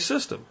merit-based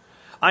system.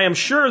 I am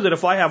sure that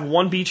if I have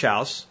one beach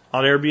house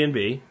on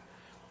Airbnb,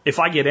 if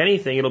I get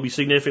anything, it'll be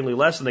significantly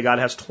less than the guy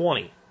that has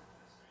 20.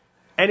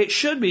 And it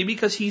should be,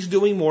 because he's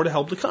doing more to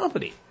help the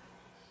company.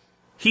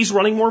 He's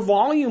running more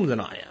volume than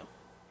I am.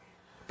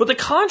 But the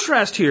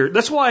contrast here,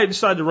 that's why I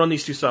decided to run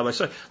these two side by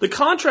side. The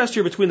contrast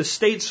here between the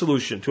state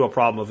solution to a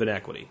problem of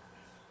inequity.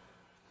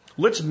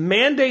 Let's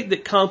mandate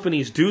that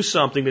companies do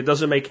something that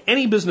doesn't make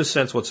any business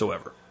sense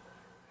whatsoever.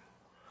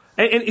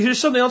 And here's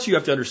something else you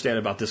have to understand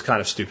about this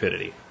kind of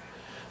stupidity.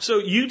 So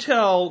you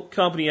tell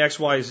company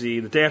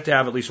XYZ that they have to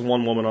have at least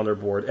one woman on their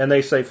board, and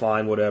they say,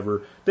 fine,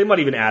 whatever. They might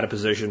even add a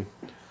position.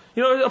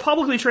 A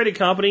publicly traded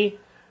company,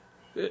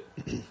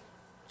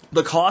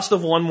 the cost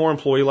of one more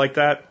employee like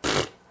that,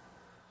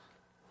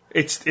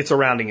 it's a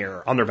rounding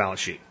error on their balance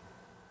sheet.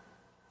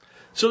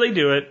 So they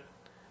do it.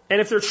 And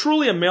if they're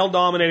truly a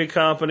male-dominated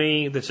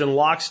company that's in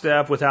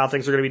lockstep with how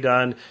things are going to be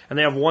done, and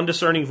they have one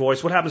discerning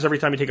voice, what happens every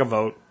time you take a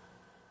vote?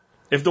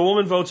 If the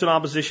woman votes in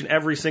opposition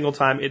every single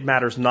time, it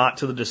matters not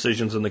to the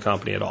decisions in the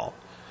company at all.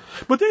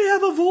 But they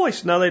have a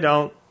voice. No, they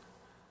don't.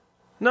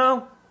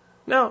 No.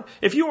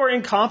 If you are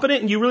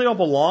incompetent and you really don't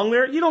belong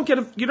there,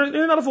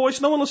 you're not a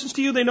voice. No one listens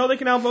to you. They know they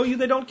can outvote you.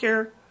 They don't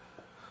care.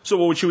 So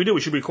what should we do?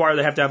 We should require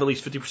they have to have at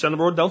least 50% of the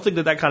board. Don't think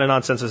that kind of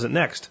nonsense isn't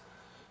next.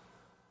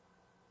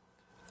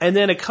 And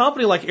then a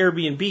company like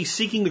Airbnb,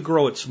 seeking to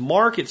grow its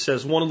market,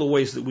 says one of the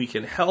ways that we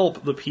can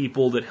help the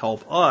people that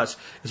help us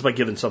is by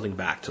giving something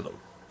back to them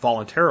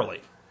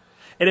voluntarily.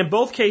 And in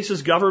both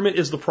cases, government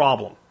is the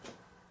problem.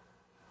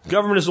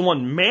 Government is the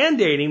one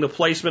mandating the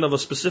placement of a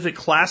specific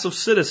class of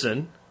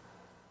citizen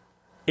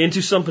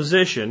into some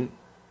position,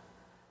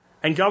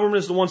 and government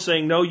is the one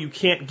saying, no, you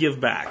can't give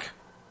back.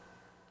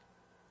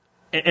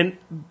 And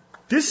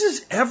this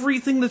is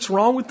everything that's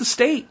wrong with the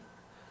state,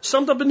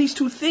 summed up in these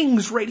two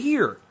things right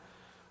here.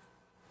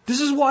 This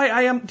is why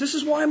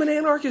I'm an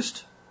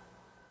anarchist.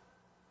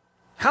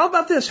 How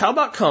about this? How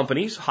about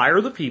companies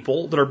hire the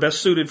people that are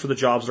best suited for the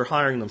jobs they're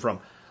hiring them from,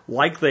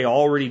 like they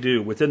already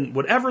do within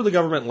whatever the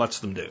government lets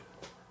them do?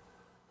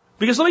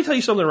 Because let me tell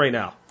you something right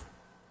now.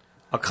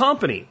 A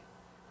company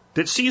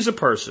that sees a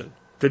person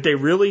that they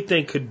really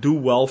think could do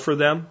well for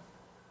them,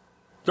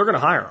 they're going to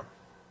hire them.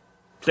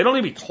 They don't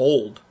need to be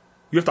told.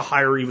 You have to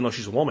hire her even though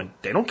she's a woman.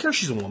 They don't care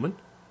she's a woman.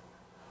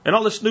 And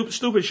all this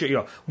stupid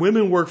shit,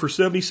 women work for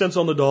 70 cents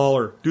on the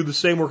dollar, do the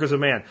same work as a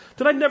man.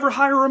 Then I'd never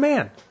hire a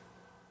man.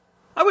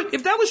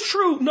 If that was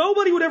true,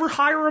 nobody would ever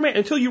hire a man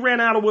until you ran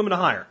out of women to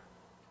hire.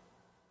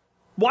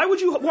 Why would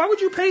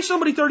you pay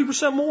somebody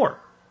 30% more?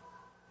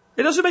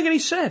 It doesn't make any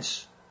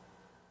sense.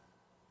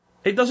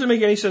 It doesn't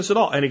make any sense at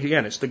all. And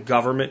again, it's the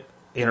government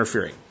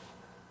interfering.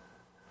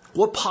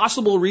 What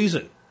possible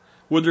reason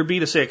would there be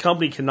to say a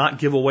company cannot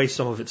give away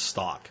some of its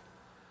stock?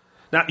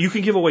 Now, you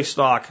can give away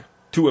stock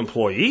to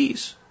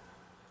employees,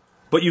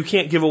 but you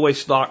can't give away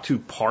stock to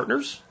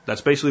partners.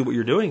 That's basically what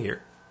you're doing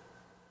here.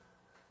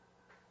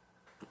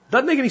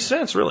 Doesn't make any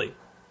sense, really.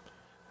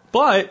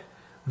 But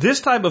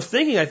this type of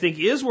thinking, I think,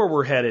 is where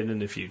we're headed in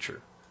the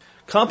future.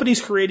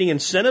 Companies creating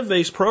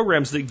incentive-based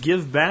programs that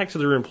give back to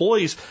their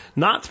employees,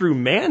 not through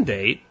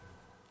mandate,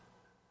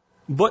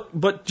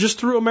 but just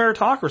through a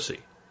meritocracy.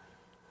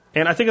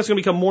 And I think that's going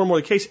to become more and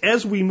more the case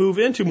as we move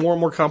into more and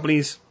more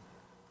companies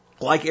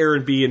like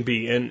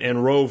Airbnb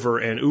and Rover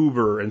and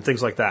Uber and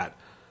things like that.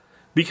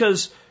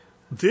 Because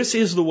this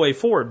is the way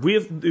forward.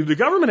 The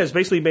government has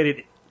basically made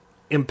it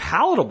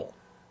impalatable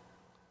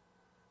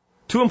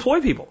to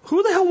employ people.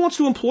 Who the hell wants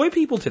to employ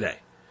people today?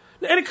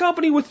 In a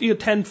company with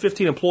 10,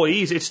 15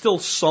 employees, it's still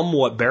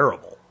somewhat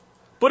bearable.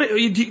 But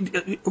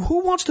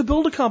who wants to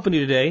build a company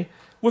today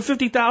with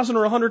 50,000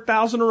 or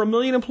 100,000 or 1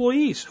 million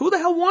employees? Who the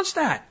hell wants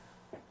that?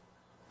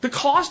 The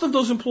cost of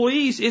those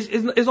employees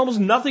is almost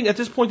nothing at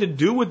this point to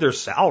do with their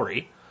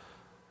salary.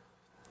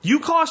 You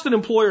cost an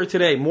employer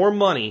today more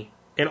money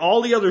and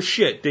all the other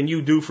shit than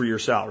you do for your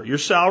salary. Your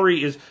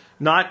salary is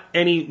not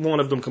any one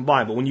of them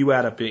combined, but when you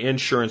add up the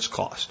insurance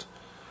cost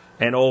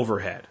and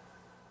overhead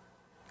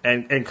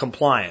and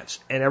compliance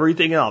and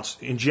everything else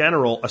in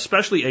general,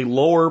 especially a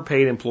lower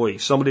paid employee,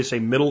 somebody say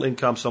middle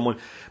income, someone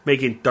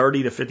making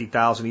 30 to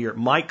 50,000 a year,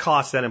 might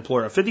cost that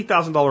employer, a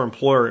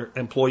 $50,000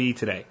 employee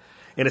today,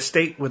 in a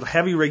state with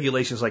heavy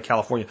regulations like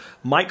California,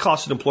 might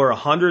cost an employer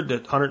 $100,000 to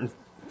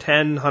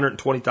 $110,000,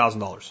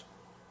 $120,000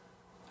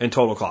 in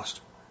total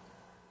cost.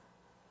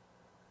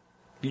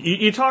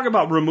 You talk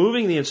about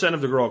removing the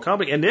incentive to grow a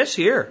company, and this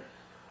here,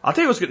 I'll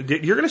tell you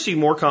you're going to see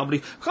more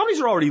companies.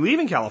 Companies are already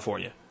leaving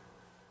California.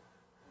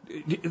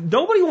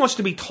 Nobody wants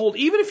to be told,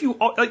 even if there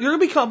are going to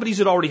be companies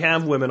that already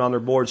have women on their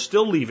boards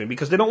still leaving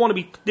because they don't want to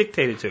be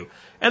dictated to.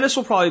 And this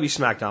will probably be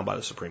smacked down by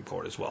the Supreme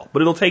Court as well.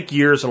 But it'll take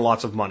years and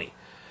lots of money.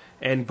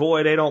 And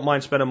boy, they don't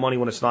mind spending money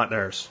when it's not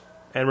theirs.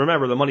 And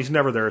remember, the money's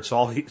never there. It's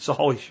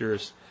always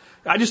yours.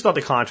 I just thought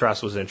the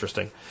contrast was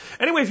interesting.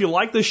 Anyway, if you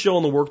like this show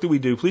and the work that we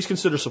do, please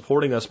consider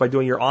supporting us by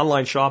doing your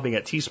online shopping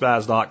at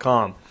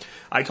tspaz.com.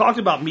 I talked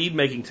about mead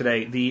making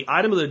today. The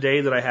item of the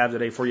day that I have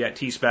today for you at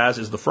T-Spaz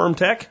is the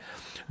Firmtech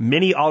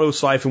Mini Auto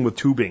Siphon with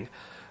Tubing.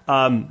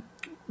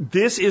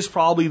 This is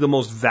probably the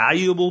most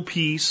valuable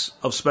piece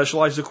of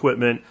specialized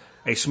equipment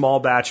a small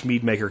batch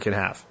mead maker can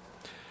have.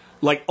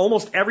 Like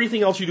almost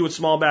everything else you do with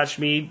small batch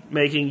mead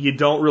making, you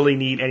don't really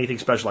need anything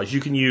specialized.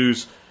 You can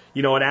use,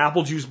 an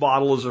apple juice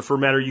bottle as a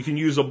fermenter. You can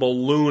use a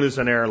balloon as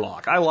an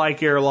airlock. I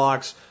like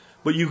airlocks,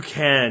 but you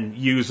can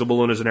use a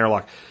balloon as an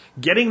airlock.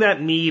 Getting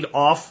that mead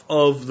off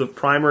of the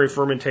primary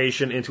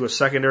fermentation into a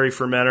secondary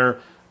fermenter,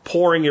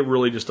 pouring it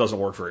really just doesn't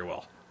work very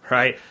well,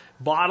 right?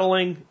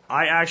 Bottling,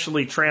 I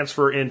actually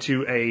transfer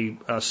into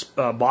a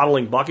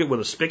bottling bucket with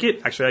a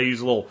spigot. Actually, I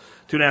use a little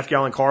 2.5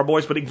 gallon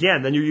carboys. But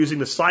again, then you're using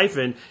the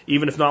siphon,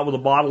 even if not with a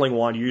bottling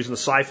one, you're using the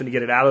siphon to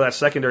get it out of that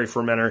secondary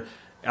fermenter,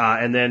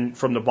 and then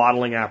from the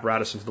bottling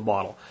apparatus into the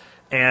bottle.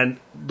 And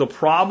the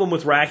problem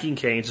with racking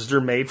canes is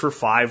they're made for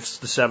 5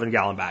 to 7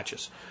 gallon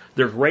batches.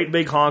 They're great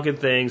big honking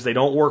things. They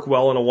don't work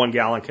well in a 1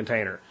 gallon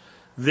container.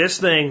 This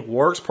thing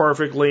works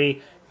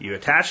perfectly. You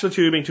attach the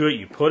tubing to it,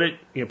 you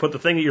put the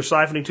thing that you're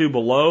siphoning to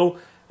below,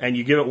 and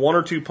you give it 1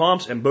 or 2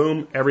 pumps, and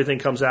boom, everything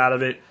comes out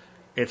of it.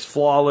 It's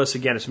flawless.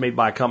 Again, it's made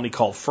by a company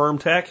called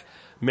Firmtech.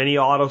 Mini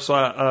Auto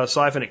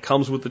Siphon. It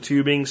comes with the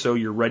tubing, so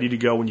you're ready to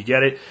go when you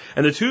get it.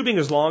 And the tubing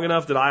is long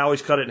enough that I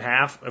always cut it in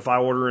half if I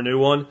order a new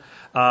one,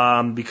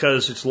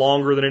 because it's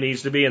longer than it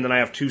needs to be, and then I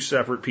have 2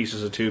 separate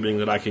pieces of tubing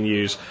that I can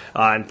use,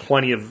 and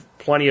plenty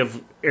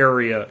of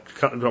area,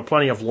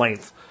 plenty of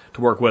length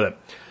to work with it.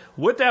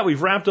 With that,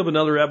 we've wrapped up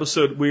another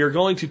episode. We are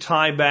going to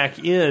tie back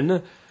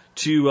in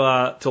to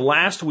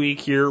last week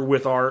here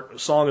with our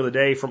song of the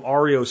day from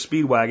REO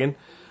Speedwagon.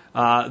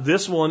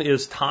 This one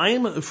is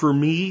Time for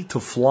Me to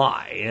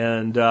Fly.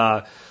 And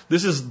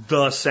this is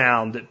the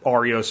sound that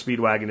REO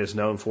Speedwagon is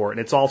known for. And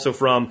it's also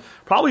from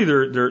probably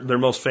their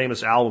most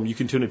famous album, You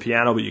Can Tune a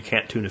Piano, But You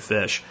Can't Tune a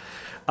Fish.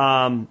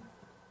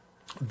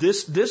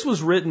 This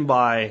was written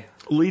by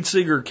lead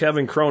singer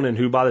Kevin Cronin,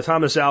 who by the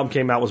time this album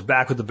came out was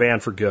back with the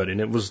band for good.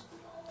 And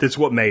it's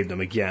what made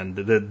them again.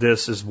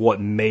 This is what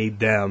made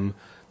them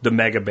the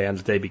mega band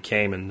that they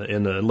became in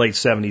the late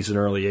 70s and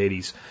early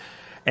 80s.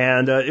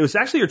 And it was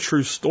actually a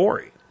true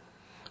story.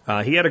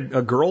 He had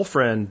a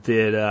girlfriend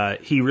that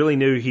he really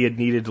knew he had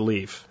needed to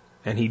leave,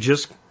 and he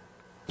just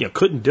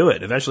couldn't do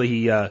it. Eventually,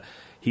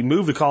 he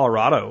moved to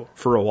Colorado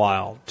for a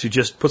while to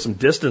just put some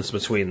distance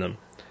between them,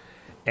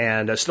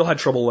 and still had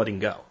trouble letting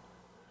go.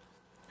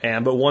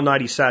 But one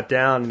night he sat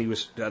down and he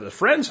was at a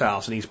friend's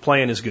house and he's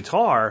playing his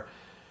guitar.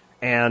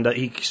 And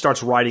he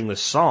starts writing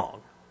this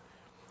song.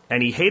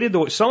 And he hated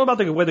something about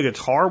the way the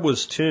guitar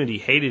was tuned. He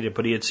hated it,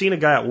 but he had seen a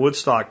guy at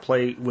Woodstock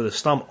play with a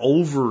stump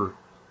over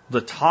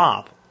the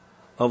top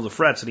of the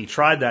frets. And he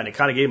tried that, and it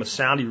kind of gave him a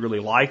sound he really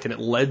liked, and it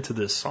led to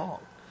this song.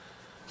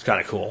 It's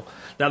kind of cool.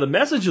 Now, the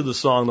message of the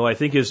song, though, I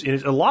think is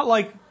a lot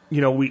like,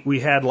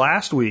 we had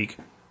last week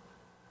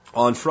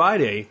on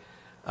Friday.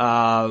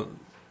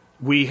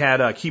 We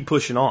had Keep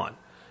Pushing On.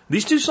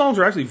 These two songs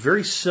are actually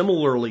very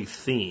similarly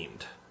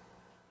themed.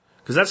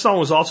 Because that song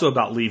was also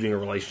about leaving a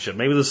relationship.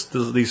 Maybe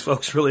these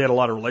folks really had a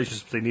lot of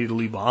relationships they needed to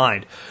leave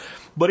behind.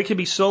 But it can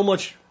be so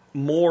much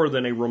more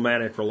than a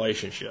romantic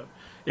relationship.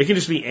 It can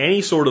just be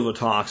any sort of a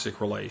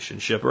toxic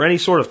relationship or any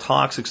sort of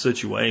toxic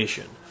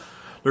situation.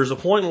 There's a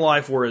point in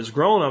life where as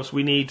grown-ups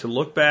we need to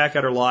look back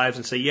at our lives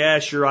and say, yeah,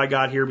 sure, I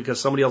got here because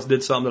somebody else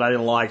did something that I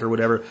didn't like or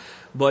whatever.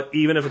 But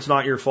even if it's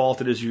not your fault,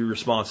 it is your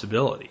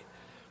responsibility.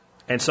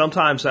 And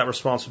sometimes that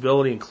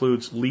responsibility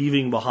includes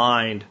leaving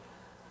behind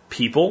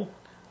people,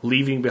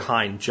 leaving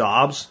behind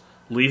jobs,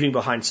 leaving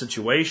behind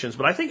situations.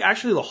 But I think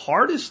actually the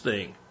hardest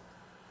thing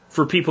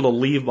for people to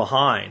leave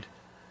behind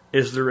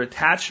is their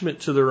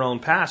attachment to their own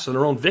past and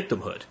their own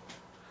victimhood.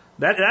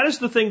 That is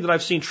the thing that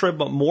I've seen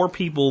trip up more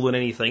people than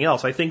anything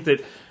else. I think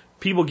that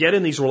people get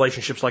in these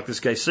relationships like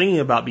this guy's singing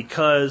about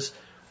because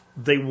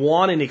they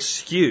want an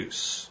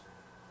excuse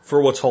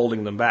for what's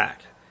holding them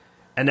back.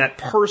 And that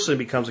person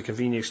becomes a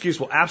convenient excuse.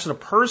 Well, absent a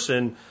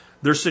person,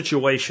 their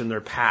situation,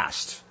 their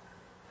past,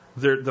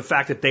 the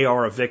fact that they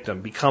are a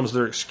victim becomes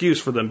their excuse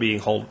for them being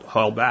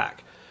held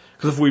back.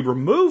 Because if we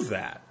remove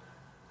that,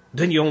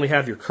 then you only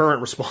have your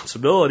current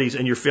responsibilities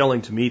and you're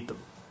failing to meet them.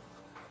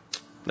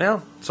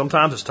 Now,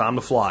 sometimes it's time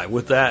to fly.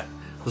 With that,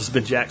 this has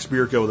been Jack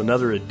Spirko with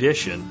another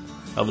edition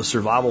of the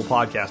Survival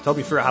Podcast. Help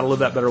you figure out how to live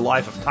that better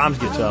life if times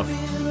get tough,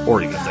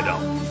 or even if they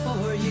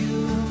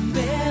don't.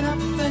 Been up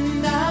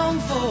and down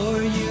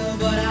for you,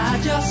 but I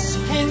just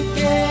can't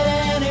get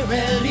any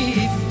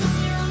relief.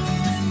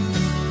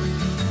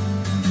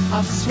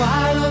 I've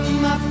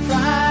swallowed my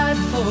pride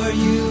for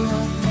you.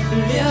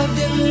 lived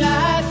in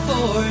life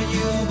for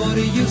you, but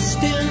you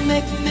still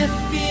make me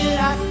feel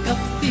like a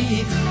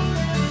thief.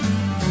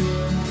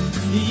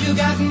 You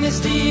got me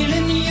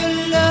stealing your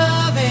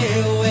love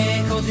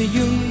away, 'cause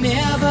you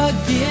never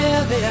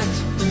give it.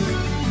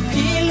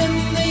 Peeling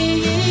the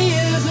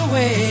years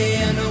away,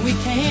 and we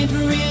can't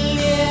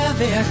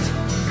relive it.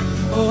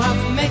 Oh, I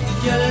make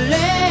you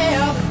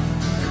laugh,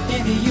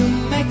 and you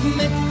make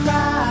me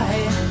cry.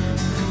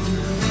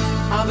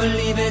 I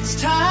believe it's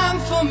time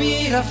for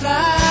me to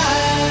fly.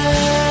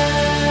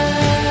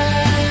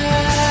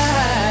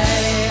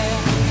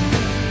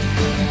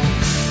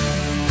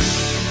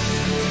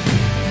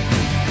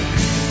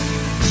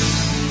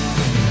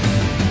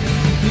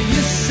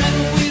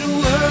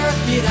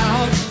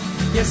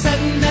 You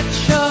said that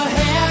you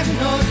had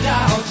no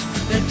doubt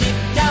that deep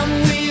down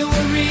we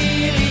were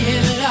really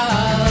in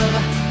love.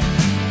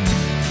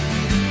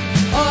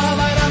 Oh,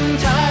 but I'm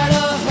tired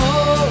of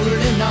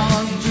holding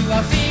on to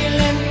a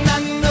feeling I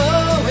know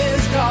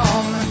is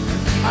gone.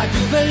 I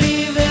do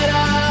believe that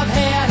I've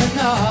had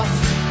enough.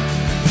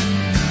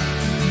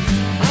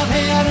 I've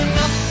had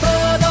enough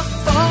of the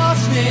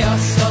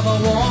falseness of a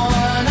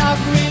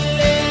worn-out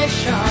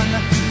relation.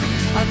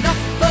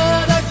 Enough of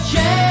the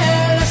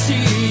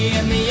jealousy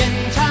and the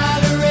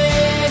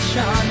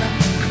intoleration.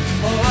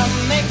 Oh, I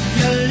make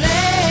you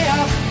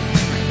laugh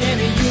and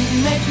you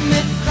make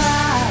me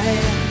cry.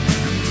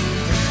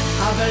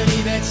 I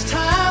believe it's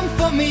time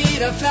for me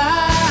to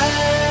fly.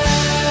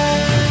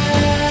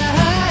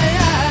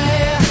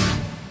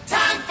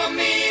 Time for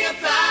me to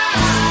fly.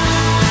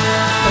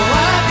 Oh,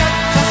 I got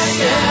to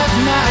set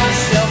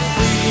myself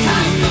free.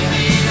 Time for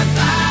me to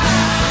fly.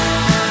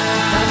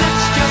 Now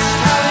that's just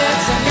how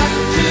it's got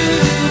to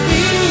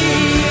be.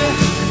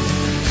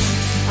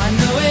 I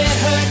know it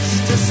hurts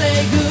to say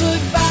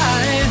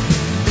goodbye,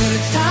 but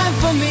it's time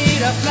for me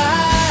to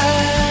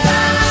fly.